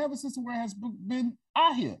 32, but never since the word has been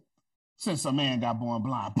out here, since a man got born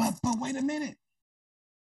blind. But wait a minute.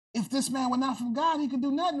 If this man were not from God, he could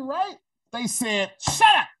do nothing, right? They said, shut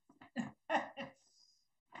up.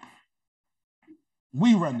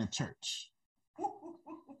 We run the church.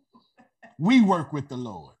 We work with the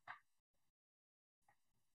Lord.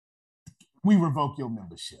 We revoke your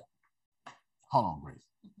membership. Hold on, Grace.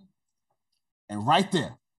 And right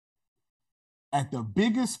there, at the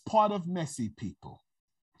biggest part of Messy People,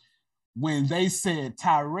 when they said,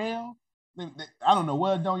 Tyrell, I don't know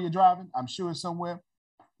where Don you're driving. I'm sure it's somewhere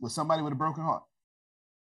with somebody with a broken heart.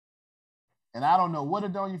 And I don't know what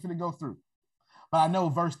Adon you're finna go through. But I know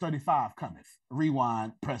verse 35 cometh.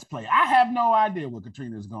 Rewind, press play. I have no idea what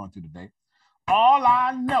Katrina is going through today. All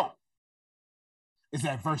I know is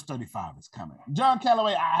that verse 35 is coming. John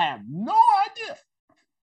Calloway, I have no idea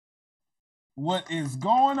what is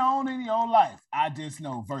going on in your life. I just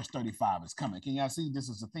know verse 35 is coming. Can y'all see this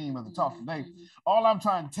is the theme of the talk today? All I'm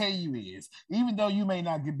trying to tell you is, even though you may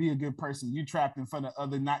not be a good person, you trapped in front of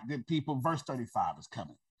other not good people, verse 35 is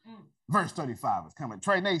coming. Verse 35 is coming.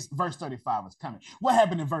 Trey Nace, verse 35 is coming. What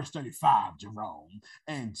happened in verse 35, Jerome?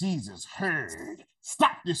 And Jesus heard.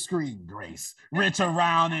 Stop the screen, Grace. Wrench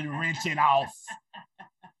around and wrench it off.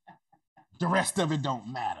 The rest of it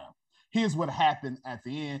don't matter. Here's what happened at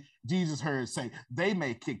the end. Jesus heard say, they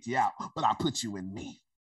may kick you out, but I put you in me.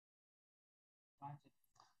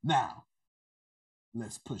 Now,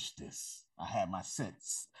 let's push this. I had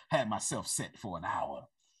myself set for an hour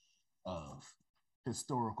of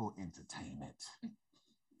historical entertainment.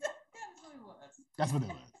 That's what it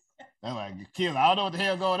was. That's like you kill. I don't know what the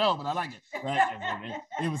hell going on, but I like it. Right?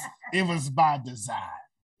 It was by design.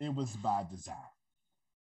 It was by design.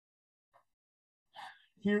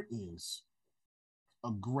 Here is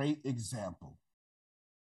a great example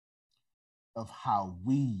of how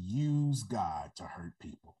we use God to hurt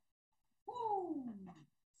people. Woo,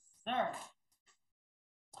 sir.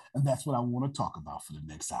 And that's what I want to talk about for the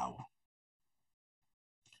next hour.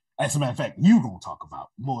 As a matter of fact, you're going to talk about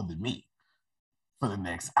more than me for the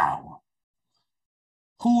next hour.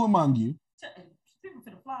 Who among you?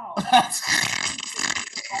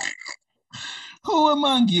 Who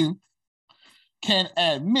among you can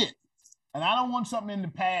admit, and I don't want something in the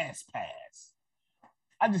past.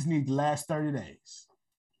 I just need the last 30 days.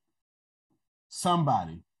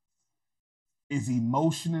 Somebody is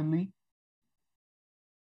emotionally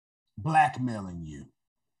blackmailing you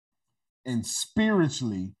and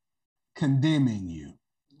spiritually condemning you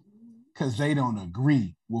because they don't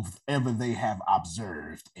agree with whatever they have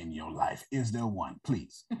observed in your life. Is there one,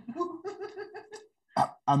 please?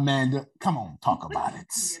 Amanda, come on, talk about it.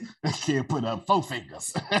 I can't put up 4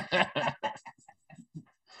 fingers.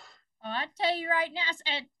 I tell you right now,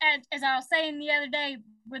 as I was saying the other day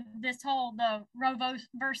with this whole the Roe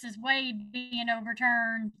versus Wade being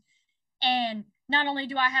overturned, and not only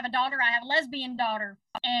do I have a daughter, I have a lesbian daughter,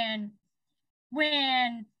 and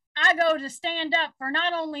when I go to stand up for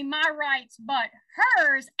not only my rights but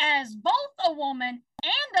hers as both a woman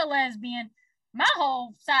and a lesbian, my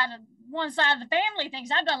whole one side of the family thinks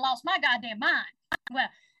I've done lost my goddamn mind. Well,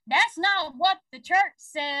 that's not what the church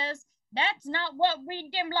says. That's not what we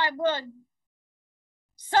dim like. Well,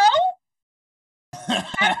 so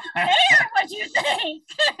I don't care what you think.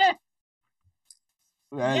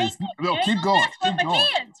 Keep going. Keep going.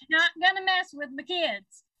 Kids. You're not gonna mess with my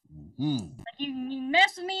kids. Mm-hmm. Like you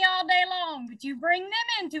mess with me all day long, but you bring them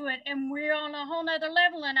into it, and we're on a whole nother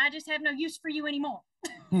level, and I just have no use for you anymore.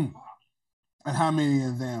 And how many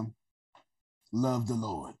of them love the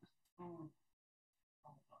Lord?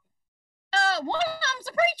 One of them's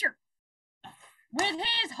a preacher with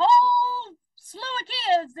his whole slew of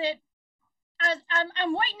kids that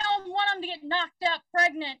I'm waiting on one of them to get knocked up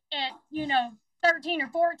pregnant at 13 or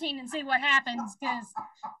 14 and see what happens, because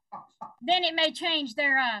then it may change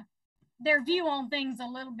their view on things a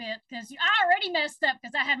little bit, because I already messed up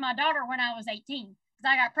because I had my daughter when I was 18, because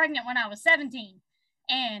I got pregnant when I was 17,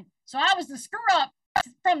 and so I was the screw up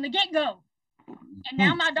from the get-go. And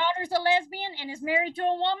now my daughter's a lesbian and is married to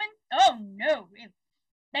a woman. Oh no,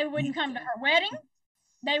 they wouldn't come to her wedding.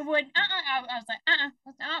 They would. I was like, I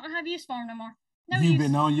don't have use for them no more. No You've use.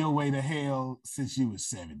 been on your way to hell since you were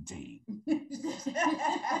 17.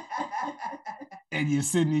 And you're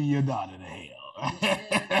sending your daughter to hell.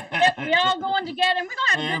 Yep, we all going together, and we're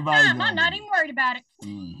gonna have a good time. I'm not even worried about it.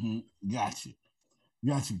 Mm-hmm. Got you.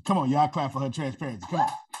 Come on, y'all clap for her transparency. Come on.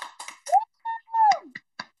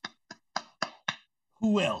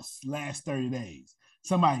 Who else last 30 days?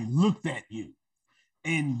 Somebody looked at you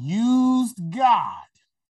and used God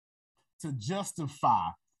to justify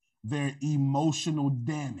their emotional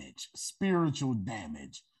damage, spiritual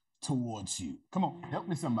damage towards you. Come on, help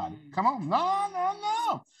me somebody. Come on.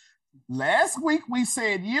 No. Last week we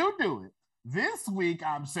said you do it. This week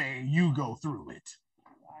I'm saying you go through it.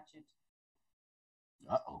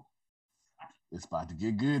 Uh-oh. It's about to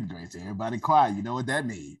get good, Grace. Everybody quiet. You know what that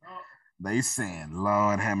means. They saying,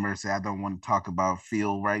 Lord have mercy, I don't want to talk about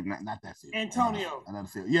Phil right now. Not that Phil. Antonio. Another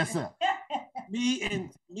Phil. Yes, sir. Me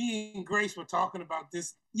and Grace were talking about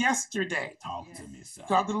this yesterday. Talk to me, sir.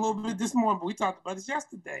 Talked a little bit this morning, but we talked about this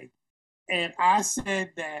yesterday. And I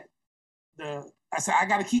said that I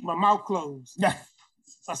got to keep my mouth closed,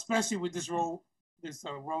 especially with this Roe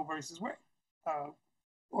versus Wade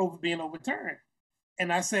being overturned.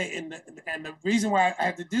 And I say, and the reason why I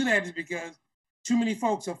have to do that is because too many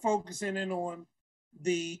folks are focusing in on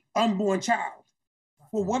the unborn child.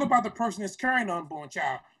 Well, what about the person that's carrying an unborn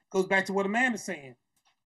child? Goes back to what Amanda's saying.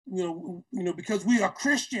 You know, because we are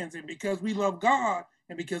Christians and because we love God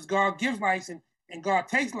and because God gives life and God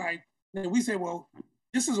takes life, then we say, well,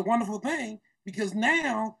 this is a wonderful thing because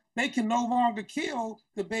now they can no longer kill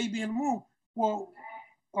the baby in the womb. Well,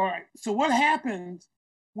 all right. So what happens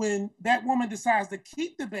when that woman decides to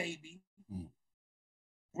keep the baby,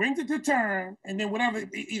 brings it to term, and then whatever,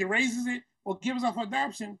 either raises it or gives up for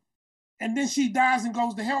adoption, and then she dies and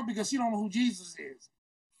goes to hell because she don't know who Jesus is.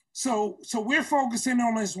 So we're focusing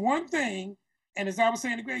on this one thing, and as I was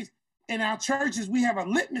saying to Grace, in our churches, we have a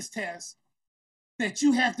litmus test that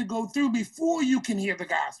you have to go through before you can hear the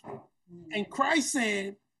gospel. And Christ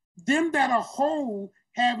said, them that are whole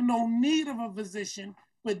have no need of a physician,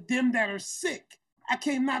 but them that are sick. I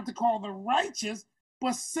came not to call the righteous,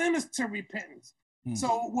 but sinners to repentance.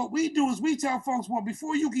 So what we do is we tell folks, well,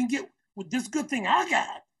 before you can get with this good thing I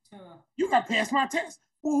got, you got to pass my test.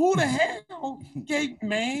 Well, who the hell gave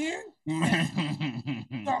man?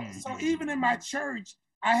 So even in my church,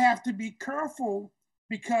 I have to be careful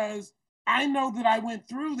because I know that I went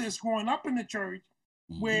through this growing up in the church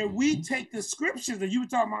where we take the scriptures that you were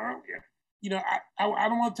talking about earlier. You know, I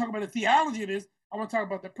don't want to talk about the theology of this. I want to talk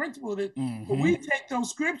about the principle of it. But we take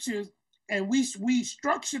those scriptures and we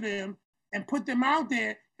structure them and put them out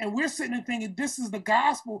there, and we're sitting and thinking this is the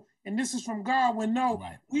gospel and this is from God. When no,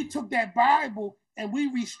 we took that Bible and we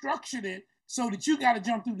restructured it so that you got to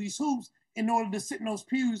jump through these hoops in order to sit in those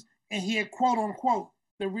pews and hear quote unquote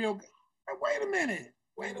the real. Wait a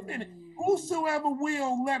minute. Whosoever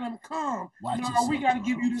will, let him come. No, we got to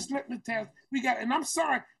give you this litmus test. And I'm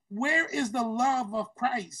sorry, where is the love of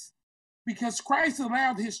Christ? Because Christ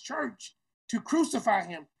allowed his church to crucify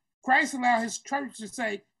him. Christ allowed his church to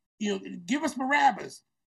say, you know, give us Barabbas.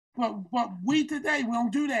 But we today, we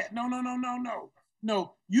don't do that.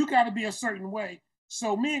 No, you got to be a certain way.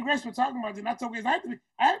 So me and Grace were talking about this, and I told Grace, I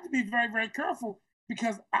have to be very, very careful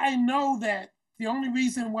because I know that the only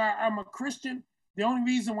reason why I'm a Christian, the only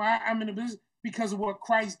reason why I'm in the business, because of what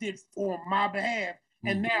Christ did for my behalf.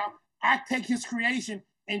 And now I take his creation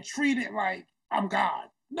and treat it like I'm God.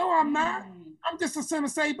 No, I'm not. I'm just a sinner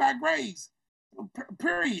saved by grace,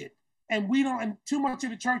 period. And we don't, and too much of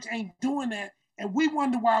the church ain't doing that. And we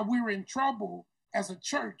wonder why we're in trouble as a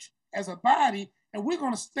church, as a body, and we're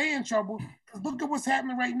going to stay in trouble because look at what's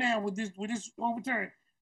happening right now with this overturn.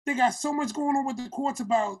 They got so much going on with the courts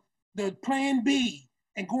about the Plan B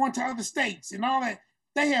and going to other states and all that.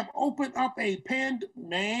 They have opened up a and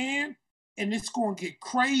it's going to get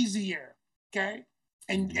crazier, okay?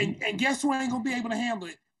 And guess who ain't going to be able to handle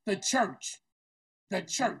it? The church. The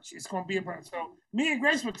church is going to be a problem. So me and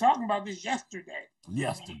Grace were talking about this yesterday.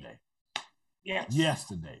 Yesterday. Yes.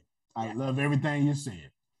 Yesterday. I love everything you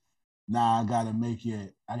said. Now I gotta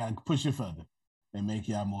push it further and make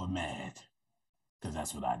y'all more mad. Because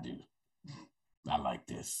that's what I do. I like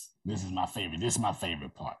this. This is my favorite. This is my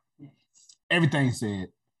favorite part. Everything said,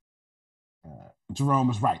 Jerome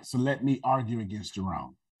was right. So let me argue against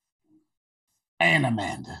Jerome. And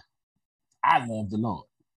Amanda, I love the Lord.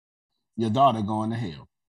 Your daughter going to hell.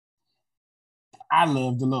 I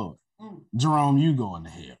love the Lord. Jerome, you going to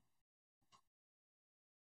hell.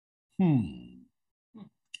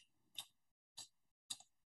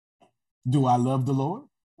 Do I love the Lord?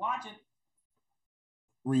 Watch it.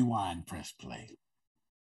 Rewind, press play.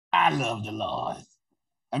 I love the Lord.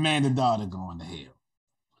 Amanda, daughter going to hell.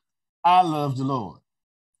 I love the Lord.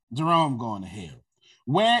 Jerome going to hell.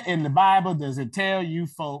 Where in the Bible does it tell you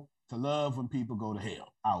folk to love when people go to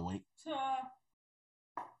hell? I'll wait.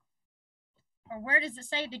 Or where does it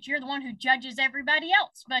say that you're the one who judges everybody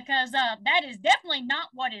else? Because that is definitely not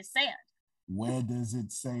what is said. Where does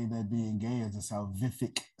it say that being gay is a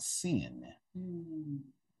salvific sin?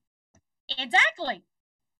 Exactly.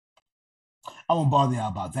 I won't bother you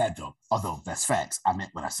about that, though. Although that's facts. I meant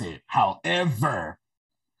what I said. However,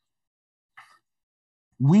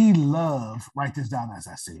 we love, write this down as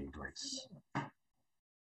I say it, Grace.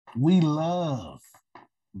 We love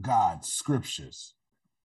God's scriptures.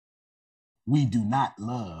 We do not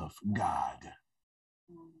love God.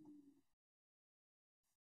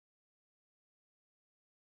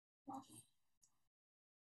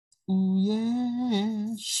 Ooh,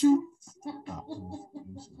 yeah, shoot.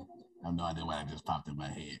 I have no idea why that just popped in my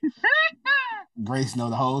head. Grace know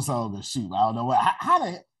the whole song of shoot. I don't know what.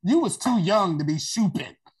 You was too young to be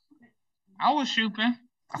shooping. I was shooping.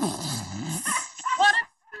 What a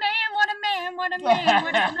man, what a man, what a man,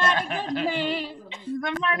 what a mighty good man. He's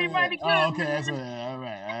a mighty, mighty good man. Okay, that's what it is. All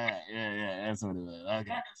right. Yeah, that's what it is.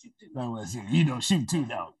 Okay. That was it. You don't shoot too,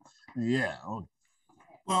 though. Yeah. Okay.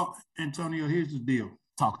 Well, Antonio, here's the deal.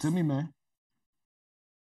 Talk to me, man.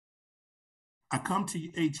 I come to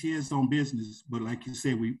HES on business, but like you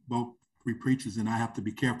said, we preachers, and I have to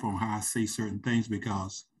be careful on how I say certain things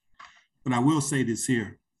because, but I will say this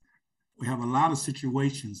here. We have a lot of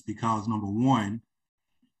situations because, number one,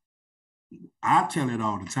 I tell it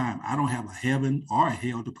all the time, I don't have a heaven or a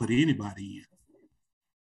hell to put anybody in.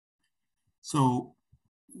 So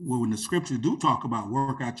when the scriptures do talk about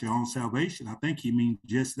work out your own salvation, I think he means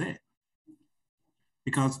just that.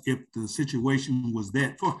 Because if the situation was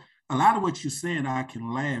that, for a lot of what you're saying, I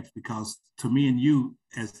can laugh because to me and you,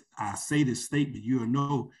 as I say this statement, you'll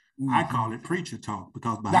know, I call it preacher talk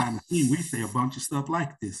because behind the scene, we say a bunch of stuff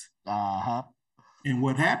like this. And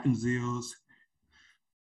what happens is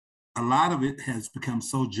a lot of it has become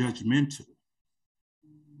so judgmental.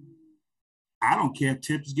 I don't care if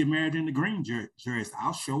Tips get married in the green dress,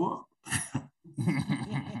 I'll show up.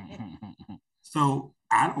 So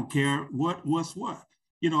I don't care what's what.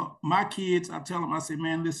 You know, my kids, I tell them, I say,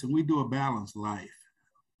 man, listen, we do a balanced life.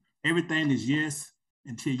 Everything is yes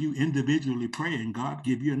until you individually pray and God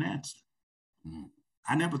give you an answer.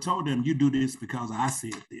 I never told them you do this because I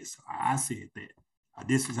said this, or I said that, or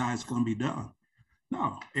this is how it's going to be done.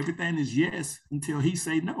 No, everything is yes until he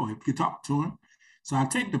say no, if you talk to him. So I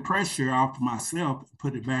take the pressure off myself and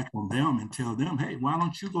put it back on them and tell them, hey, why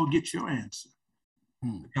don't you go get your answer?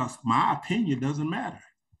 Because my opinion doesn't matter.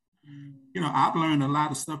 You know, I've learned a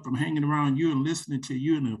lot of stuff from hanging around you and listening to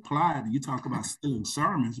you and applied. You talk about stealing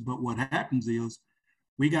sermons, but what happens is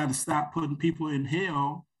we got to stop putting people in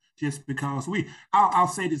hell just because I'll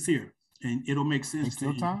say this here and it'll make sense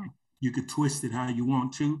to you. You could twist it how you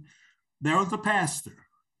want to. There was a pastor,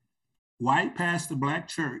 white pastor, black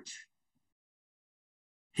church.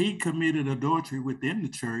 He committed adultery within the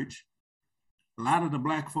church. A lot of the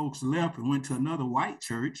black folks left and went to another white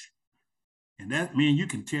church. And that, man, you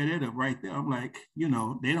can tear that up right there. I'm like, you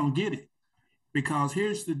know, they don't get it. Because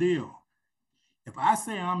here's the deal. If I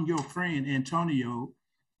say I'm your friend, Antonio,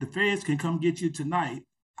 the feds can come get you tonight.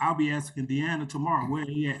 I'll be asking Deanna tomorrow, where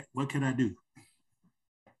he at? What can I do?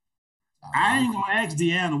 I ain't gonna ask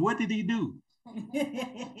Deanna, what did he do?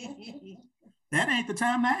 That ain't the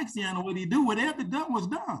time to ask Deanna what he do. Whatever done was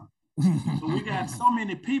done. So we got so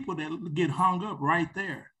many people that get hung up right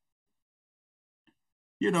there.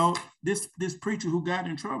 You know, this preacher who got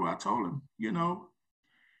in trouble, I told him, you know,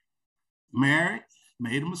 married,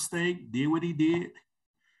 made a mistake, did what he did.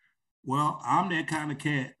 Well, I'm that kind of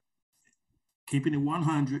cat, keeping it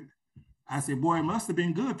 100. I said, boy, it must have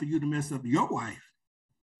been good for you to mess up your wife.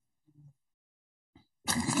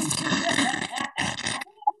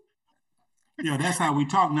 You know, that's how we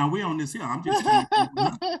talk. Now we on this here. I'm just telling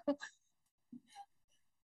you.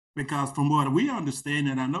 Because from what we understand,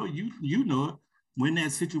 and I know you know it, when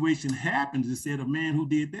that situation happens, it said a man who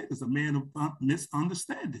did that is a man of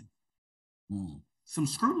misunderstanding. Some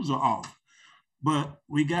screws are off. But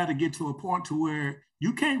we got to get to a point to where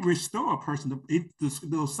you can't restore a person.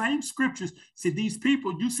 Those same scriptures, see, these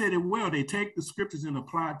people, you said it well, they take the scriptures and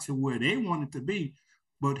apply it to where they want it to be.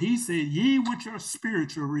 But he said, ye which are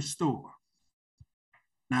spiritual, restore.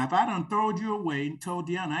 Now, if I done throwed you away and told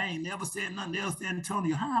Deanna, I ain't never said nothing else to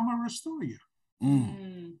Antonio, how am I gonna restore you?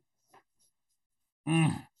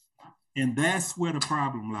 And that's where the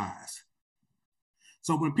problem lies.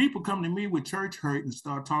 So when people come to me with church hurt and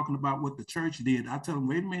start talking about what the church did, I tell them,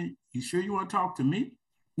 wait a minute, you sure you want to talk to me?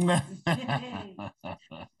 Because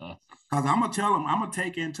I'm going to tell them, I'm going to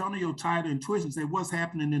take Antonio title and twist and say, what's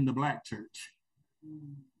happening in the Black church?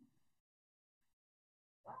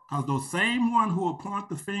 Because those same ones who will point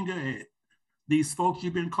the finger at these folks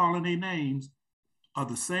you've been calling their names are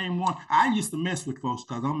the same one. I used to mess with folks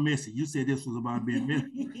because I'm messy. You said this was about being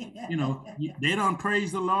messy. You know, they don't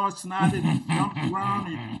praise the Lord, snotted and jumped around,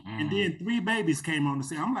 and then 3 babies came on the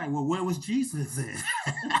scene. I'm like, well, where was Jesus at?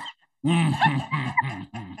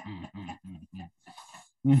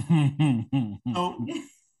 So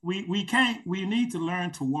we need to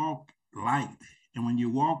learn to walk light. And when you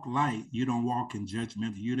walk light, you don't walk in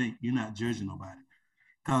judgment. You're not judging nobody.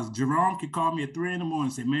 Because Jerome could call me at 3 a.m.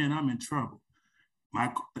 and say, man, I'm in trouble. My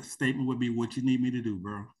statement would be, what you need me to do,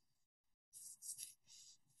 bro?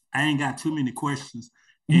 I ain't got too many questions.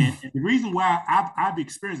 And the reason why I've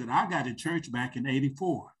experienced it, I got in church back in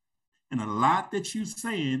 '84. And a lot that you're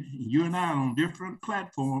saying, you and I are on different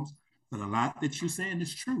platforms, but a lot that you're saying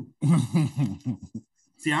is true.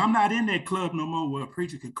 See, I'm not in that club no more where a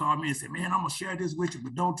preacher can call me and say, man, I'm going to share this with you,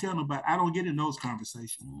 but don't tell nobody. I don't get in those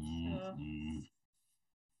conversations.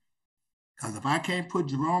 Because if I can't put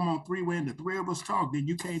Jerome on 3-way and the 3 of us talk, then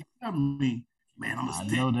you can't tell me, man, I'm a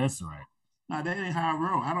stick. I know that's right. No, that ain't how I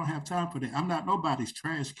roll. I don't have time for that. I'm not nobody's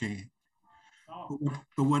trash can.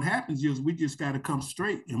 But what happens is we just got to come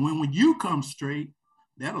straight. And when you come straight,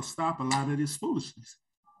 that'll stop a lot of this foolishness.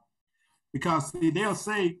 Because see, they'll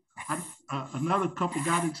say, another couple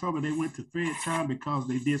got in trouble. They went to Fed time because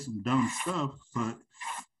they did some dumb stuff. But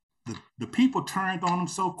the people turned on them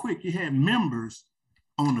so quick. You had members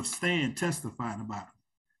on the stand testifying about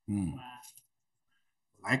it.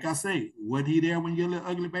 Like I say, wasn't he there when your little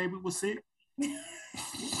ugly baby was sick?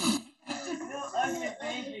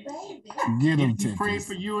 Get him. He prayed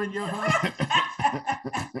for you and your husband.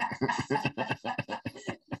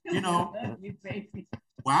 You know,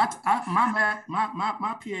 well,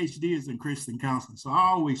 my PhD is in Christian counseling, so I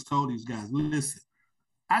always told these guys, listen,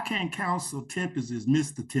 I can't counsel tempers as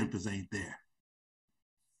Mr. Tempers ain't there.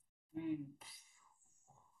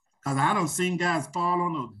 Because I don't seen guys fall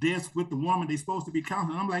on a desk with the woman they're supposed to be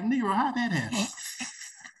counseling. I'm like, Negro, how that happen?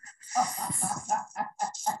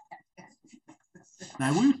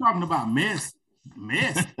 Now, we were talking about mess.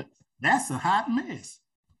 That's a hot mess.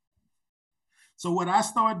 So what I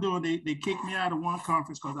started doing, they kicked me out of one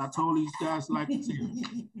conference because I told these guys like this here.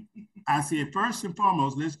 I said, first and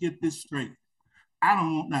foremost, let's get this straight. I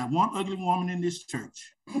don't want not one ugly woman in this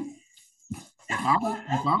church. If I'm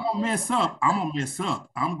gonna mess up, I'm gonna mess up.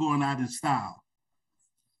 I'm going out in style.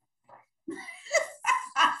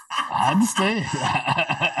 I understand.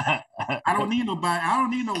 I don't need nobody. I don't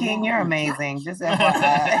need no. King, you're amazing. Just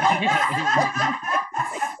FYI.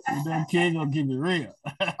 Then King gonna keep it real.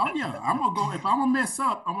 Oh yeah, I'm gonna go. If I'm gonna mess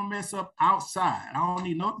up, I'm gonna mess up outside. I don't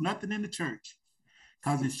need nothing in the church.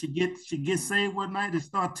 Cause if she gets saved one night and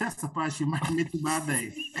start testifying, she might admit to my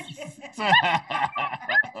name.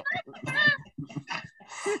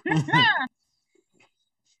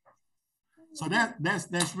 So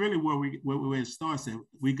that's really where it starts. At.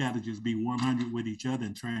 We got to just be 100 with each other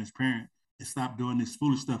and transparent and stop doing this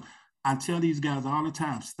foolish stuff. I tell these guys all the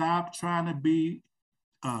time: stop trying to be,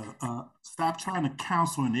 stop trying to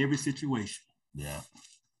counsel in every situation. Yeah.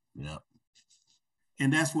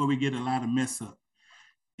 And that's where we get a lot of mess up.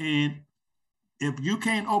 And if you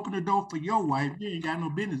can't open the door for your wife, you ain't got no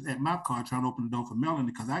business at my car trying to open the door for Melanie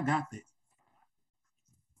because I got that.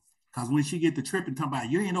 Because when she get the trip and talking about,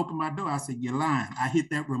 you ain't open my door, I said, you're lying. I hit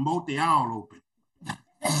that remote, they all open.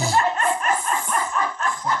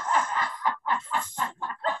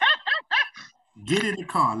 Get in the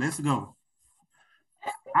car, let's go.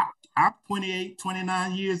 I'm 28,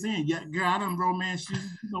 29 years in. Yeah, girl, I done romance you.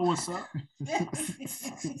 You know what's up.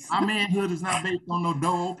 My manhood is not based on no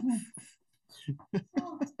door opening.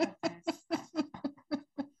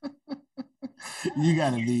 You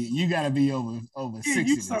gotta be over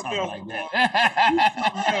 60 to talk like that.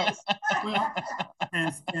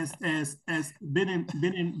 as been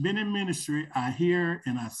in ministry, I hear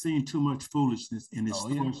and I've seen too much foolishness, and it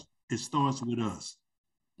starts with us.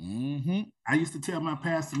 Mm-hmm. I used to tell my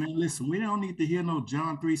pastor, man, listen, we don't need to hear no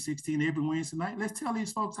John 3:16 every Wednesday night. Let's tell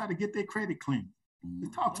these folks how to get their credit clean.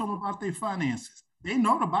 Let's talk to them about their finances. They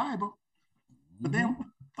know the Bible, but then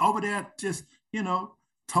over there just,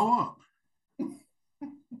 toe up.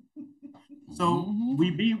 So we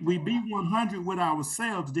be 100 with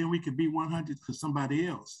ourselves, then we could be 100 for somebody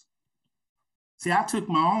else. See, I took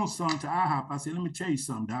my own son to IHOP. I said, let me tell you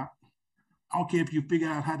something, Doc. I don't care if you figure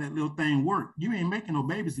out how that little thing works. You ain't making no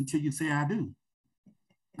babies until you say I do.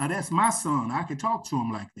 Now that's my son. I can talk to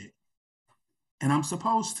him like that. And I'm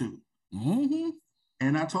supposed to.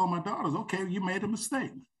 And I told my daughters, okay, you made a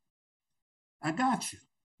mistake. I got you.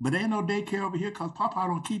 But ain't no daycare over here because Papa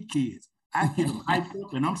don't keep kids. I get them hyped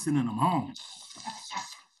up and I'm sending them home.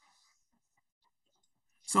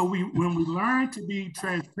 So when we learn to be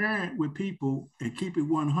transparent with people and keep it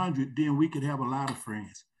 100, then we could have a lot of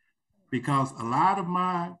friends. Because a lot of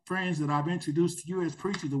my friends that I've introduced to you as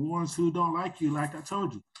preachers, the ones who don't like you, like I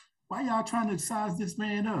told you, why y'all trying to size this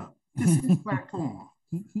man up? This is his platform.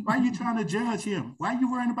 Why are you trying to judge him? Why are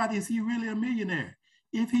you worrying about, is he really a millionaire?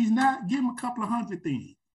 If he's not, give him a couple of hundred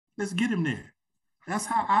then. Let's get him there. That's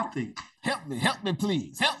how I think. Help me,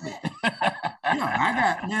 please. Help me.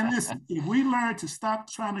 Listen, if we learn to stop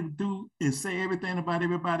trying to do and say everything about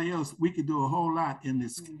everybody else, we could do a whole lot in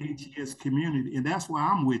this HES community. And that's why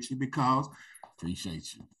I'm with you, because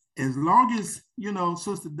appreciate you. As long as,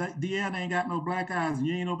 Sister Deanna ain't got no black eyes and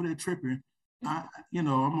you ain't over there tripping, I'm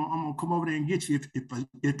gonna come over there and get you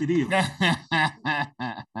if it is.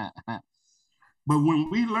 But when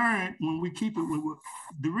we learn, when we keep it,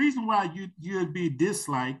 the reason why you'd be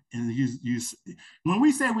disliked, and when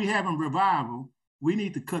we say we having revival, we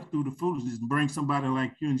need to cut through the foolishness and bring somebody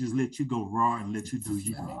like you and just let you go raw and let you do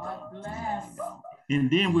you. And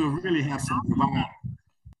then we'll really have some revival.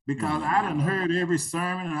 Because I done heard every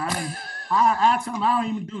sermon, and I tell them I don't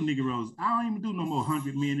even do Negroes. I don't even do no more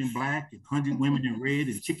 100 men in black and 100 women in red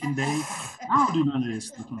and chicken day. I don't do none of that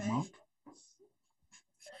stuff no more.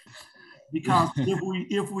 Because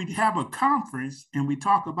if we have a conference and we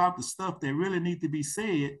talk about the stuff that really need to be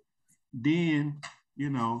said, then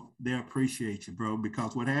they'll appreciate you, bro.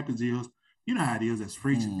 Because what happens is, you know how it is as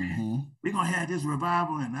preaching, man. We're gonna have this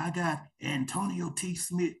revival, and I got Antonio T.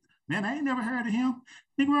 Smith. Man, I ain't never heard of him.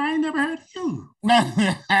 Nigga, I ain't never heard of you.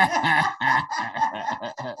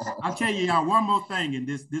 I'll tell you y'all one more thing, and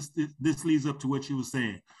this leads up to what you were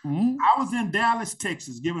saying. I was in Dallas,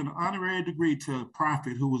 Texas, giving an honorary degree to a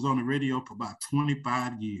prophet who was on the radio for about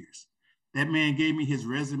 25 years. That man gave me his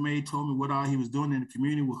resume, told me what all he was doing in the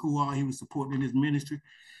community, who all he was supporting in his ministry.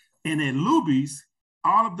 And at Luby's,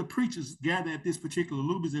 all of the preachers gathered at this particular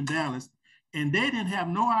Luby's in Dallas, and they didn't have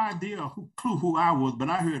no clue who I was, but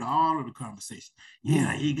I heard all of the conversation.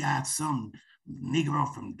 Yeah, he got some Negro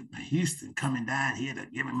from Houston coming down here to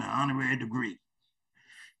give him an honorary degree.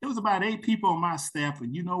 There was about 8 people on my staff,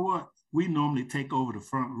 and you know what? We normally take over the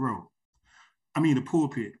front row. I mean, the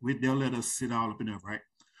pulpit. They'll let us sit all up in there, right?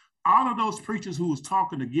 All of those preachers who was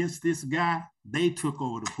talking against this guy, they took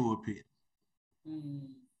over the pulpit.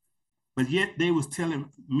 But yet they was telling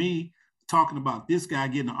me, talking about this guy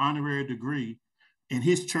getting an honorary degree, and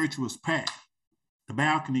his church was packed. The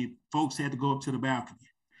balcony, folks had to go up to the balcony.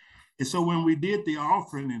 And so when we did the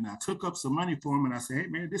offering and I took up some money for him and I said, hey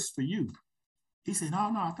man, this is for you. He said, no,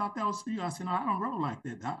 I thought that was for you. I said, no, I don't roll like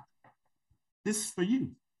that, Doc. This is for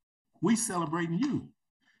you. We celebrating you.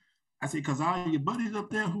 I said, because all your buddies up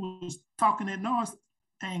there who was talking that noise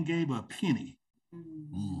ain't gave a penny.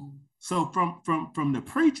 So from the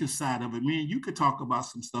preacher side of it, man, you could talk about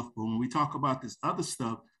some stuff, but when we talk about this other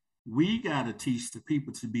stuff, we got to teach the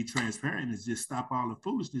people to be transparent and just stop all the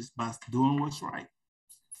foolishness by doing what's right.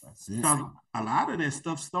 That's it. Because a lot of that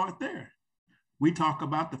stuff start there. We talk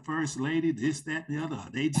about the first lady, this, that, and the other.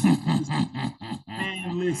 They just,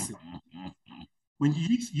 man, listen. When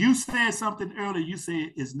you said something earlier, you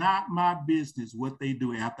said, it's not my business what they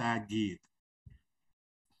do after I give.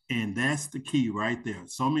 And that's the key right there.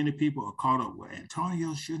 So many people are caught up with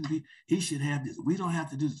Antonio shouldn't be, he should have this. We don't have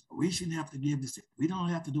to do this. We shouldn't have to give this. We don't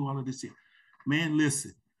have to do all of this here. Man,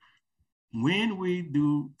 listen, when we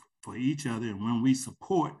do for each other and when we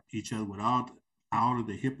support each other with all of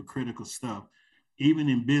the hypocritical stuff, even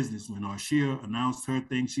in business, when Arshia announced her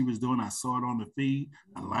thing she was doing, I saw it on the feed,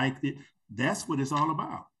 I liked it. That's what it's all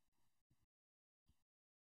about.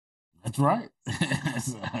 That's right.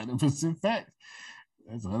 That's 100% fact.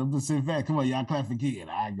 That's 100% fact. Come on, y'all clap for kid.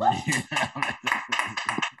 I agree.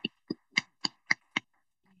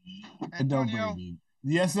 Don't believe me.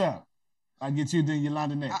 Yes, sir. I get you, then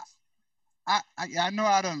Yolanda next. I know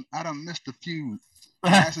I done missed a few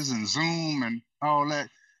classes and Zoom and all that,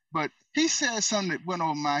 but he said something that went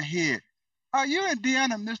over my head. Are you and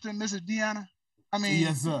Deanna, Mr. and Mrs. Deanna? I mean,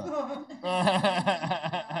 yes, sir.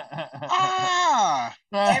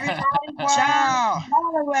 Everybody, wow.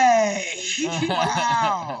 away.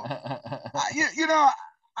 Wow. You know,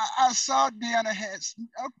 I saw Deanna had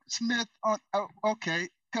Smith on. Okay,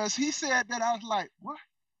 because he said that. I was like, what?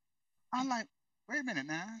 I'm like, wait a minute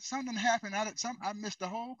now. Something happened. I missed the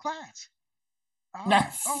whole class. So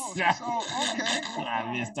okay.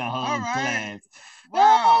 I missed the whole All right. class.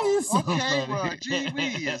 Wow. Oh, so okay. funny. Well, gee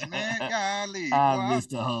whiz, man. Golly. I missed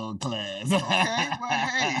the whole class. Okay. Well,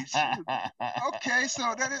 hey. Shoot. Okay.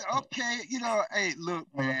 So that is okay. You know, hey, look,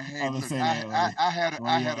 man. Hey, look. I had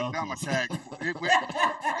a dumb attack.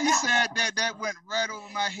 He said that went right over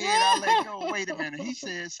my head. I like, yo, wait a minute. He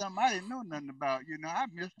said something I didn't know nothing about. You know, I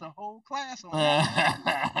missed the whole class on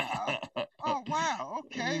that. Oh wow.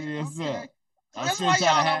 Okay. Yes, okay. Sir. So that's why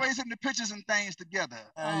y'all always in the pictures and things together.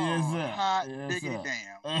 Yes, sir. Hot yes, diggity sir.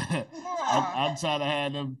 damn. I'm trying to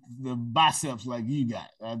have the biceps like you got.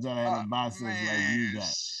 I'm trying to have the biceps like you got.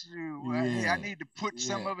 Shoot, well, hey, I need to put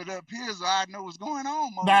some of it up here so I know what's going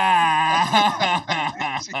on. Well,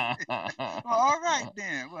 all right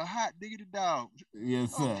then. Well, hot diggity dog.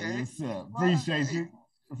 Yes, sir. Okay. Yes, sir. Appreciate you.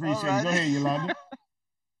 Appreciate you. Go ahead, Yolanda.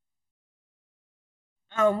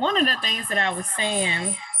 One of the things that I was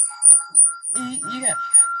saying, you got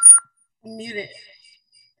muted.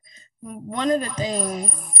 One of the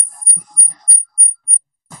things.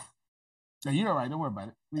 No, you're all right. Don't worry about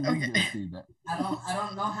it. We can get that feedback. I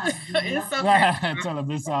don't know how to do it. It's okay. Tell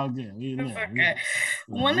them it's all good. It's okay.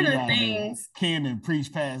 One of the things. Ken and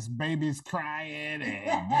preach past babies crying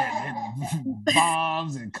and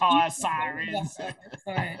bombs and car sirens.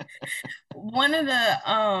 One of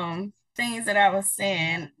the things that I was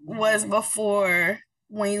saying was before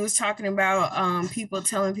when you was talking about people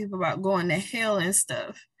telling people about going to hell and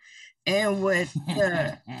stuff. And what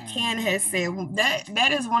Ken has said,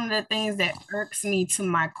 that is one of the things that irks me to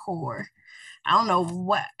my core. I don't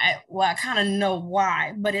know I kind of know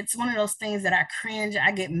why, but it's one of those things that I cringe,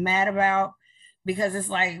 I get mad about, because it's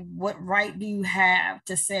like, what right do you have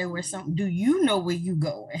to say where do you know where you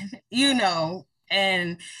going? You know,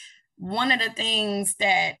 and one of the things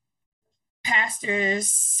that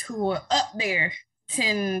pastors who are up there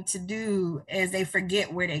tend to do is they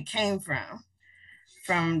forget where they came from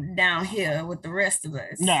down here with the rest of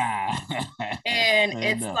us. And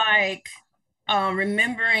it's like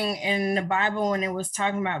remembering in the Bible when it was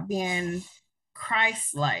talking about being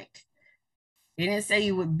Christ-like. It didn't say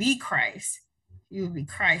you would be Christ, you would be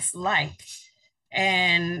Christ-like.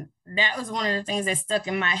 And that was one of the things that stuck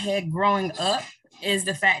in my head growing up, is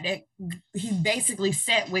the fact that he basically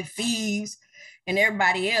sat with thieves and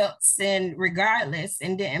everybody else, and regardless,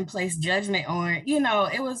 and didn't place judgment on, you know,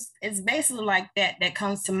 it's basically like that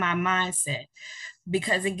comes to my mindset,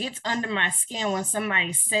 because it gets under my skin when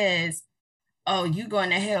somebody says, oh, you going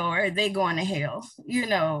to hell, or they going to hell, you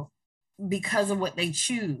know, because of what they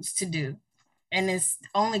choose to do. And it's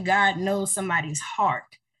only God knows somebody's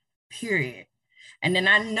heart, period. And then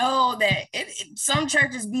I know that some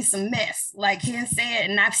churches be some mess, like Ken said,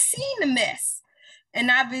 and I've seen the mess, and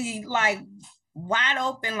I be like wide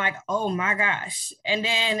open, like, oh my gosh. And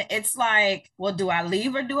then it's like, well, do I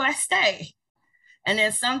leave or do I stay? And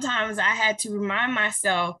then sometimes I had to remind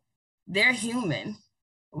myself, they're human.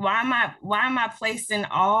 Why am I placing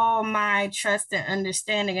all my trust and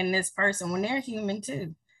understanding in this person when they're human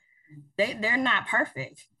too? They're not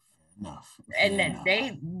perfect. Enough. And that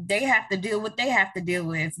they have to deal with what they have to deal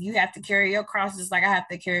with. You have to carry your crosses like I have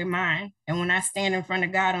to carry mine. And when I stand in front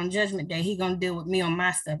of God on Judgment Day, He gonna deal with me on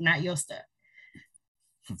my stuff, not your stuff.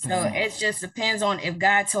 So it just depends on if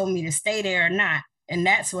God told me to stay there or not. And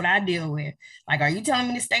that's what I deal with. Like, are you telling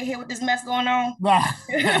me to stay here with this mess going on?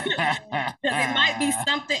 Because it might be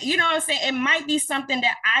something, you know what I'm saying? It might be something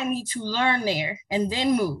that I need to learn there and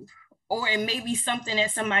then move. Or it may be something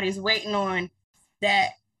that somebody's waiting on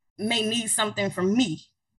that may need something from me,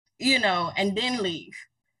 you know, and then leave.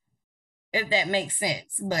 If that makes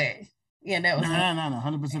sense. But yeah, that was no,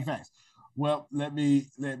 100% facts. Well, let me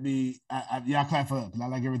y'all clap for her, because I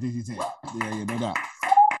like everything she said. Yeah, no doubt.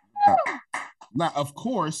 Now, of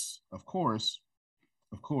course, we're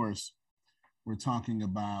talking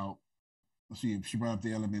about, she brought up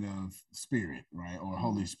the element of spirit, right? Or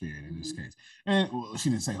Holy Spirit in this case. And well, she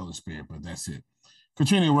didn't say Holy Spirit, but that's it.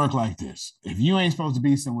 Katrina, work like this. If you ain't supposed to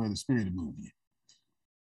be somewhere, the Spirit will move you.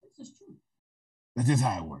 This is true. That's just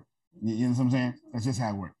how it works. You know what I'm saying? That's just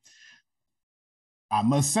how it works. I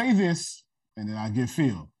must say this, and then I get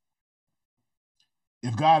filled.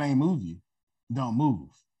 If God ain't move you, don't move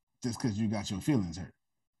just because you got your feelings hurt.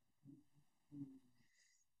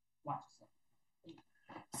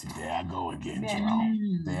 See, there I go again,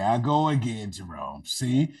 Jerome. There I go again, Jerome.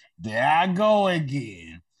 See, there I go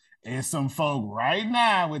again. There's some folk right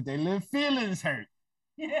now with their little feelings hurt.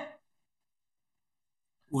 Yeah.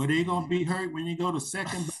 Well, they gonna be hurt when you go to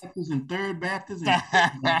Second Baptist and Third Baptist.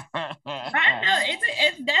 I know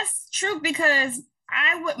that's true, because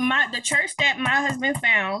the church that my husband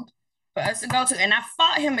found for us to go to, and I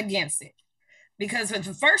fought him against it, because the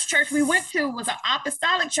first church we went to was an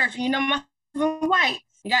apostolic church, and my husband white.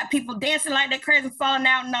 You got people dancing like they're crazy, falling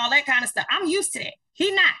out and all that kind of stuff. I'm used to that.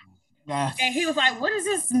 He not. Yes. And he was like, what is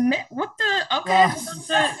this? What the, okay, yes.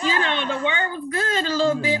 The word was good a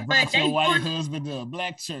little bit, but they white husband to a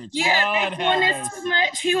black church. Yeah, they doing this too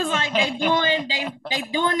much. He was like, they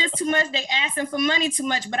doing this too much. They asking for money too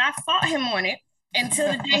much, but I fought him on it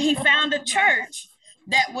until the day he found a church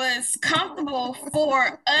that was comfortable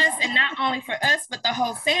for us, and not only for us, but the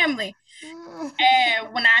whole family.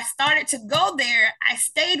 And when I started to go there, I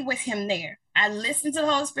stayed with him there. I listened to the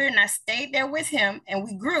Holy Spirit and I stayed there with him, and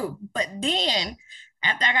we grew. But then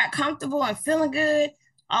after I got comfortable and feeling good,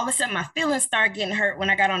 all of a sudden my feelings started getting hurt when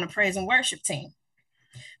I got on the praise and worship team,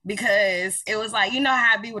 because it was like,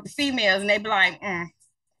 how I be with the females, and they be like, and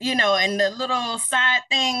the little side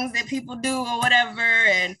things that people do or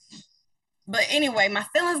whatever. But anyway, my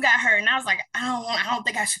feelings got hurt, and I was like, I don't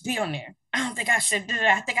think I should be on there. I don't think I should do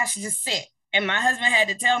that. I think I should just sit. And my husband had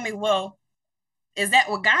to tell me, well, is that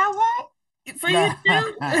what God wants for you to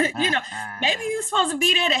do? Maybe you're supposed to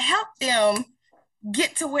be there to help them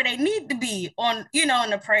get to where they need to be on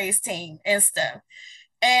the praise team and stuff.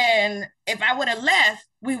 And if I would have left,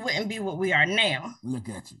 we wouldn't be what we are now. Look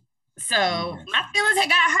at you. So my feelings had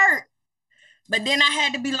got hurt. But then I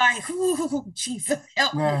had to be like, ooh, Jesus,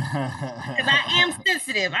 help me. Because I am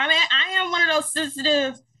sensitive. I mean, I am one of those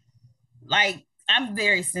sensitive, like, I'm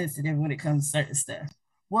very sensitive when it comes to certain stuff.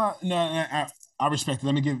 Well, no, I respect it.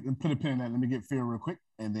 Let me put a pin in that. Let me get Phil real quick,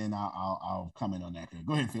 and then I'll comment on that.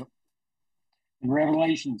 Go ahead, Phil. In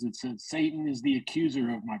Revelations, it says, Satan is the accuser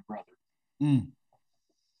of my brother.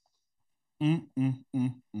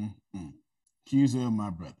 Accuser of my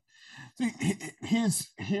brother. See,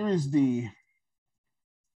 here is the...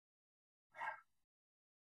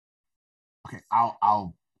 Okay,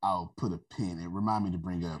 I'll put a pin and remind me to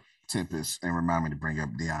bring up Tempest and remind me to bring up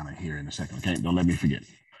Deanna here in a second. Okay, don't let me forget.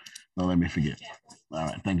 All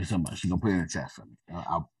right, thank you so much. You're gonna put it in the chat for me.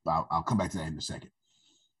 I'll come back to that in a second.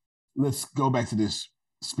 Let's go back to this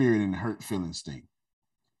spirit and hurt feelings thing.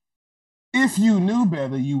 If you knew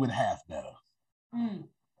better, you would have better.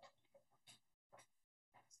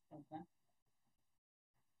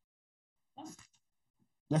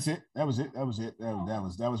 That's it. That was it. That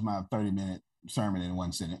was my 30-minute sermon in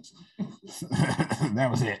one sentence. That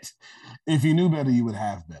was it. If you knew better, you would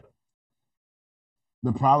have better.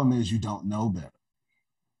 The problem is you don't know better.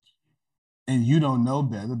 And you don't know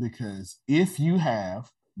better because if you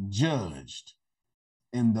have judged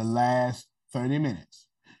in the last 30 minutes,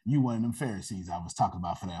 you one of them Pharisees I was talking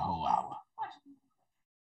about for that whole hour.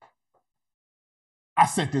 I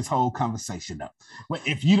set this whole conversation up. But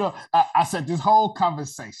if you don't, I set this whole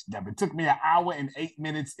conversation up. It took me an hour and 8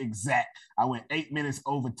 minutes exact. I went 8 minutes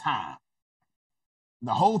over time.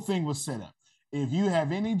 The whole thing was set up. If you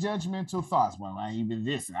have any judgmental thoughts, well, I ain't even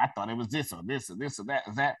this, and I thought it was this or this or this or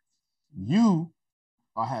that, you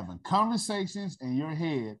are having conversations in your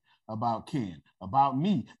head about Ken, about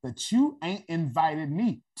me, that you ain't invited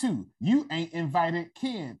me to. You ain't invited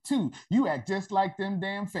Ken to. You act just like them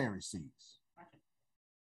damn Pharisees.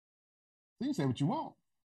 So you say what you want.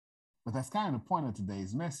 But that's kind of the point of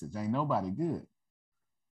today's message. Ain't nobody good.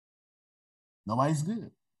 Nobody's good.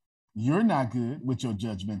 You're not good with your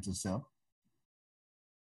judgmental self.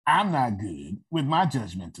 I'm not good with my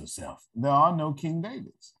judgmental self. There are no King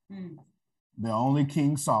Davids. There are only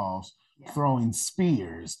King Sauls throwing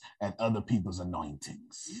spears at other people's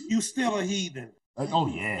anointings. You still a heathen. Oh,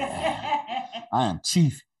 yeah. I am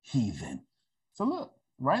chief heathen. So look,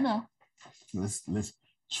 right now, let's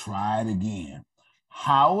try it again.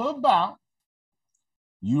 How about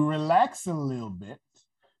you relax a little bit?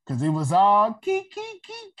 Because it was all key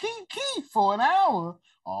for an hour.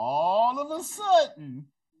 All of a sudden,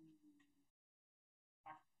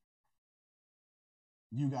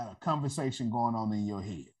 you got a conversation going on in your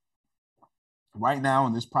head. Right now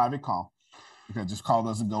in this private call, because this call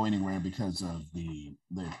doesn't go anywhere because of the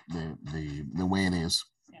way it is.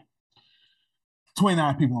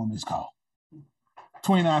 29 people on this call.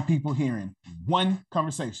 29 people hearing one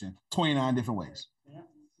conversation, 29 different ways.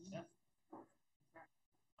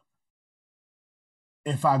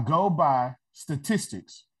 If I go by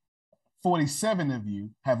statistics, 47 of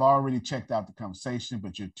you have already checked out the conversation,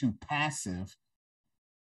 but you're too passive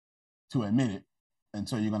to admit it. And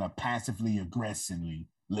so you're going to passively, aggressively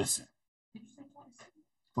listen.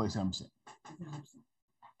 47%.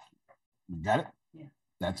 You got it? Yeah.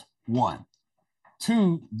 That's one.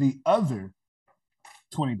 Two, the other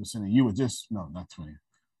 20% of you are just, no, not 20,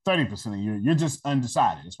 30% of you, you're just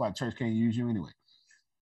undecided. That's why church can't use you anyway.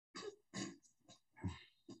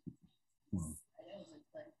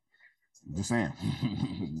 Just saying.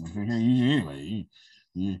 They can't use you anyway.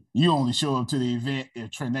 You only show up to the event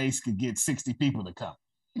if Trinace could get 60 people to come.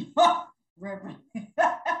 Reverend.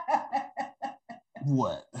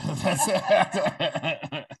 What?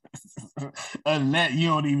 Unless you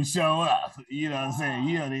don't even show up. You know what I'm saying?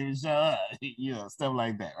 You don't even show up. You know, stuff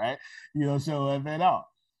like that, right? You don't show up at all.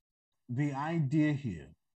 The idea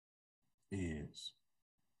here is,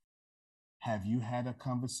 have you had a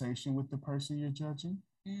conversation with the person you're judging?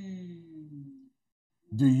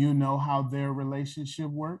 Do you know how their relationship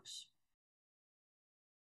works?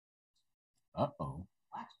 Uh-oh.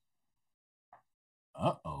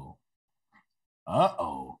 Uh-oh.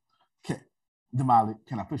 Uh-oh. Damali,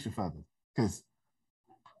 can I push it further? Because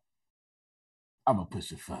I'm going to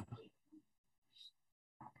push it further.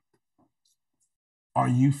 Are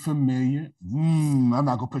you familiar? I'm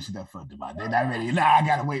not going to push it that further, Damali. They're not ready. Nah, I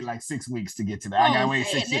got to wait like 6 weeks to get to that. I got to wait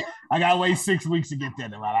 6 weeks. I got to wait 6 weeks to get there,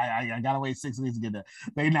 Damali. I got to wait 6 weeks to get there.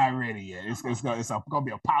 They're not ready yet. It's going to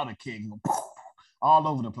be a powder keg all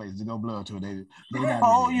over the place to go blow to it. They not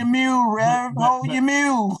hold your mule, Rev. Hold your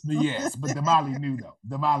mule. Yes, but Damali knew though.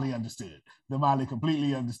 Damali understood. Damali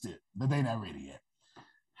completely understood, but they not ready yet.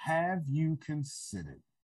 Have you considered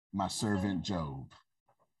my servant Job?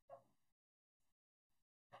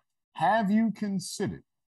 Have you considered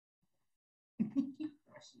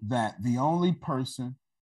that the only person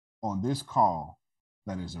on this call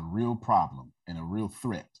that is a real problem and a real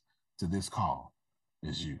threat to this call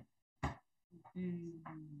is you?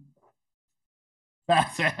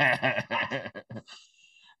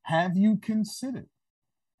 Have you considered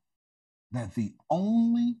that the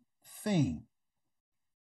only thing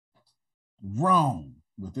wrong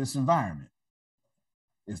with this environment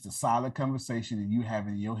is the solid conversation that you have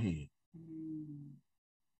in your head?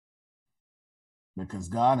 Because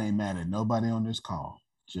God ain't mad at nobody on this call,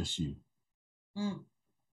 just you.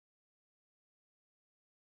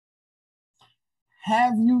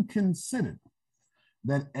 Have you considered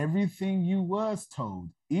that everything you was told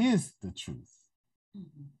is the truth?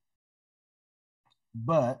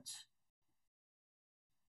 But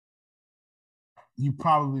you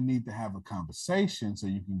probably need to have a conversation so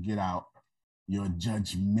you can get out your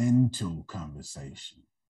judgmental conversation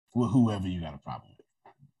with whoever you got a problem with.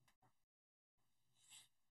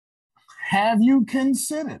 Have you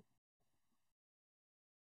considered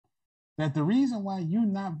that the reason why you're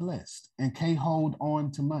not blessed and can't hold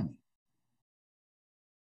on to money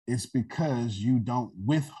is because you don't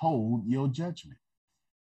withhold your judgment?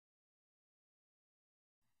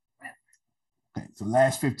 Okay, so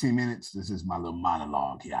last 15 minutes, this is my little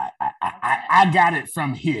monologue here. I got it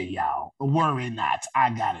from here, y'all. Worry not,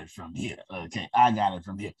 I got it from here. Okay, I got it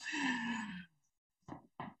from here.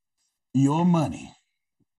 Your money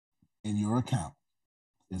in your account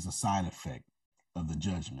is a side effect of the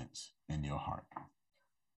judgments in your heart.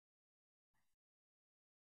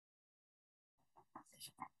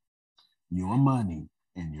 Your money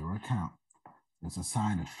in your account is a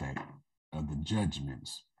side effect of the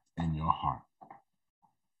judgments in your heart.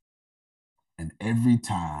 And every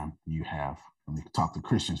time you have, let me talk to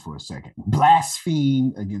Christians for a second,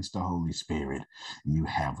 blaspheme against the Holy Spirit, you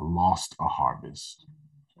have lost a harvest.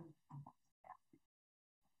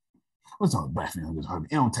 What's all blasphemy against the Holy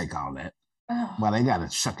Spirit? It don't take all that. Oh. Well, they got to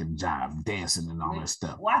shuck and jive, dancing and all that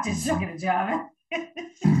stuff. Watch it shucking and jiving.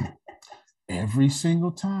 Every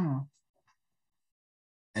single time.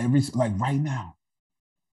 Like right now.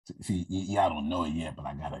 See, y'all don't know it yet, but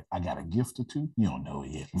I got a gift or two. You don't know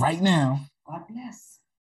it yet. Right now. God bless.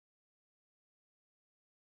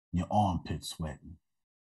 Your armpit sweating.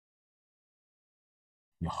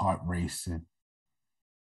 Your heart racing.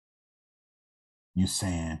 You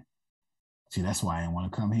saying, see, that's why I didn't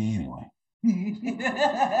want to come here anyway.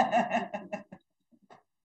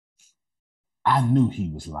 I knew he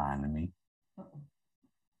was lying to me.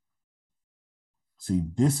 See,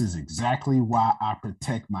 this is exactly why I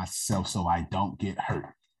protect myself so I don't get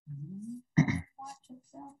hurt.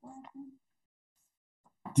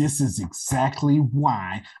 This is exactly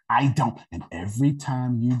why I don't. And every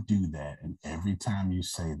time you do that, and every time you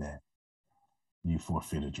say that, you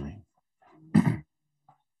forfeit a dream.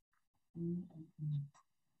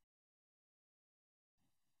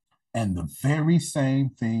 And the very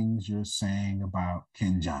same things you're saying about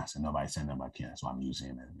Ken Johnson. Nobody's saying that about Ken, so I'm using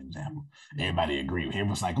him as an example. Everybody agree with him. It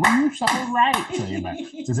was like, well, you're so right. So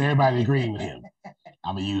since everybody agreed with him,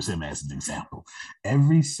 I'm going to use him as an example.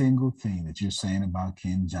 Every single thing that you're saying about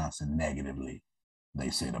Ken Johnson negatively, they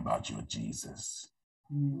said about your Jesus.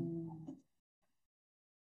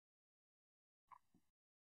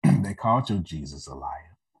 They called your Jesus a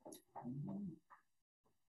liar.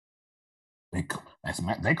 They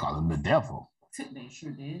call him the devil. They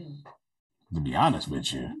sure did. To be honest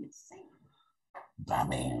with you, I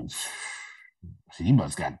mean, he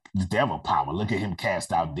must got the devil power. Look at him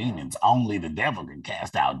cast out demons. Only the devil can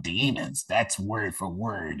cast out demons. That's word for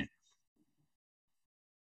word.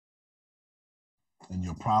 And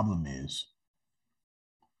your problem is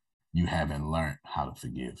you haven't learned how to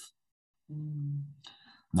forgive.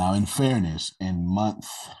 Now, in fairness, in month,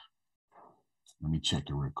 let me check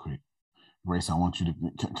it real quick. Grace, I want you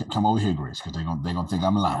to come over here, Grace, because they're gonna think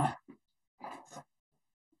I'm lying.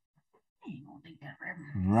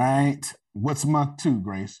 Right. What's month 2,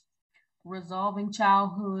 Grace? Resolving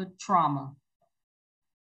childhood trauma.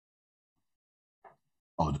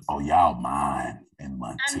 Oh, y'all mine in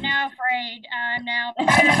month 2. I'm now afraid.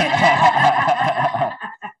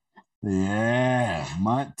 Yeah,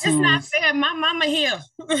 month 2. It's not fair. My mama here.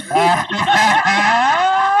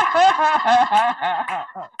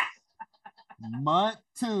 Month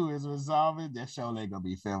 2 is resolving. That show ain't gonna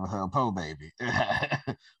be fair with her po baby.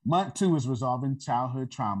 Month 2 is resolving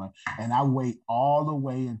childhood trauma, and I wait all the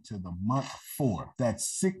way into the month 4. That's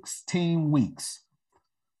 16 weeks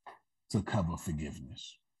to cover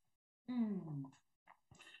forgiveness. And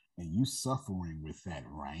you suffering with that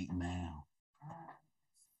right now.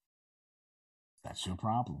 That's your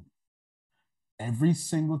problem. Every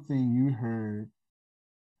single thing you heard,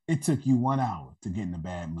 it took you 1 hour to get in a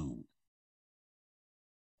bad mood.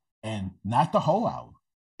 And not the whole hour.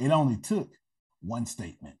 It only took one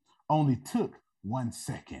statement. Only took 1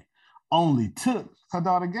 second. Only took her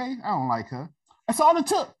daughter gay. I don't like her. That's all it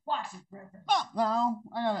took. Watch it, brother. No,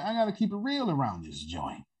 I gotta keep it real around this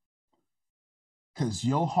joint. Because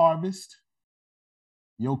your harvest,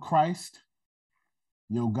 your Christ,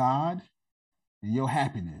 your God, and your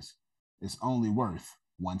happiness is only worth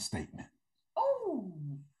 1 statement. Oh.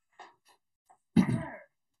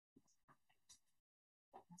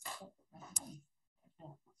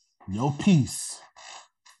 Your peace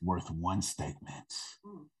worth 1 statement.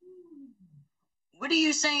 What are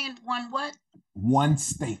you saying? One what? 1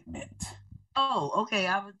 statement. Oh, okay.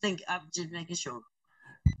 I was just making sure.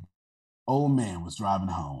 Old man was driving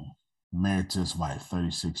home, married to his wife,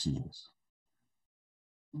 36 years.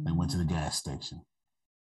 They went to the gas station.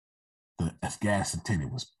 The gas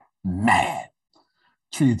attendant was mad,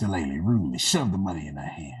 treated the lady rudely, shoved the money in her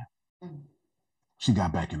hand. She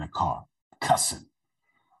got back in her car, cussing.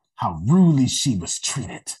 How rudely she was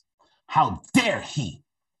treated. How dare he?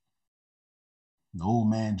 The old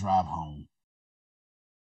man drive home.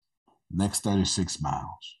 Next 36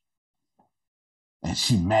 miles. And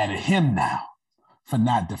she mad at him now for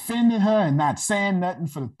not defending her and not saying nothing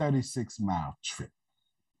for the 36-mile trip.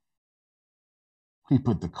 He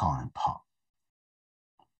put the car in park.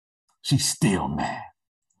 She's still mad.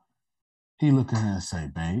 He looked at her and say,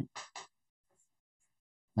 babe,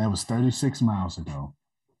 that was 36 miles ago.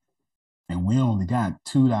 And we only got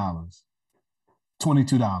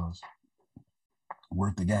 $22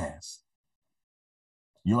 worth of gas.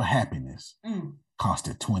 Your happiness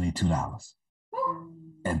costed $22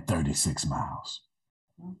 and 36 miles.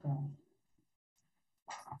 Okay.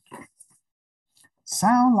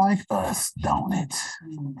 Sound like us, don't it?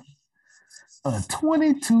 A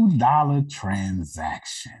 $22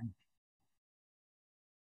 transaction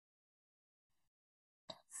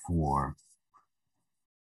for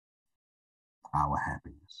our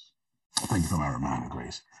happiness. Thank you for my reminder,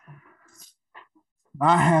 Grace.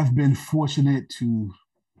 I have been fortunate to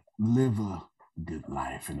live a good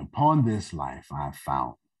life, and upon this life, I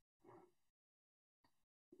found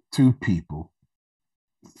 2 people.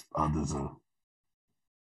 Others are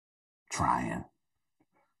trying.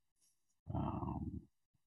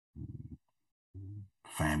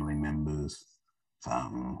 Family members,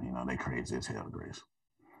 they crazy as hell, Grace.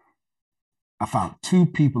 I found 2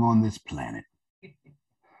 people on this planet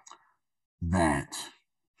that,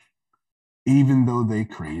 even though they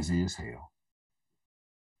crazy as hell,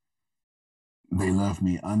 they love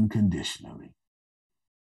me unconditionally.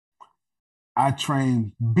 I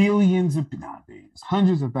train hundreds of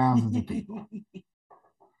thousands of people.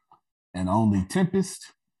 And only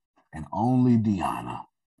Tempest and only Deanna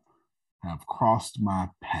have crossed my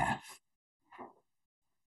path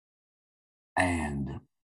and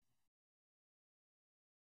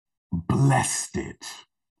blessed it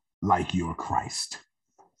like your Christ.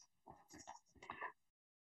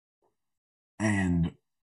 And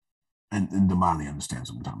Damali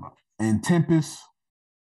understands what I'm talking about. And Tempest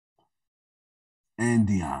and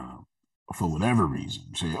Deanna, for whatever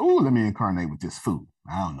reason, say, oh, let me incarnate with this food.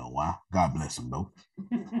 I don't know why. God bless them, though.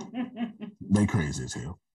 They crazy as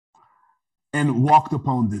hell. And walked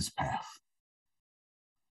upon this path.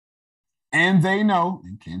 And they know,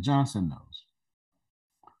 and Ken Johnson knows,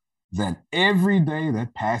 that every day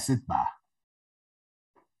that passeth by,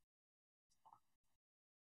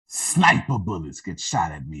 sniper bullets get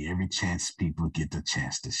shot at me every chance people get the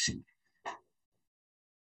chance to shoot.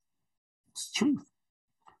 It's truth.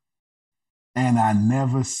 And I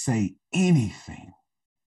never say anything.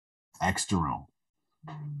 Ask Jerome.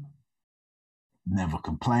 Never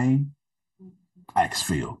complain. Ask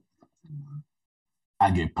Phil.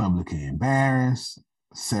 I get publicly embarrassed,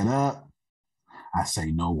 set up. I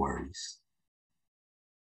say no worries.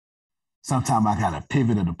 Sometimes I gotta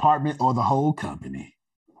pivot a department or the whole company.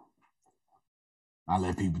 I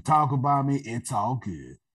let people talk about me. It's all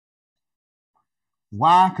good.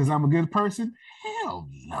 Why? Because I'm a good person? Hell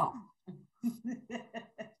no.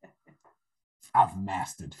 I've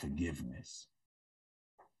mastered forgiveness.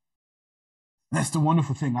 That's the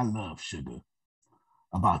wonderful thing I love, Sugar,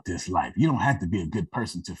 about this life. You don't have to be a good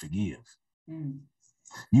person to forgive.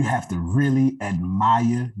 You have to really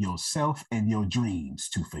admire yourself and your dreams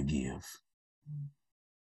to forgive.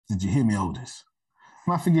 Did you hear me, Otis?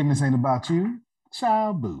 My forgiveness ain't about you.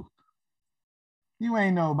 Child boo. You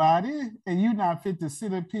ain't nobody, and you not fit to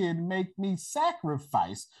sit up here and make me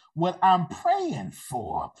sacrifice what I'm praying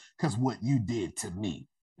for, because what you did to me.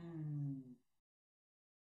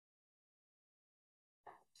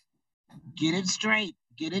 Get it straight.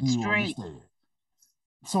 Get it straight. Understand.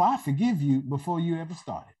 So I forgive you before you ever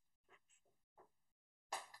started.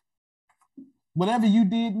 Whatever you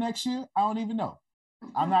did next year, I don't even know.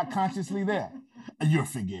 I'm not consciously there. You're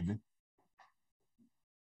forgiven.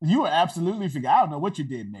 You are absolutely forgiven. I don't know what you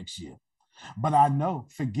did next year, but I know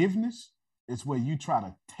forgiveness is where you try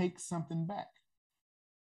to take something back.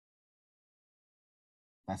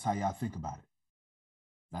 That's how y'all think about it.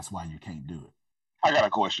 That's why you can't do it. I got a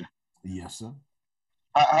question. Yes, sir.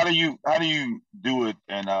 How do you do it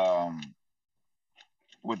and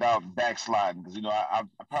without backsliding? Because I've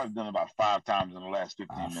probably done it about 5 times in the last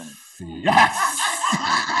 15 minutes.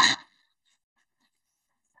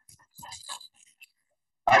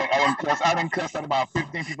 I didn't cuss out about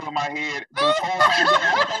 15 people in my head. This whole time,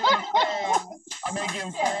 I've been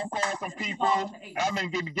getting phone calls from people. I've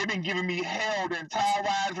been giving me hell the entire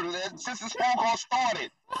ride since this phone call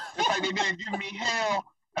started. It's like they've been giving me hell.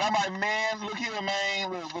 And I'm like, man, look here,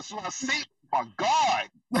 man. See, my God.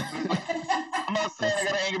 I'm not saying I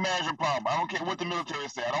got an anger management problem. I don't care what the military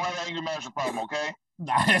say. I don't have an anger management problem, okay?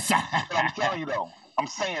 But I'm telling you, though. I'm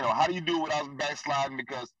saying, though, how do you do it without backsliding?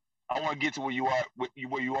 Because I want to get to where you are with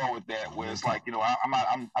that, where it's like,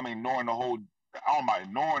 I'm ignoring the whole, I don't mind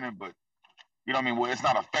ignoring it, but, you know what I mean, where it's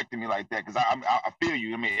not affecting me like that. Because I feel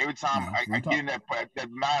you. I mean, every time I get in that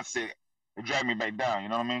mindset, it dragged me back down, you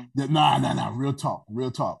know what I mean? Nah. Real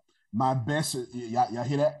talk. My best, y'all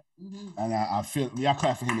hear that? And I feel, y'all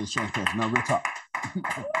clap for him in his transparency. No, real talk.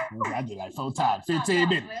 I did like 4 times, 15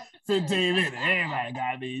 minutes. 15 minutes. Everybody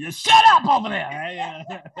got me. Just shut up over there.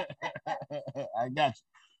 I got you.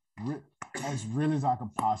 As real as I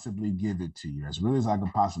can possibly give it to you.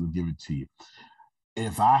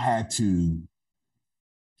 If I had to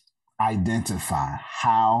identify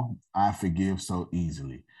how I forgive so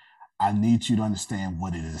easily, I need you to understand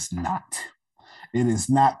what it is not. It is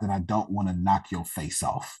not that I don't want to knock your face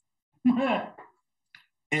off.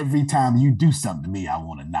 Every time you do something to me, I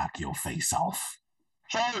want to knock your face off.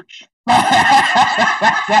 Church. I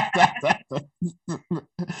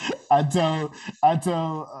told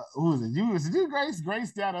who was it? Was it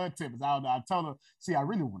Grace down to her tips. I don't know. I told her, see, I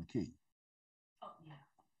really want to kill you.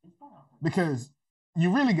 Because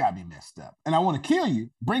you really got me messed up. And I want to kill you,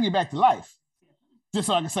 bring you back to life. Just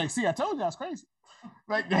so I can say, see, I told you I was crazy.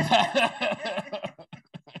 Like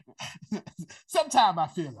sometimes I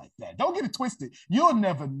feel like that. Don't get it twisted. You'll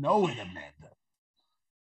never know it, Amanda.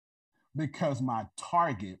 Because my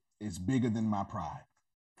target is bigger than my pride.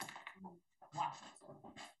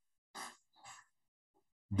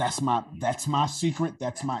 That's my secret.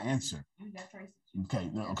 That's my answer.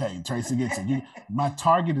 Okay. Tracy gets it. My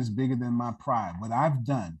target is bigger than my pride. What I've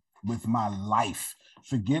done with my life,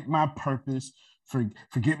 forget my purpose,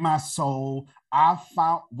 Forget my soul. I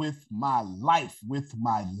found with my life, with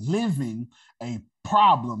my living, a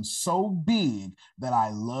problem so big that I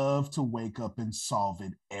love to wake up and solve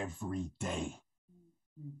it every day.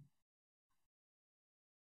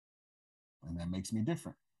 And that makes me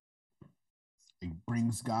different. It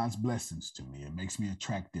brings God's blessings to me. It makes me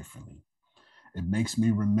attract differently. It makes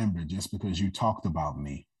me remember, just because you talked about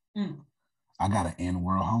me, I got to end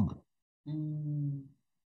world hunger.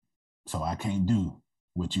 So I can't do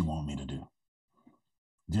what you want me to do.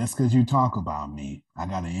 Just because you talk about me, I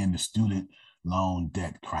got to end the student loan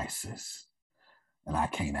debt crisis. And I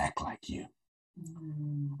can't act like you.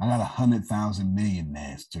 I got 100,000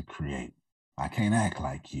 millionaires to create. I can't act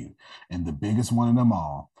like you. And the biggest one of them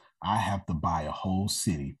all, I have to buy a whole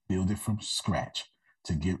city, build it from scratch,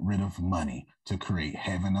 to get rid of money, to create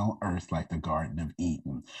heaven on earth like the Garden of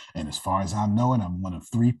Eden. And as far as I know it, I'm one of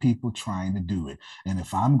 3 people trying to do it. And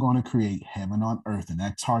if I'm going to create heaven on earth and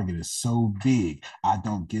that target is so big, I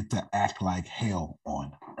don't get to act like hell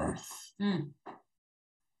on earth. And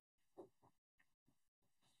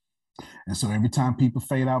so every time people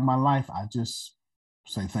fade out my life, I just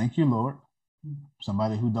say, thank you, Lord.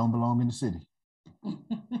 Somebody who don't belong in the city.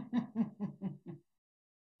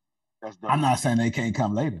 I'm not saying they can't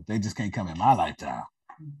come later. They just can't come in my lifetime.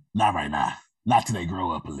 Not right now. Not till they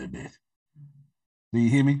grow up a little bit. Do you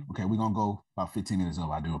hear me? Okay, we're going to go about 15 minutes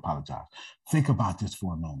over. I do apologize. Think about this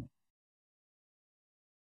for a moment.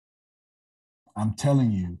 I'm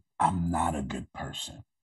telling you, I'm not a good person.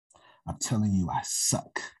 I'm telling you, I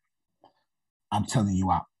suck. I'm telling you,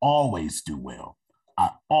 I always do well.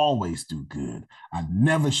 I always do good. I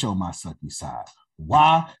never show my sucky side.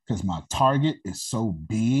 Why? Because my target is so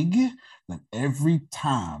big that every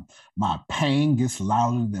time my pain gets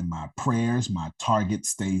louder than my prayers, my target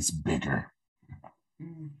stays bigger.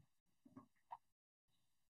 And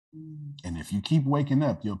if you keep waking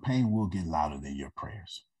up, your pain will get louder than your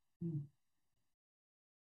prayers.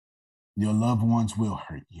 Your loved ones will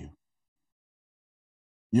hurt you.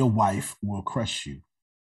 Your wife will crush you.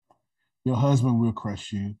 Your husband will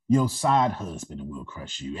crush you. Your side husband will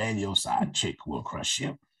crush you. And your side chick will crush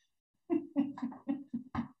you.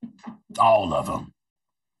 All of them.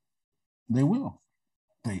 They will.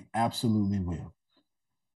 They absolutely will.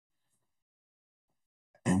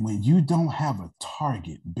 And when you don't have a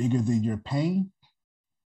target bigger than your pain,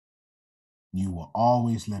 you will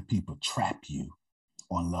always let people trap you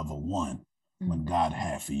on level 1 when God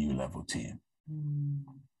had for you level 10. And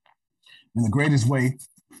the greatest way,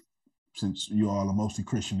 since you all are mostly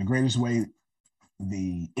Christian, the greatest way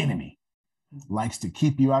the enemy likes to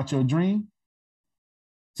keep you out your dream.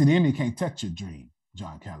 See, the enemy can't touch your dream,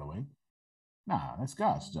 John Calloway. Nah, that's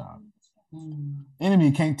God's job.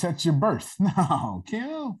 Enemy can't touch your birth. No,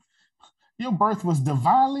 kill. Your birth was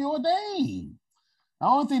divinely ordained. The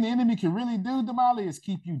only thing the enemy can really do, Damali, is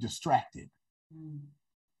keep you distracted.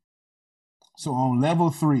 So on level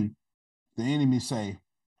 3, the enemy say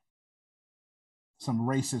some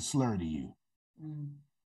racist slur to you.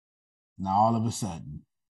 Now all of a sudden,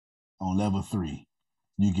 on level 3,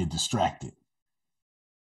 you get distracted.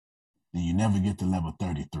 And you never get to level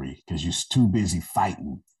 33 because you're too busy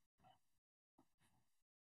fighting.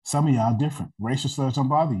 Some of y'all different. Racial slurs don't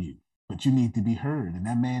bother you, but you need to be heard, and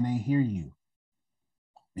that man ain't hear you.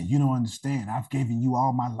 And you don't understand. I've given you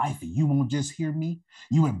all my life, and you won't just hear me.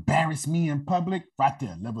 You embarrass me in public. Right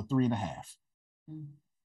there, level 3.5.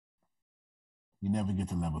 You never get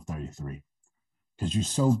to level 33 because you're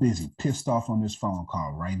so busy, pissed off on this phone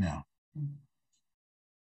call right now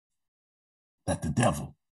that the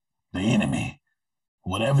devil, the enemy,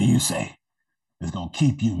 whatever you say, is going to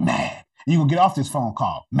keep you mad. And you're going to get off this phone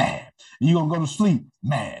call mad. And you're going to go to sleep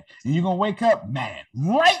mad. And you're going to wake up mad.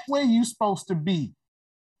 Right where you're supposed to be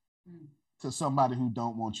to somebody who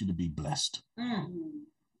don't want you to be blessed.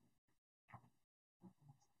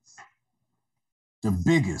 The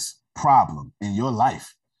biggest problem in your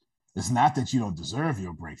life is not that you don't deserve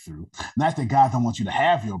your breakthrough, not that God don't want you to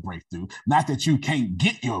have your breakthrough, not that you can't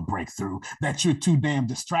get your breakthrough, that you're too damn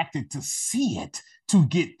distracted to see it, to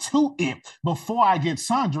get to it. Before I get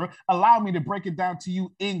Sandra, allow me to break it down to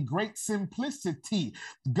you in great simplicity.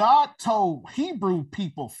 God told Hebrew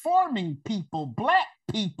people, farming people, Black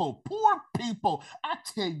people, poor people, I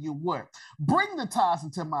tell you what, bring the tithes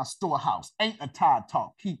into my storehouse. Ain't a tithe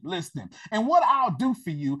talk. Keep listening. And what I'll do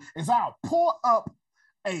for you is I'll pour up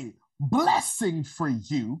a blessing for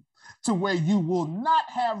you to where you will not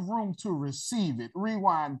have room to receive it.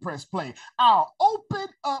 Rewind, press play. I'll open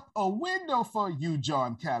up a window for you,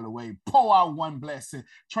 John Calloway. Pour out one blessing.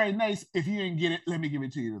 Trey Nace, if you didn't get it, let me give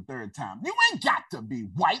it to you the third time. You ain't got to be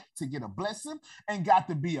white to get a blessing, ain't got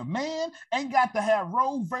to be a man, ain't got to have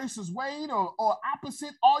Roe versus Wade or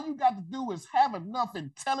opposite. All you got to do is have enough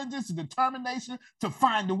intelligence and determination to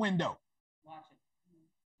find the window. Watch it.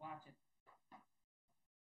 Watch it.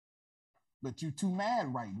 But you're too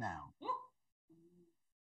mad right now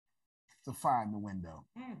to find the window.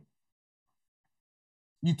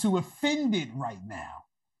 You're too offended right now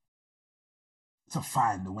to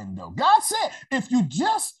find the window. God said, if you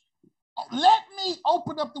just let me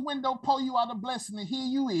open up the window, pull you out a blessing, and here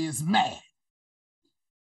you is mad.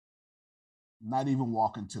 Not even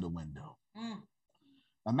walking to the window.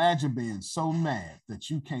 Imagine being so mad that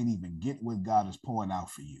you can't even get what God is pouring out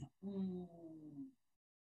for you.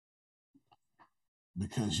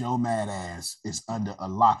 Because your mad ass is under a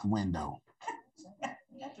locked window.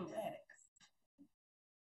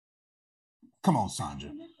 Come on, Sandra.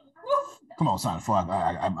 Come on, Sandra. Before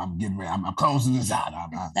I'm getting ready. I'm closing this out.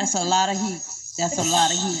 That's a lot of heat. That's a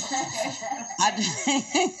lot of heat.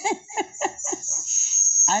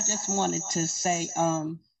 I just wanted to say,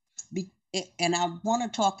 and I want to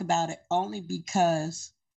talk about it only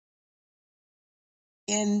because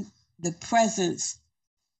in the presence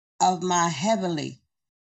of my heavenly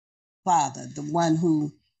Father, the one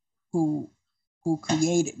who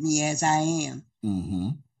created me as I am,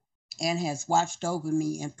 and has watched over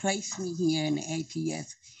me and placed me here in the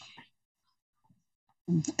ATS.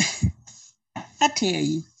 I tell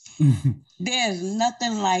you, there's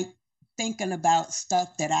nothing like thinking about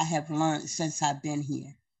stuff that I have learned since I've been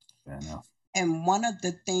here. Fair enough. And one of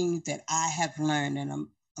the things that I have learned, and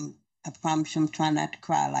I promise you I'm trying not to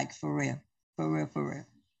cry, like for real.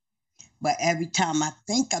 But every time I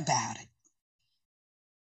think about it,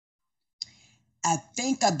 I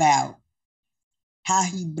think about how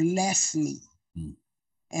he blessed me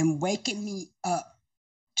and waking me up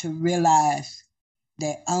to realize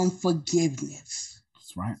that unforgiveness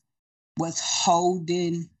was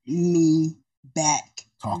holding me back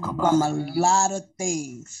from a lot of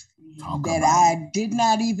things that I did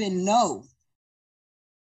not even know.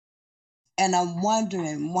 And I'm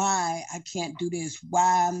wondering why I can't do this,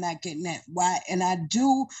 why I'm not getting that, why, and I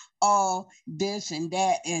do all this and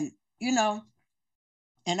that, and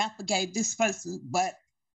and I forgave this person, but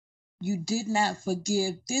you did not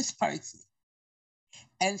forgive this person.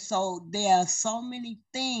 And so there are so many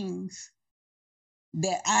things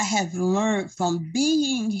that I have learned from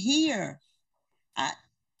being here.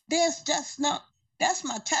 There's just that's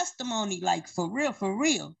my testimony, like for real.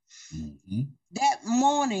 That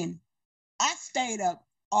morning, I stayed up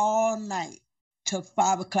all night till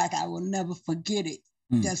 5 o'clock. I will never forget it.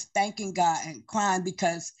 Just thanking God and crying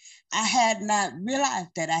because I had not realized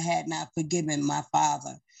that I had not forgiven my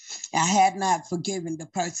father. I had not forgiven the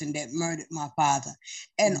person that murdered my father.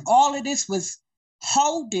 And all of this was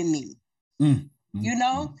holding me,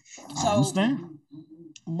 So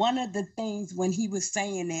one of the things when he was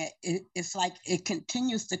saying that, it's like it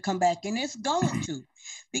continues to come back, and it's going to,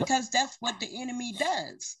 because that's what the enemy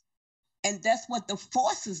does. And that's what the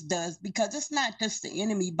forces does, because it's not just the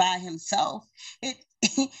enemy by himself.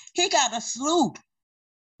 He got a slew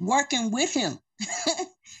working with him.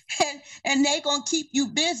 and they're going to keep you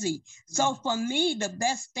busy. So for me, the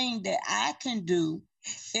best thing that I can do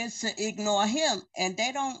is to ignore him. And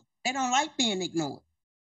they don't like being ignored.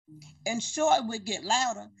 And sure, it would get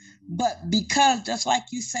louder. But because, just like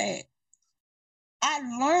you said, I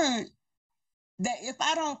learned that if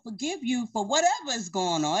I don't forgive you for whatever is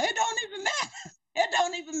going on, it don't even matter. It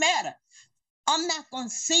don't even matter. I'm not going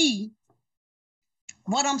to see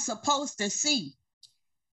what I'm supposed to see.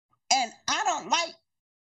 And I don't like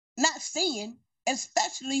not seeing,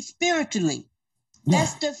 especially spiritually.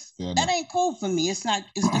 That's just, that ain't cool for me. It's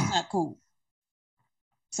just not cool.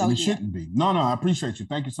 So and it shouldn't be. No, I appreciate you.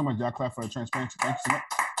 Thank you so much. Y'all clap for the transparency. Thank you so much.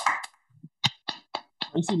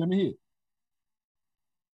 AC, let me hear it.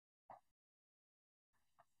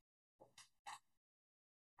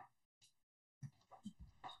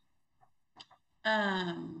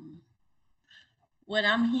 What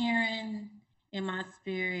I'm hearing in my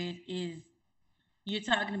spirit is you're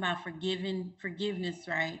talking about forgiveness,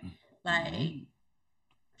 right? Like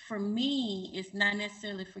for me, it's not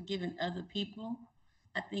necessarily forgiving other people.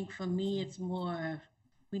 I think for me, it's more of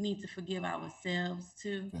we need to forgive ourselves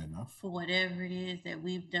too for whatever it is that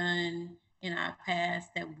we've done in our past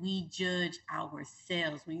that we judge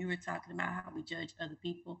ourselves. When you were talking about how we judge other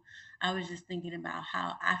people, I was just thinking about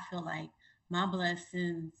how I feel like my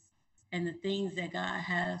blessings and the things that God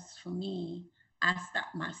has for me, I stop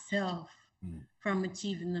myself from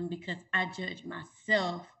achieving them because I judge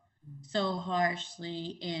myself so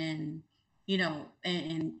harshly, and you know,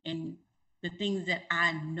 and the things that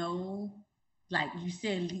I know, like you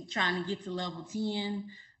said, trying to get to level 10,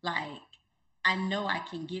 like I know I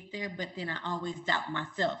can get there, but then I always doubt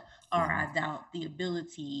myself, or I doubt the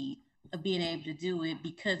ability of being able to do it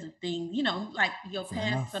because of things, you know, like your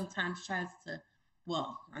past sometimes tries to,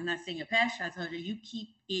 well, I'm not saying your past tries to hurt you, you keep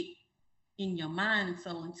it in your mind. And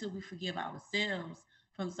so until we forgive ourselves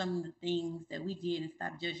from some of the things that we did and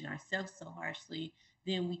stop judging ourselves so harshly,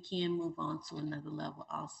 then we can move on to another level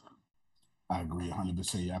also. I agree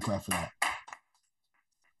 100%. Y'all clap for that.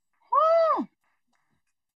 Woo!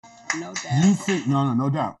 No doubt. You think, no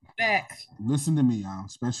doubt. Facts. Listen to me,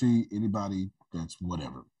 especially anybody that's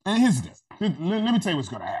whatever. And here's this. Let me tell you what's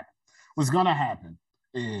going to happen. What's going to happen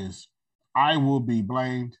is I will be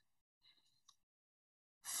blamed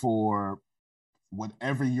for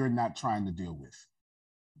whatever you're not trying to deal with.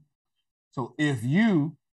 So if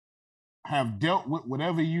you have dealt with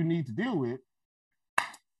whatever you need to deal with,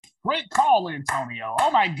 great call, Antonio.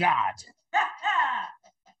 Oh my God.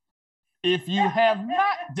 If you have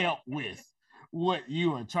not dealt with what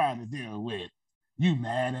you are trying to deal with, you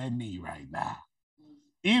mad at me right now.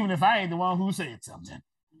 Even if I ain't the one who said something.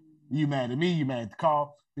 You mad at me, you mad at the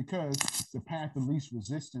call, because the path of least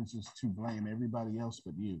resistance is to blame everybody else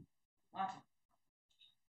but you.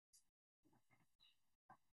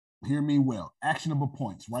 Hear me well. Actionable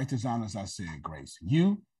points. Write this down as I said, Grace.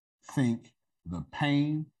 You think the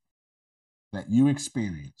pain that you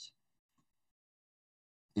experience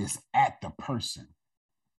is at the person.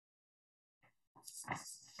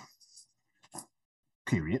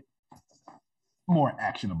 Period. More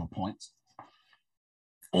actionable points.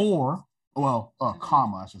 Or, well,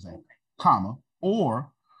 comma, I should say, comma,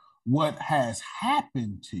 or what has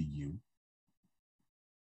happened to you.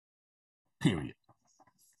 Period.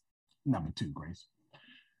 Number 2, Grace.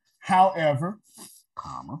 However,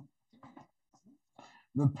 comma,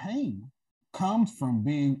 the pain comes from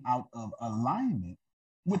being out of alignment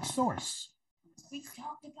with source. We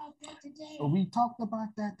talked about that today. We talked about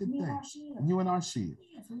that today. You and our shield.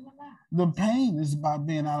 The pain is about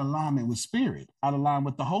being out of alignment with spirit, out of line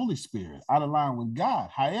with the Holy Spirit, out of line with God.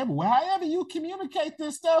 However you communicate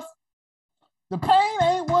this stuff, the pain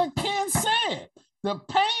ain't what Ken said. The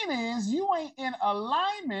pain is you ain't in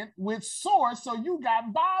alignment with source, so you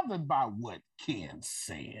got bothered by what Ken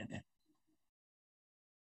said.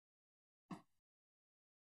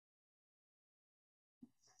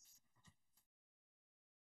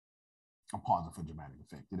 I'm pausing for dramatic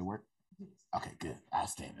effect. Did it work? Okay, good.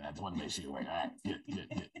 Outstanding. I just want to make sure it worked. All right, good.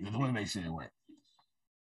 I just want to make sure it worked.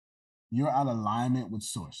 You're out of alignment with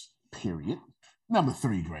source, period. Number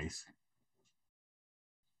 3, Grace.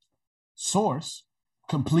 Source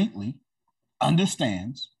completely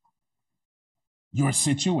understands your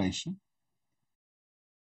situation,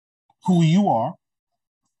 who you are,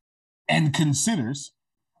 and considers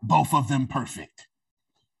both of them perfect.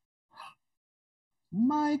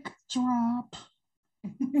 Mic drop.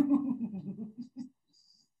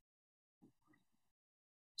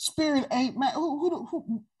 Spirit ain't mad.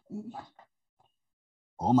 Who?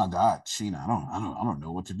 Oh my God, Sheena, I don't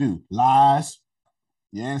know what to do. Lies.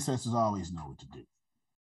 Your ancestors always know what to do.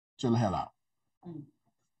 Chill the hell out.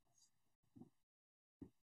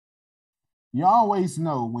 You always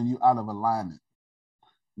know when you're out of alignment,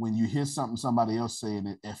 when you hear something somebody else saying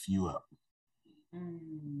it F you up.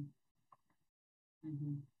 Mm-hmm.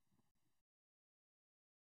 Mm-hmm.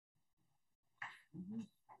 Mm-hmm.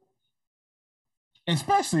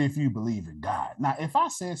 Especially if you believe in God. Now, if I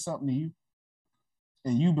said something to you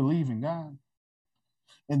and you believe in God,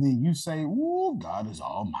 and then you say, "Ooh, God is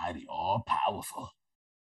almighty, all powerful."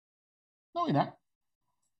 No, you're not.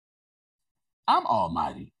 I'm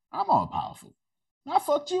almighty. I'm all powerful. I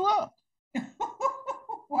fucked you up.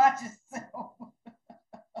 Watch yourself.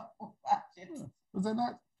 Watch it. Was that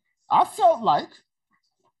not? I felt like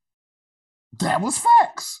that was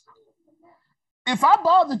facts. If I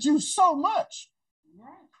bothered you so much,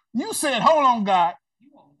 you said, "Hold on, God.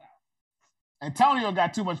 Antonio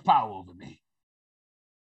got too much power over me."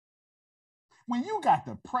 When you got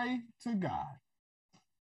to pray to God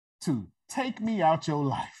to take me out your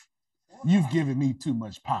life, you've given me too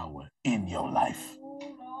much power in your life. Oh,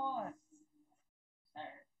 Lord.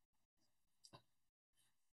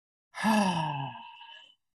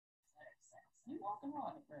 You walking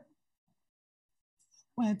hard, bro.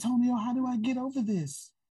 Well, Antonio, how do I get over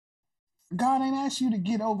this? God ain't asked you to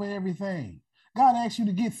get over everything. God asked you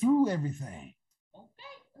to get through everything. Okay.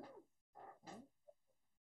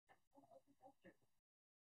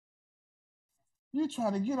 You're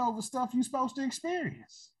trying to get over stuff you're supposed to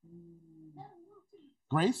experience.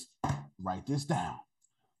 Grace, write this down.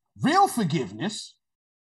 Real forgiveness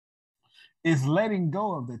is letting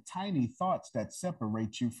go of the tiny thoughts that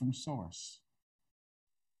separate you from source.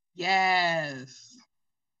 Yes.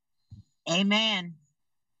 Amen.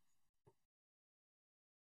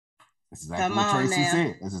 That's exactly what Tracy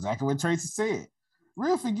said. That's exactly what Tracy said.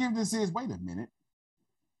 Real forgiveness is, wait a minute.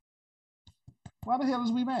 Why the hell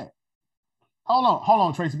is we mad? Hold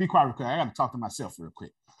on, Tracy. Be quiet real quick. I got to talk to myself real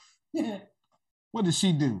quick. What did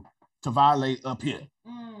she do to violate up here?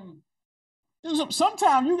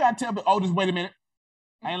 Sometimes you got to tell me, oh, just wait a minute.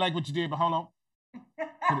 I ain't like what you did, but hold on.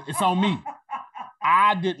 It's on me.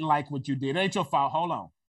 I didn't like what you did. It ain't your fault. Hold on.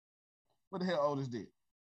 What the hell Otis did?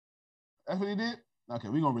 That's what he did? Okay,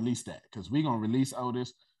 we're going to release that because we're going to release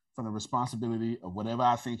Otis from the responsibility of whatever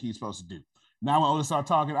I think he's supposed to do. Now when Otis start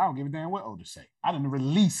talking, I don't give a damn what Otis say. I done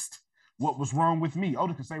released what was wrong with me.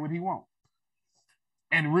 Otis can say what he wants.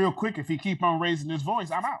 And real quick, if he keep on raising his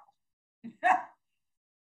voice, I'm out. Watch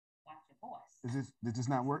your voice. Does this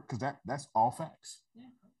not work? Because that's all facts. Yeah.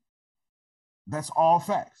 That's all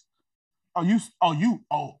facts. You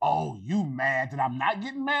mad that I'm not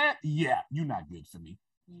getting mad? Yeah, you're not good for me.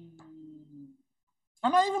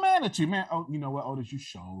 I'm not even mad at you, man. Oh, you know what, Otis, you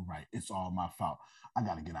sure right. It's all my fault. I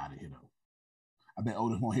got to get out of here, though. I bet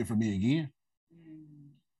Otis won't hear from me again.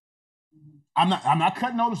 I'm not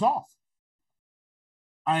cutting Otis off.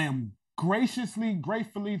 I am graciously,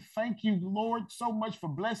 gratefully, thank you, Lord, so much for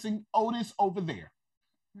blessing Otis over there.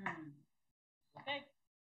 Okay.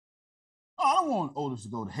 Oh, I don't want Otis to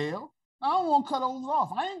go to hell. I don't want to cut Otis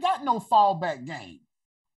off. I ain't got no fallback game.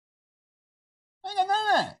 I ain't got none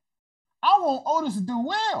of that. I want Otis to do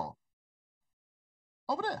well.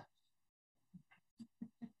 Over there.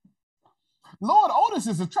 Lord, Otis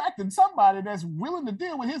is attracting somebody that's willing to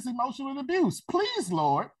deal with his emotional abuse. Please,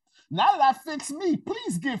 Lord, now that I fix me,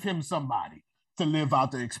 please give him somebody to live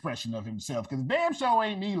out the expression of himself, because damn sure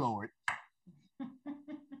ain't me, Lord.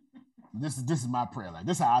 This is my prayer life.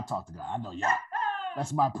 This is how I talk to God. I know y'all.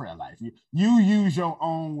 That's my prayer life. You use your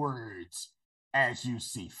own words as you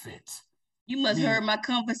see fit. You must have heard my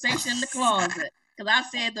conversation in the closet, because I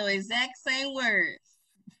said the exact same words.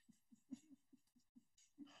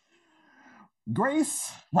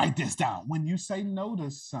 Grace, write this down. When you say no to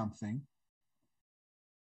something,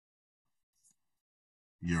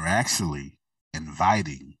 you're actually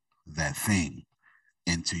inviting that thing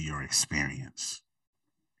into your experience.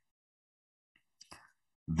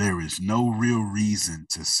 There is no real reason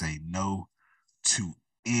to say no to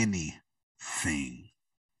anything.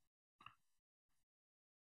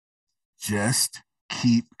 Just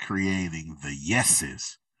keep creating the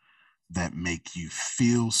yeses that make you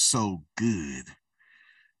feel so good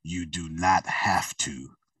you do not have to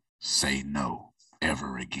say no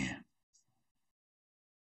ever again.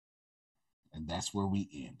 And that's where we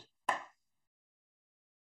end.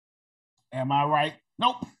 Am I right?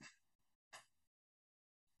 Nope.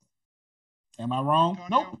 Am I wrong?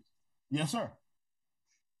 Antonio? Nope. Yes, sir.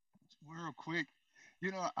 Real quick,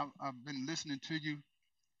 you know, I've been listening to you,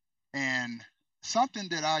 and something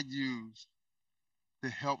that I use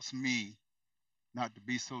that helps me not to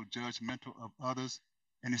be so judgmental of others,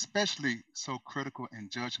 and especially so critical and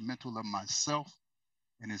judgmental of myself,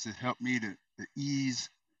 and it's helped me to ease,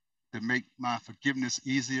 to make my forgiveness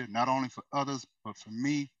easier, not only for others, but for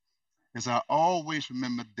me, is I always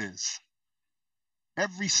remember this.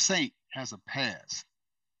 Every saint has a past,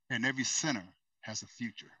 and every sinner has a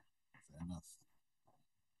future. Fair enough.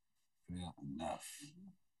 Fair enough.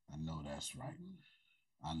 I know that's right.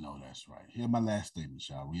 I know that's right. Here's my last statement,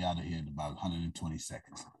 y'all. We out of here in about 120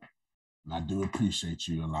 seconds. And I do appreciate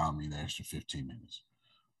you allowing me the extra 15 minutes.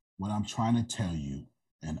 What I'm trying to tell you,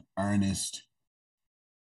 an earnest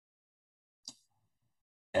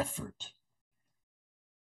effort.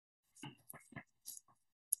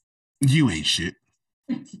 You ain't shit.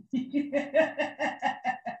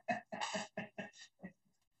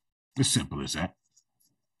 As simple as that.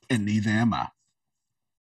 And neither am I.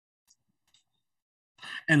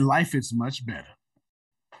 And life is much better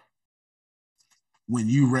when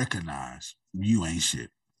you recognize you ain't shit.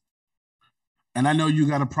 And I know you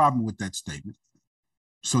got a problem with that statement.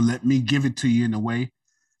 So let me give it to you in a way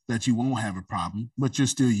that you won't have a problem, but you'll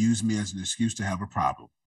still use me as an excuse to have a problem.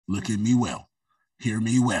 Look at me well. Hear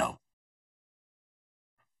me well.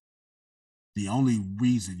 The only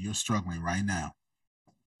reason you're struggling right now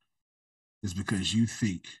is because you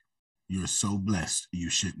think you're so blessed you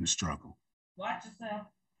shouldn't struggle. Watch yourself.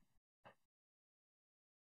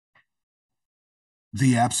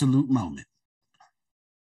 The absolute moment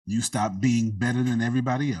you stop being better than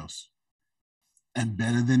everybody else and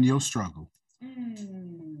better than your struggle,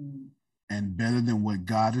 and better than what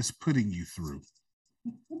God is putting you through.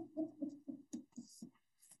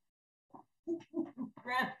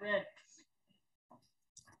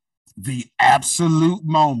 The absolute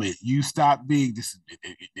moment you stop being,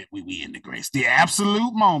 we in the grace, the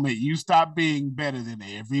absolute moment you stop being better than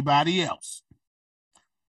everybody else,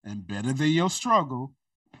 and better than your struggle,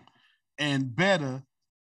 and better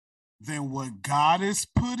than what God is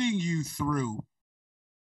putting you through,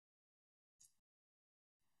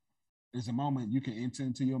 is a moment you can enter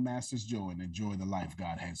into your master's joy and enjoy the life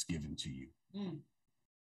God has given to you.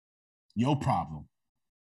 Your problem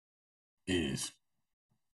is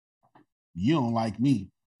you don't like me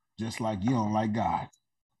just like you don't like God.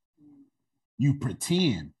 You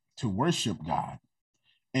pretend to worship God,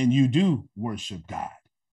 and you do worship God.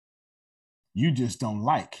 You just don't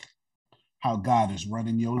like how God is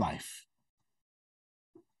running your life.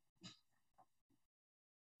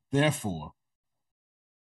 Therefore,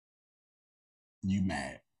 you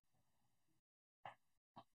mad.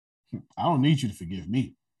 I don't need you to forgive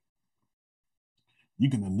me. You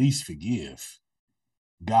can at least forgive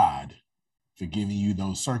God for giving you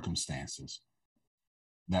those circumstances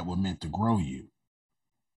that were meant to grow you.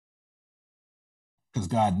 Because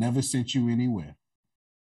God never sent you anywhere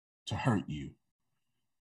to hurt you.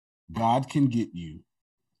 God can get you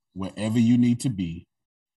wherever you need to be,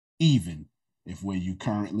 even if where you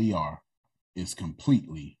currently are is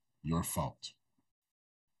completely your fault.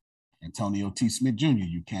 Antonio T. Smith Jr.,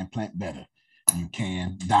 you can plant better. You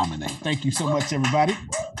can dominate. Thank you so much, everybody.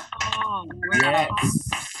 Oh, yes.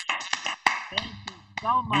 Thank you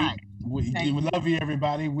so much. We love you,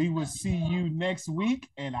 everybody. We will see you next week,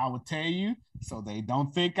 and I will tell you so they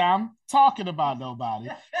don't think I'm talking about nobody.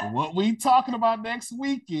 But what we talking about next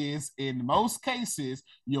week is, in most cases,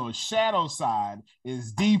 your shadow side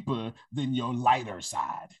is deeper than your lighter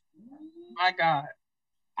side. My God.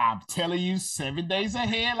 I'm telling you 7 days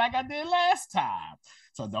ahead like I did last time.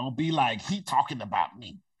 So don't be like, he talking about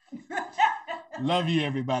me. Love you,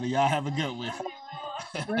 everybody. Y'all have a good one.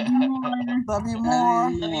 Love you more. Love you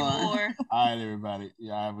more. Love you more. All right, everybody.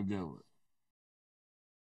 Y'all have a good one.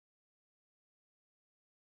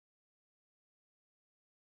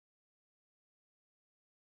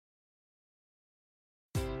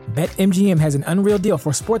 BetMGM has an unreal deal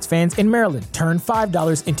for sports fans in Maryland. Turn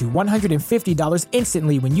 $5 into $150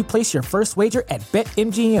 instantly when you place your first wager at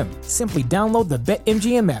BetMGM. Simply download the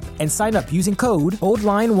BetMGM app and sign up using code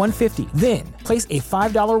OldLine150. Then, place a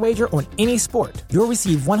 $5 wager on any sport. You'll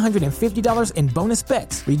receive $150 in bonus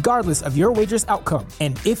bets, regardless of your wager's outcome.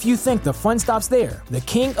 And if you think the fun stops there, the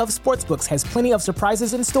king of sportsbooks has plenty of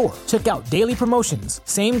surprises in store. Check out daily promotions,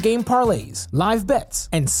 same-game parlays, live bets,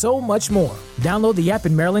 and so much more. Download the app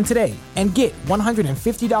in Maryland today and get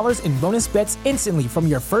 $150 in bonus bets instantly from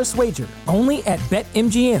your first wager, only at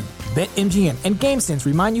BetMGM. BetMGM and GameSense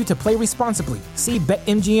remind you to play responsibly. See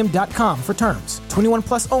BetMGM.com for terms. 21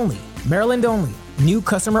 plus only. Maryland only. New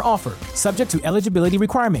customer offer. Subject to eligibility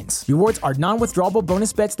requirements. Rewards are non-withdrawable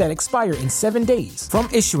bonus bets that expire in 7 days. From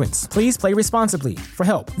issuance, please play responsibly. For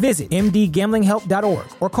help, visit mdgamblinghelp.org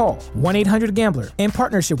or call 1-800-GAMBLER in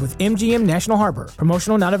partnership with MGM National Harbor.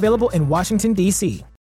 Promotional not available in Washington, D.C.